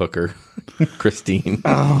says the hooker. Christine.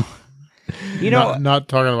 Oh. You know, not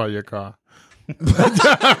talking about your car. You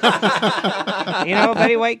know,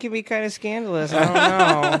 Betty White can be kind of scandalous. I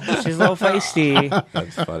don't know. She's a little feisty.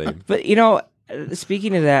 That's funny. But, you know,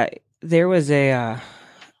 speaking of that, there was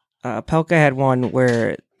Pelka had one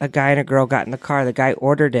where a guy and a girl got in the car. The guy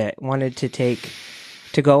ordered it, wanted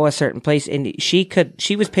to go a certain place, and she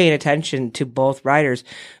was paying attention to both riders,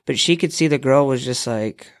 but she could see the girl was just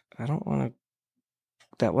like, I don't want to.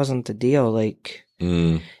 That wasn't the deal, like.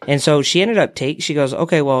 And so she ended up she goes,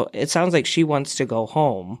 okay, well, it sounds like she wants to go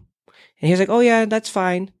home, and he was like, oh yeah, that's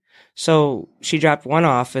fine. So she dropped one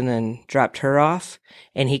off and then dropped her off,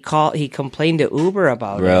 and he complained to Uber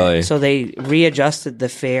about it. So they readjusted the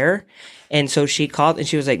fare. And so she called and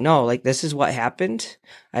she was like, no, like this is what happened.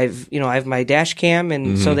 I have my dash cam.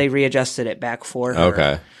 And so they readjusted it back for her.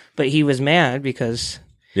 Okay. But he was mad because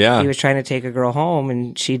he was trying to take a girl home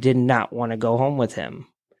and she did not want to go home with him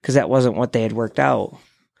because that wasn't what they had worked out.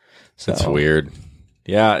 So. That's weird.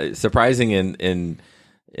 Yeah. Surprising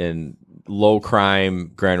in low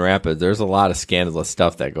crime Grand Rapids, there's a lot of scandalous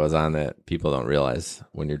stuff that goes on that people don't realize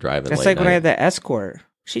when you're driving. That's late like night. when I had that escort.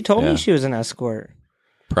 She told me she was an escort.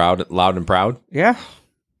 Loud and proud? Yeah.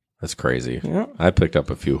 That's crazy. Yeah. I picked up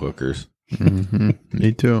a few hookers.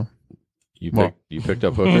 Me too. You picked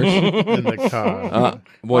up hookers? In the car.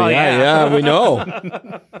 Yeah, we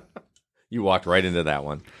know. You walked right into that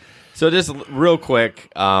one. So just real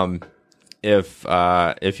quick, if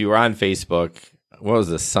you were on Facebook, what was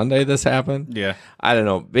this, Sunday this happened? Yeah. I don't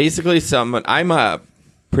know. Basically, I'm a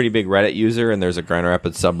pretty big Reddit user, and there's a Grand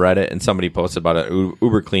Rapids subreddit, and somebody posted about an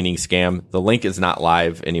Uber cleaning scam. The link is not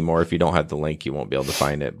live anymore. If you don't have the link, you won't be able to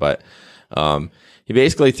find it. But he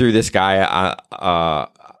basically threw this guy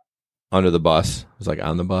under the bus. It was like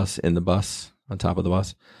on the bus, in the bus, on top of the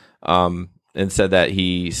bus, and said that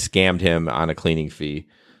he scammed him on a cleaning fee.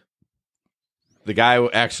 The guy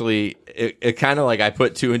actually, it kind of like I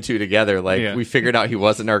put two and two together. Like we figured out he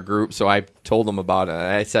wasn't our group, so I told him about it. And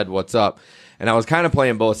I said, "What's up?" And I was kind of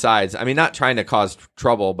playing both sides. I mean, not trying to cause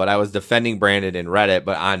trouble, but I was defending Brandon in Reddit.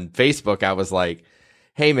 But on Facebook, I was like,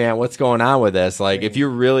 "Hey, man, what's going on with this?" Like, if you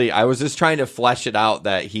really, I was just trying to flesh it out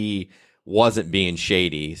that he wasn't being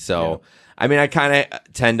shady. So, I mean, I kind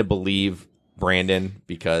of tend to believe Brandon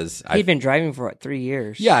because he'd been driving for 3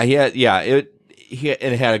 years. Yeah, he had. Yeah,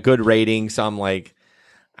 it had a good rating, so I'm like,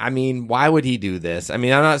 I mean, why would he do this? I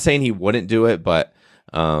mean, I'm not saying he wouldn't do it, but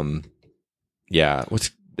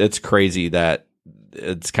it's crazy that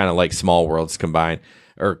it's kind of like small worlds combine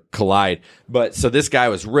or collide. But so this guy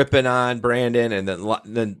was ripping on Brandon, and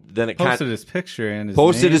then it posted his picture and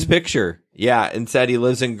his picture, and said he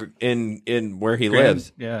lives in where he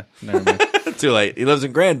lives. Yeah, never mind. Too late. He lives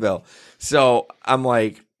in Granville. So I'm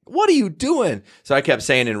like, what are you doing? So I kept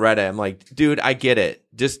saying in Reddit, I'm like, dude, I get it.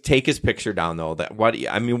 Just take his picture down, though. What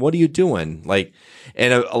are you doing? Like,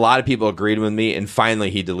 and a lot of people agreed with me. And finally,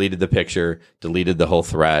 he deleted the picture, deleted the whole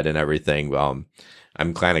thread and everything. I'm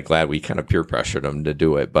kind of glad we kind of peer pressured him to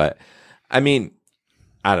do it. But I mean,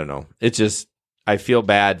 I don't know. It's just, I feel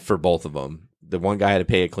bad for both of them. The one guy had to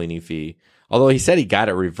pay a cleaning fee. Although he said he got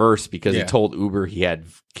it reversed because he told Uber he had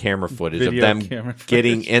camera footage of them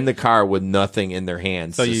getting in the car with nothing in their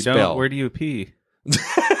hands. So you don't. Where do you pee?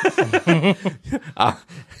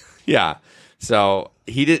 Yeah. So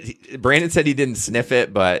Brandon said he didn't sniff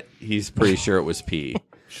it, but he's pretty sure it was pee.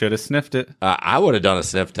 Should have sniffed it. I would have done a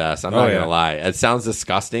sniff test. I'm not gonna lie. It sounds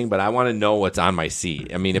disgusting, but I want to know what's on my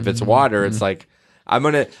seat. I mean, if it's water, it's like I'm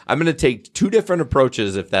gonna take two different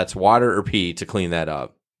approaches if that's water or pee to clean that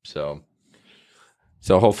up. So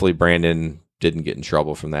hopefully Brandon didn't get in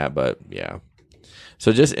trouble from that, but yeah.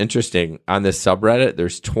 So just interesting, on this subreddit,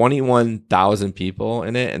 there's 21,000 people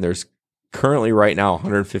in it, and there's currently right now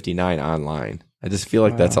 159 online. I just feel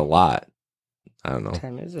like that's a lot. I don't know.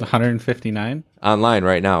 10 is it? 159? Online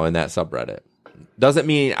right now in that subreddit. Doesn't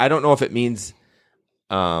mean, I don't know if it means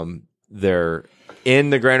they're in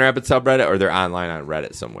the Grand Rapids subreddit or they're online on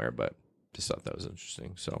Reddit somewhere, but just thought that was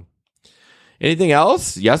interesting. So anything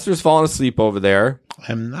else? Yester's falling asleep over there.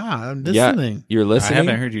 I'm not. I'm listening. Yeah, you're listening? I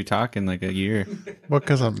haven't heard you talk in like a year. Well,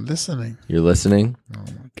 because I'm listening. You're listening? Oh,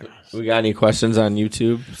 my gosh. We got any questions on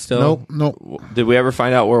YouTube still? Nope. Did we ever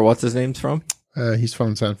find out where what's his name's from? He's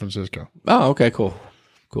from San Francisco. Oh, okay, cool.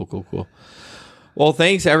 Cool. Well,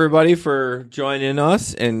 thanks everybody for joining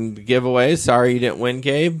us and the giveaway. Sorry you didn't win,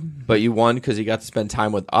 Gabe, but you won because you got to spend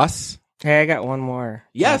time with us. Hey, I got one more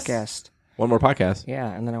podcast. One more podcast. Yeah,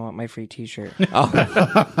 and then I want my free T-shirt.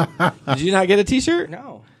 Oh. Did you not get a T-shirt?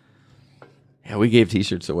 No. Yeah, we gave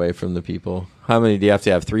T-shirts away from the people. How many do you have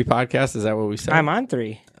to have? 3 podcasts? Is that what we said? I'm on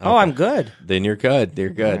 3. Okay. Oh, I'm good. Then you're good. You're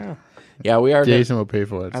good. Yeah, we are. Jason will pay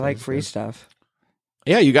for it. I like free stuff.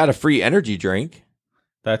 Yeah, you got a free energy drink.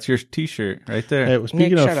 That's your T-shirt right there. Hey,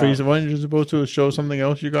 speaking Nick, of free, weren't you supposed to show something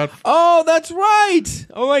else you got? Oh, that's right.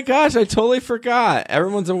 Oh my gosh, I totally forgot.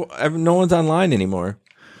 No one's online anymore.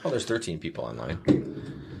 Oh, there's 13 people online.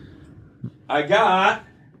 I got.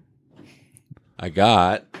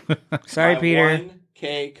 Sorry, Peter.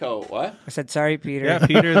 1K coat. What? I said sorry, Peter. Yeah,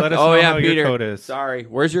 Peter, let us know how Peter. your coat is. Sorry.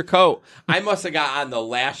 Where's your coat? I must have got on the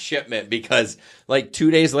last shipment because like 2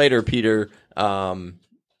 days later, Peter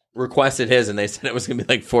requested his, and they said it was going to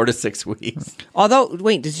be like 4 to 6 weeks. Although,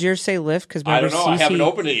 wait, does yours say Lyft? Because I don't know. I haven't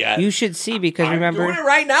opened it yet. You should see because I'm remember, doing it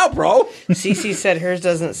right now, bro. Cece said hers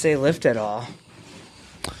doesn't say Lyft at all.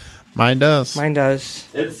 Mine does. Mine does.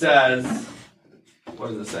 It says, what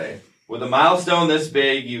does it say? With a milestone this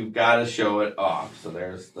big, you've got to show it off. So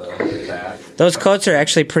there's that. Those coats are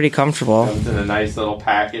actually pretty comfortable. Comes in a nice little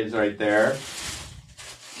package right there.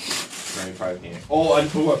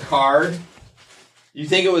 Oh, a card. You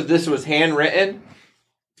think this was handwritten?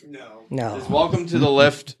 No. It's welcome to the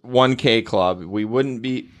Lyft 1K Club. We wouldn't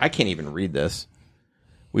be. I can't even read this.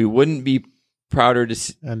 We wouldn't be prouder to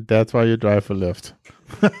see. And that's why you drive for Lyft.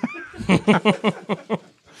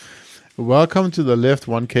 Welcome to the Lyft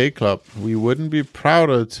 1K Club. We wouldn't be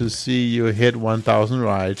prouder to see you hit 1,000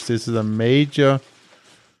 rides. This is a major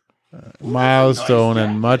milestone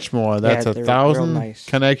and much more. That's Yeah, 1,000 nice.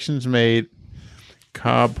 connections made.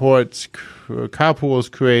 carpools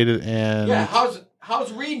created, and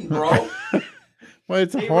how's reading, bro? well,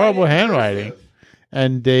 it's a horrible handwriting.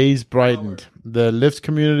 And days brightened. The Lyft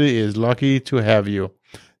community is lucky to have you.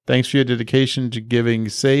 Thanks for your dedication to giving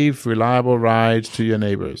safe, reliable rides to your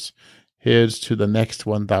neighbors. Here's to the next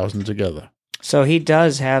 1,000 together. So he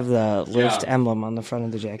does have the Lyft emblem on the front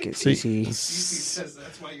of the jacket. CC. CC says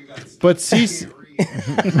that's why you got. But CC.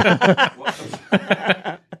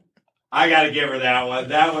 I gotta give her that one.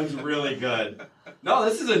 That one's really good. No,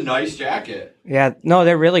 this is a nice jacket. Yeah, no,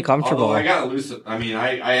 they're really comfortable. Although I got loose. I mean,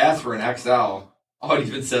 I asked for an XL. Oh, it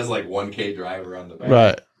even says like 1K driver on the back.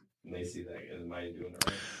 Right. And they see that. Am I doing it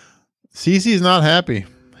right? CC's not happy.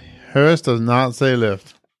 Hers does not say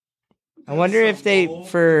Lyft. I wonder if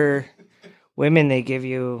for women, they give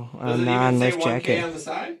you a Does it non-Lyft even say 1K jacket. on the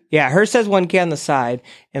side? Yeah, hers says 1K on the side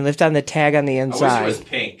and Lyft on the tag on the I wish inside. it was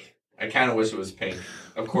pink. I kind of wish it was pink.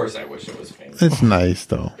 Of course I wish it was pink. It's nice,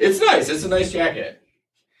 though. It's nice. It's a nice jacket.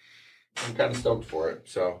 I'm kind of stoked for it.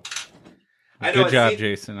 So, Good job,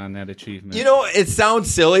 Jason, on that achievement. You know, it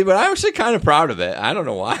sounds silly, but I'm actually kind of proud of it. I don't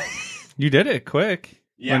know why. You did it quick.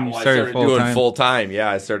 Yeah, when you I started doing full-time. full time.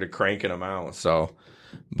 Yeah, I started cranking them out. So,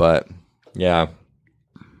 but yeah.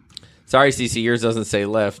 Sorry, CC, yours doesn't say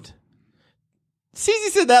Lyft. CC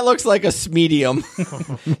said that looks like a medium.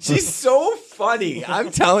 She's so funny.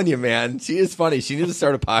 I'm telling you, man. She is funny. She needs to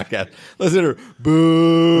start a podcast. Listen to her.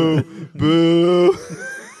 Boo, boo.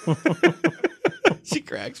 She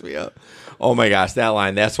cracks me up. Oh my gosh, that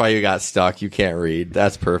line. That's why you got stuck. You can't read.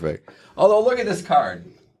 That's perfect. Although, look at this card.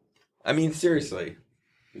 I mean, seriously.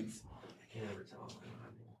 I can't ever tell.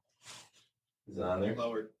 Is it on there?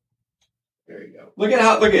 Lower. There you go. Look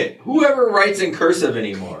at whoever writes in cursive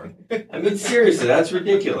anymore. I mean, seriously, that's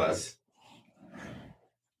ridiculous.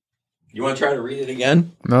 You want to try to read it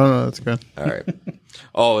again? No, that's good. All right.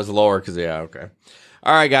 Oh, it was lower because, yeah, okay.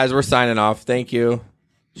 All right, guys, we're signing off. Thank you.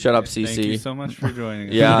 Shut up, CC. Thank you so much for joining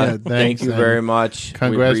us. Yeah, Thanks, thank you very much.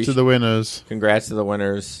 Congrats to the winners. Congrats to the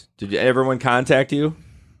winners. Did everyone contact you?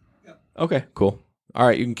 Yep. Okay, cool. All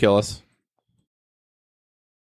right, you can kill us.